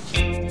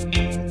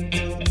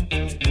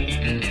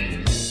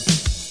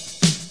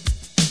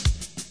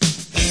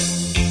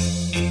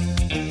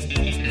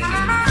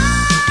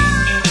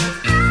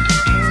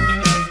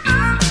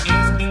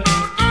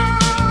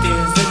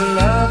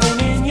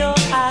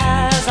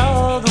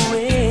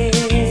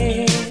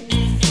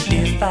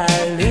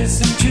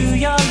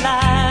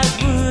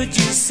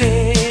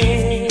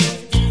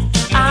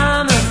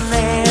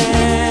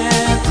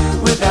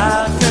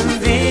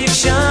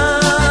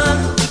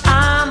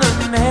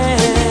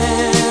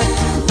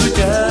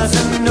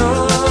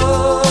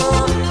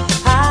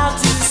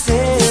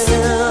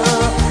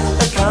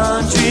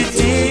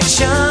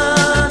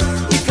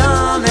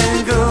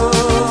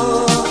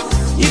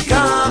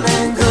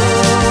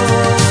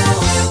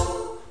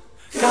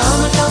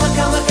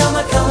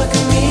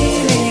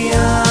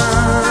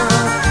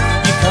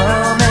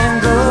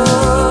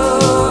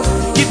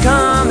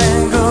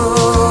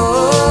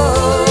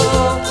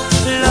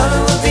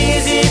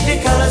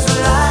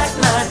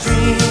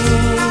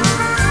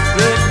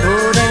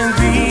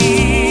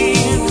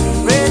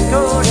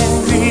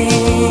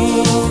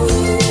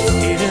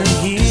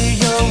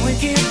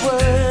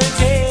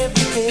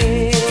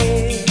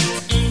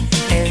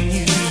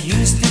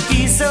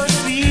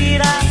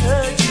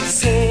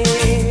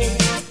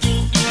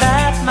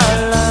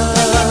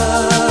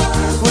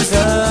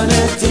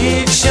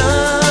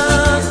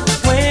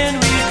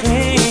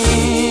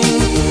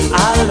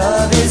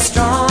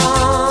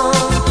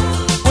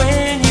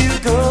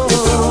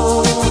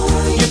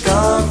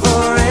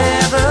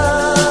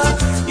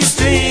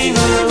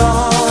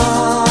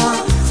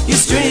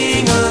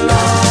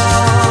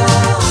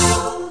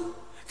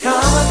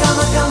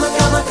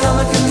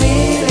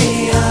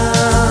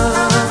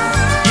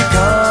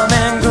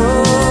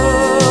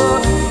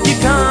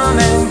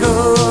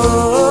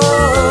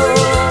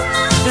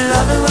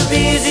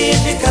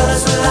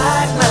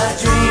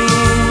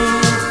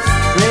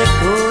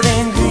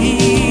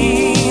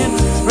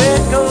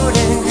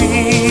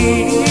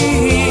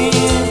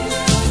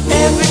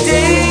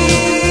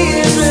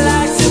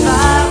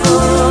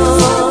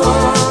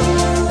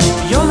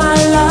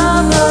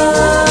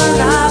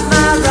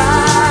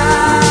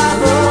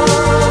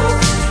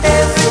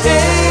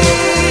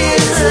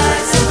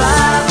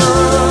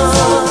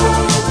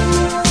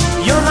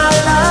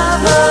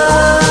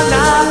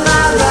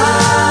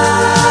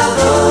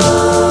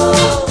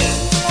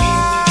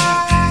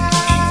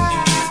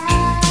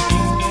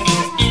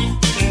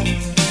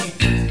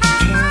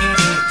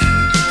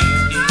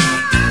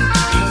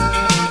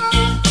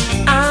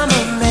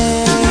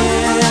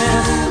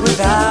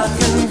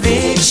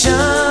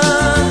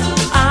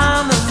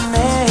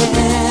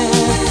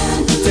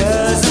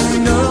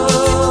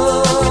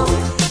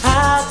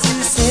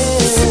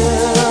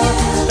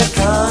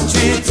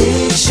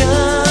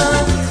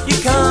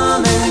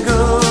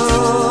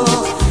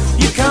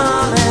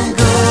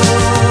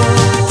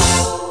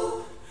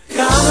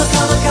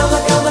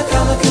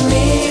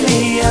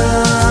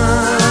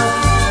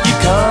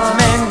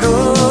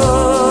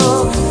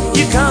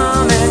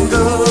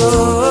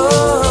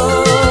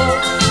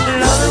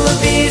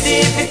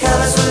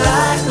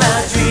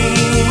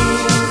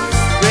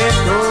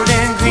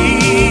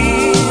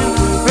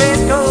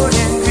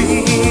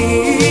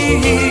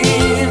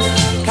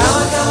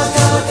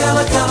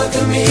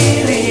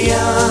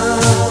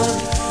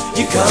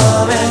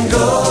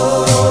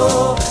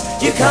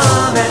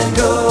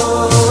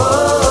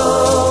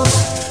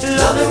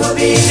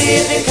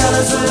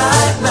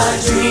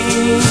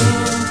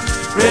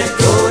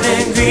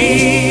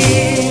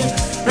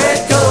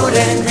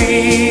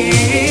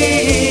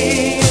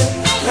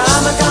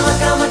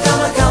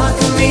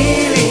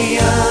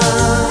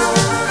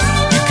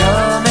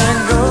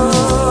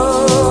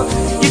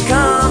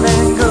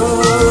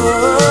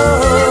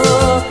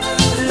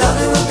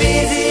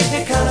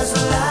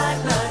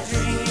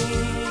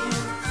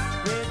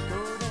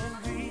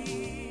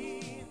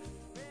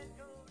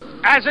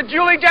 As a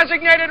duly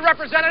designated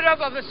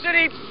representative of the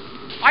city,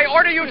 I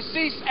order you to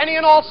cease any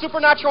and all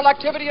supernatural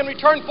activity and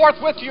return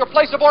forthwith to your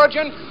place of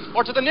origin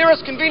or to the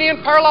nearest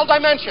convenient parallel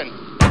dimension.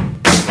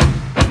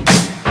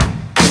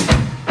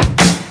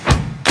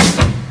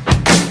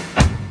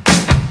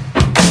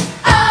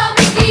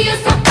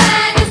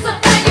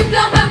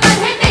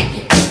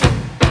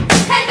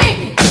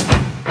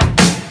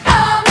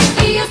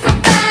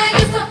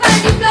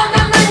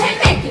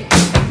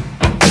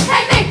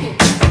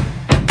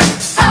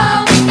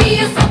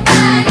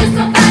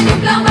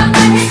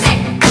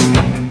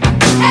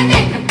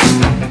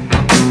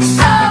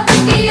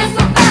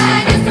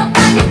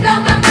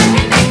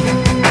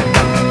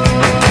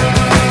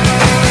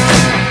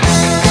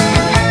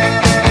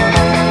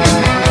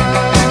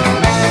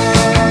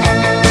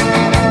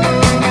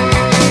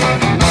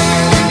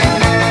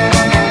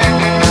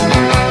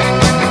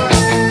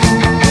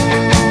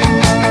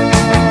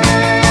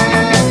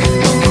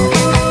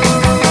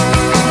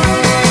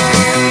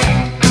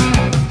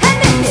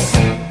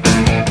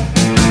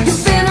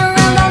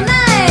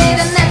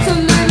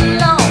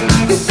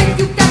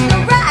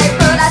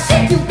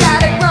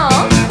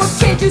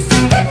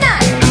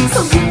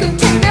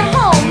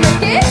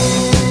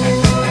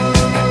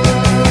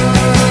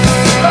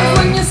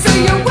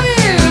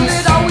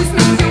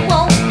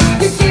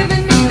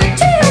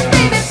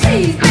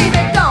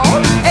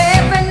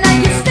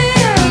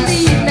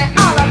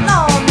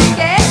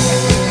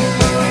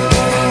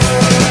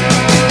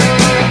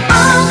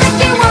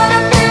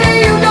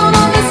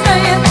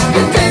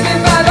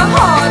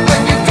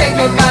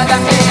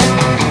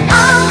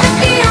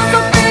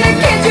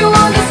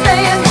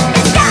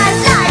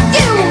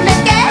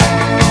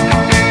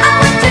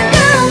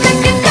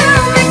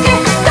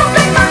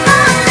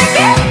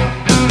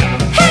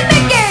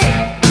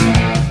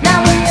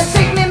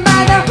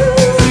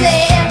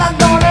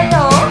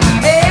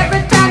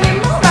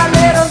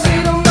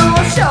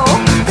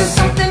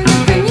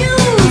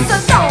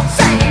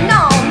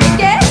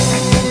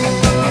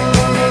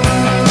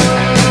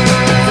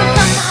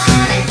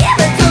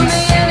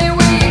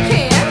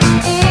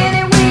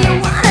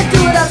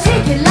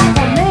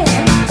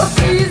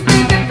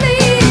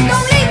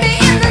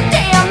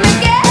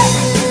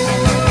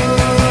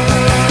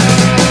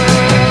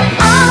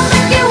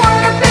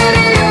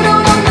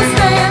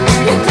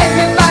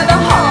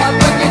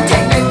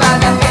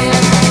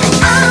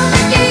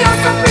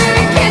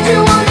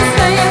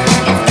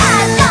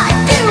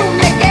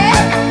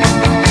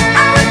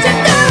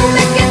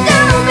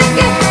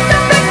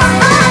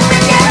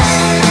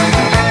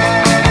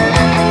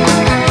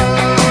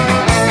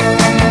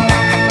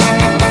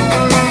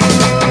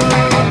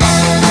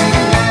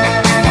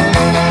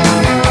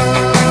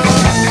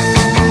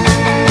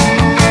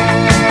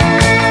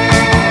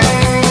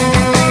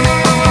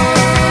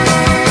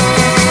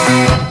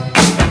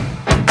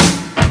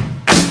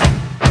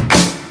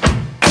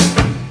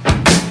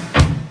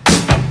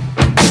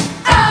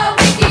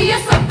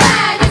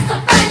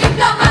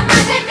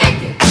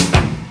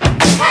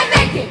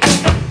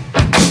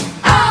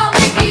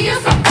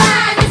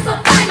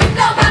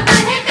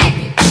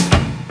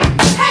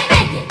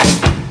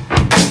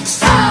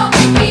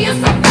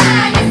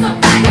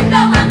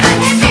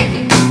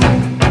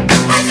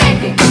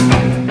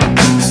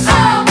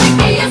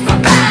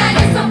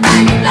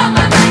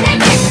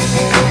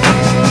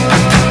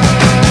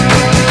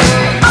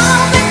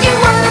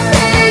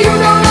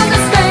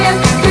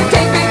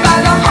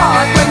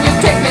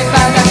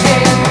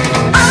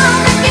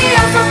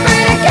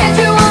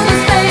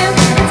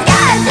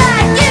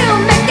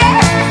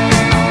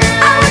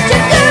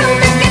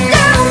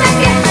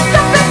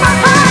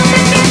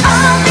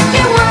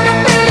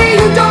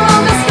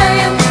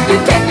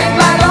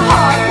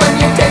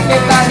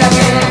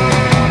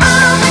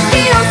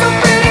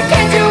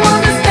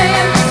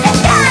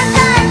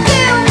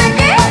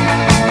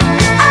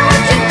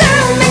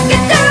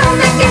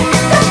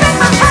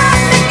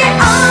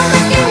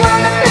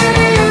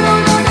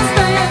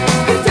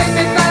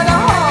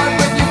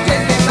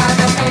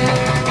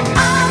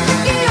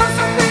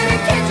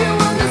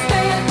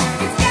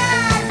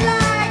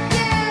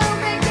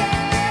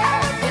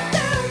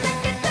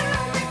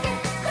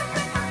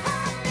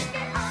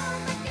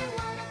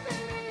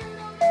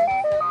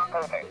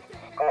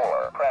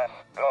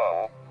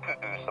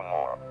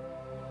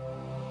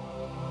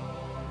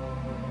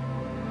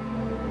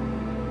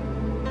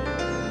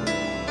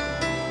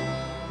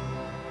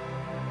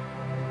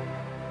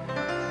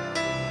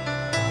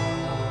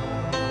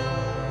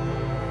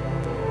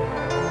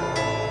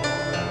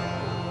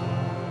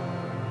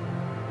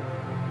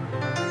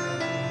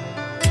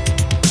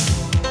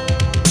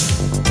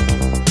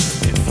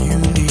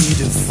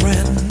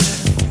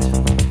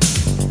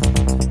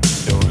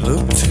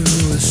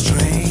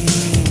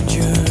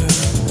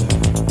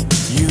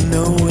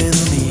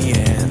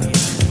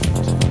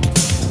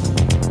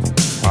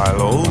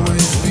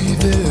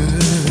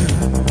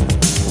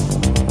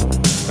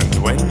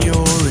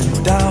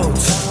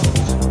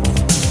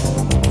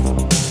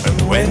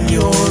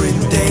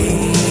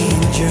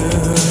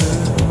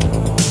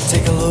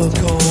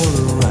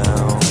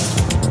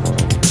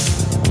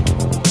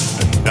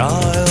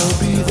 I'll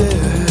be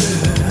there.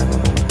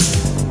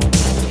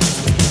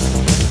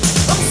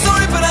 I'm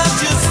sorry, but I'm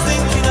just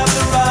thinking of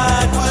the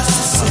right words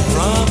to say.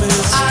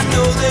 I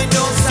know they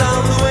don't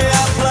sound the way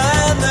I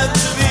planned them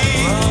to be.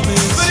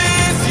 But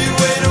if you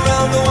wait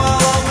around a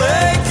while, I'll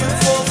make you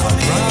fall for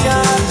me.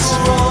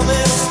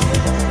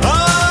 I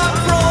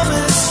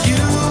promise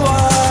you I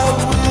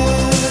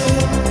will.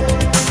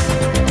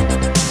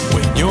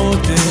 When your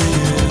day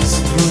is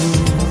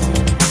through,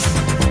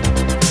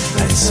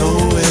 and so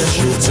is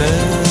your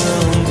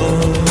temper,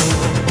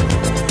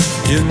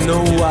 you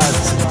know what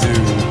to do.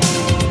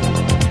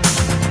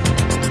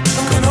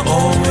 Gonna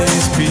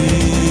always be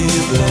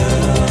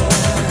there.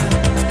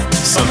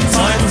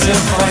 Sometimes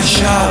if I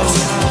shout,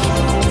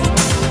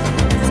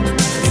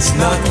 it's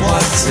not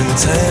what's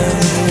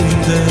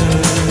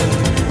intended.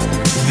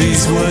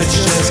 These words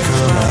just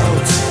come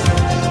out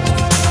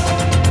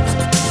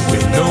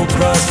with no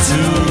cross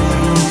to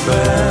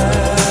bear.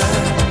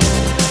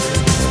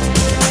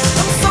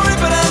 I'm sorry,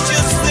 but I'm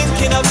just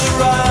thinking of the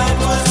right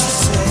words to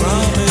say.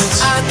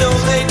 I know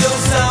they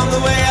don't sound the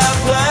way I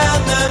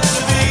planned them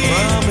to be.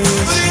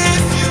 But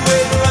if you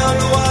wait around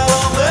a while,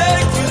 I'll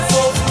make you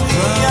fall for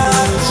me.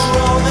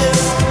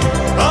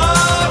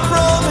 I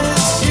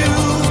promise you.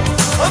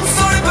 I'm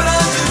sorry, but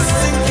I'm just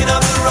thinking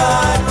of the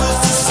right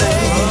words to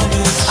say.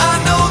 I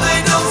know they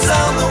don't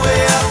sound the way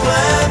I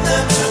planned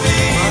them to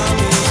be.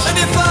 And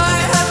if I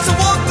had to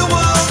walk the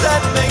world,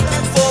 I'd make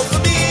you fall for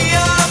me.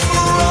 I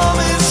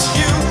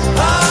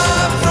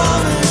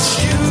promise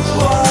you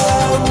I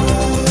will.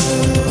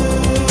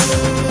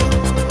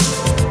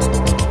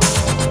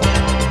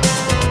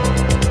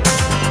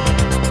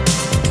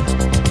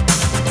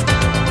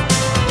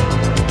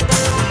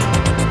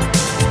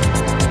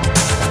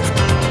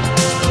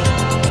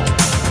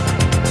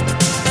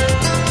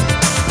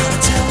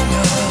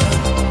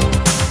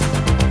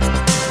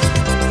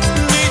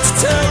 Need to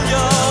tell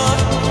ya,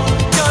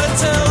 gotta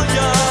tell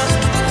ya,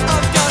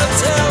 I've gotta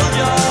tell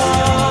ya.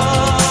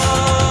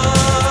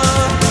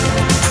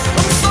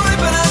 I'm sorry,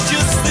 but I'm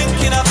just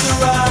thinking of the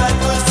right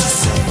words to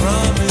say.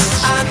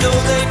 I know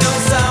they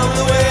don't sound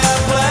the way I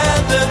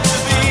planned them to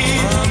be.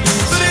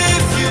 But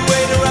if you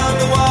wait around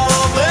a while,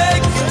 I'll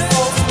make you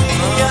fall for me.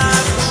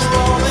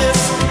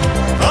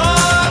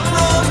 I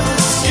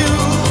promise you.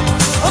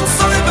 I'm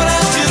sorry, but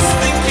I'm just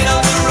thinking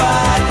of the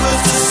right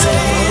words to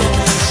say.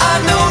 I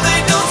know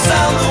they don't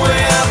sound the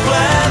way I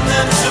planned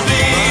them to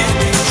be.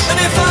 And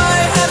if I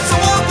had to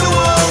walk the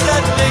world,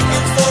 I'd make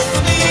it fall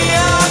for me.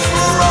 I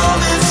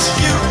promise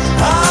you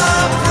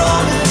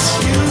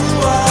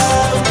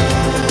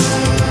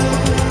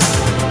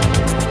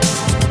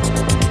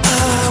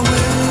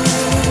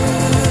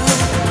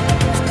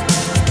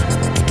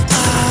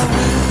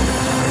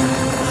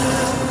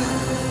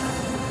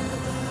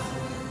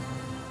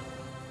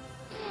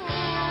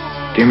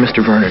Dear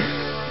Mr. Vernon,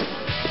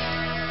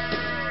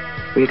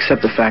 we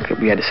accept the fact that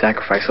we had to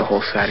sacrifice a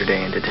whole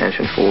Saturday in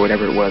detention for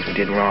whatever it was we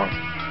did wrong.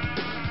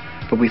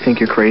 But we think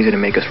you're crazy to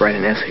make us write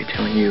an essay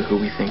telling you who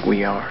we think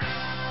we are.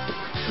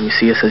 And you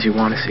see us as you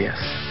want to see us.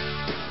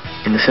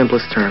 In the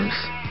simplest terms,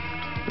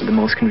 with the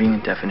most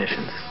convenient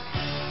definitions.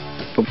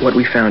 But what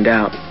we found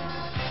out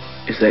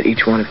is that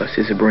each one of us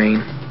is a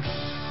brain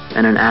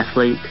and an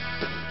athlete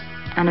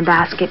And a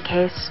basket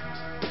case.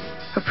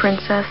 A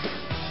princess.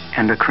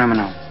 and a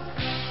criminal.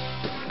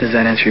 Does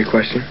that answer your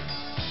question?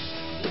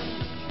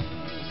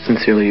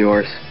 Sincerely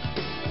yours,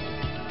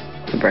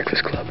 The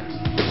Breakfast Club.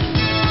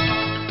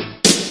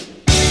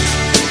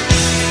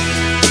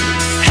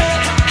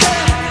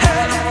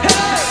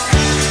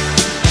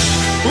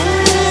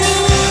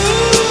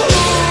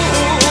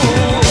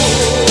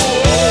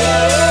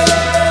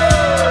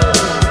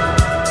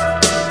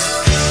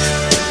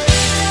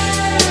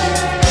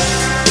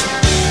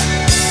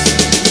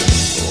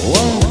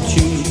 Won't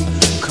you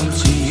come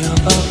see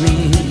about me?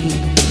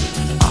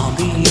 I'll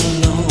be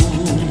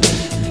alone,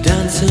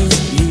 dancing,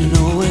 you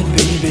know it,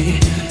 baby.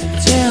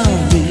 Tell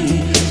me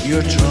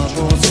your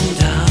troubles and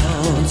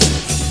doubts,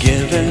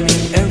 giving me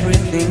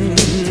everything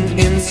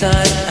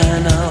inside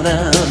and out.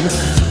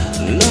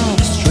 And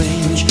love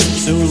strange,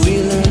 so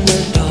real in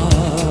the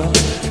dark.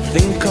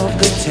 Think of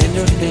the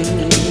tender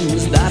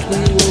things that we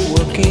were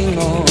working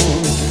on.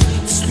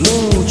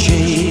 Slow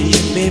change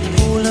may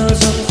pull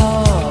us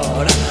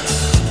apart.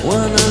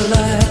 When a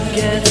light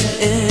gets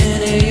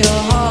into your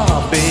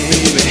heart,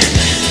 baby,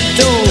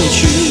 don't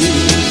you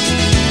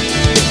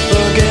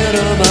forget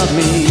about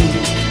me.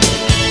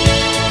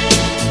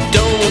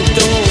 Don't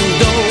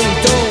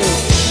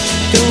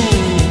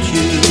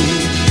you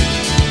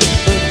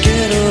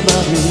forget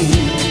about me.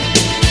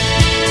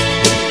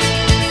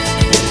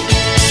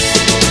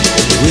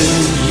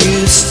 Will you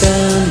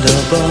stand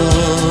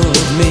above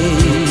me?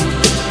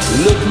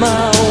 Look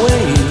my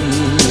way,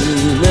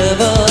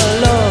 never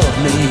love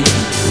me.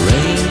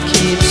 Rain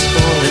keeps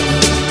falling,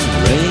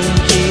 rain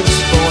keeps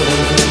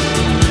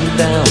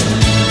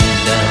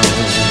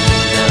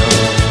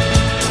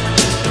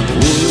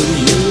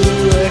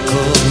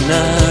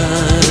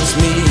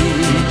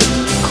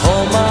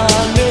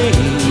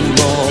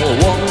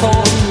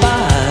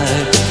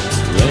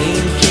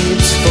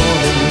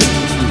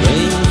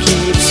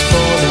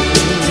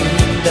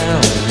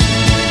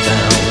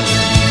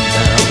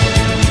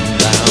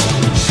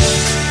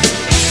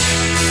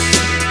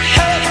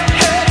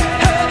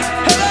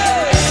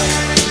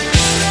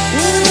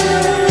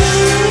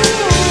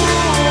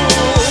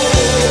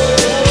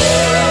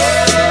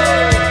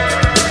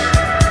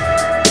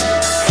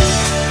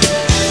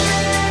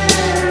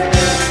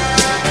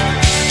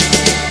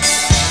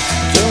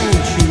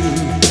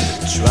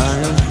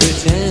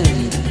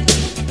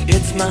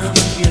my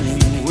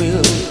feeling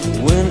will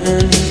win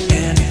in the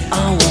end.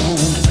 I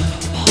won't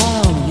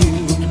harm you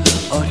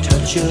or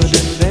touch your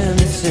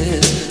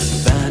defenses.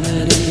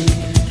 Vanity,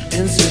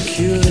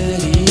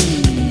 insecurity.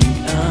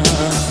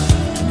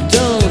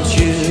 Don't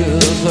you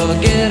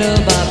forget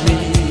about me.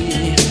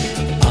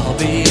 I'll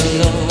be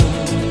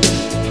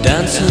alone,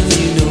 dancing,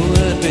 you know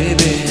it,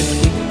 baby.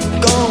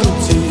 Going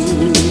to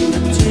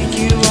take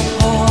you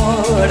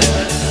apart.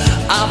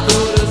 I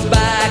put us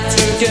back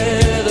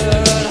together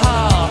at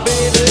heart,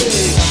 baby.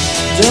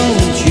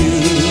 Don't you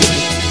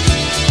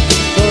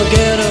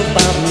forget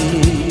about me.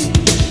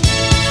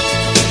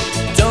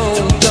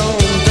 Don't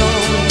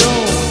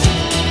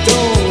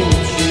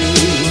you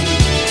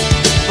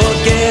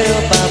forget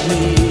about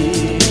me.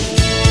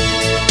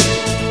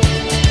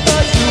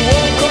 But you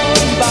won't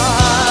come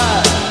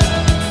by.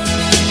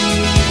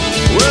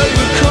 Will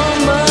you come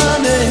my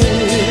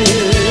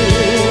name?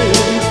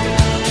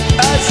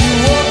 As you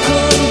walk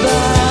on by,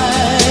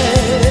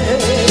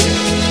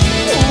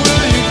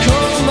 will you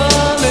come my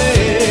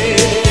name?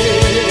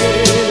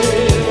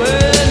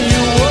 When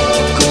you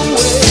walk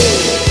away.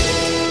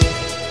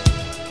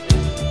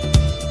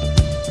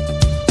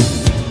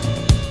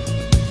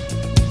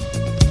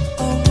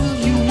 Oh, will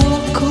you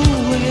walk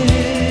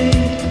away?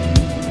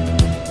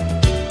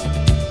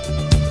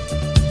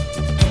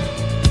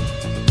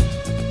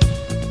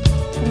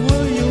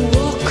 Will you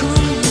walk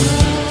away?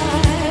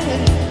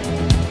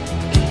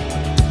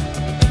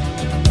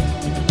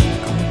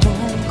 Come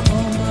on,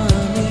 call my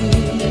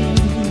name.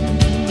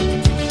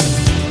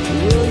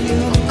 Will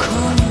you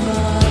call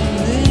my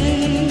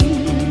name?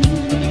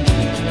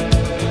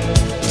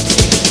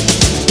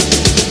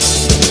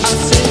 I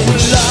say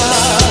la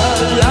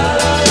la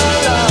la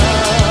la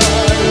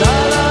la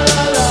la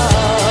la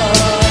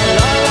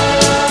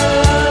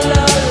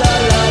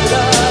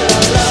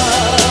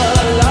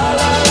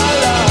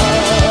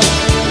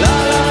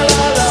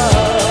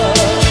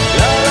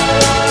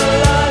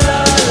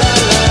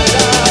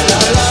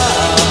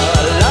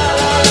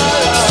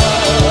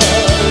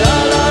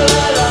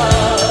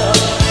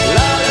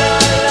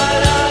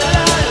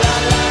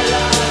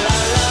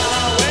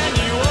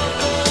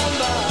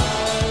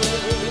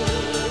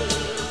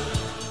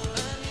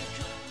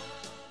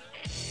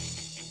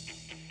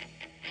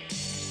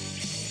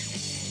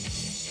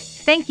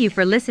Thank you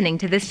for listening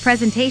to this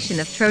presentation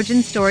of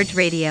Trojan Storage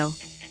Radio.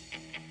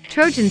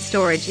 Trojan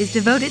Storage is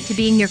devoted to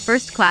being your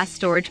first-class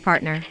storage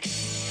partner.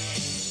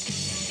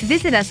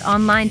 Visit us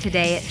online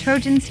today at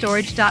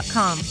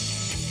trojanstorage.com.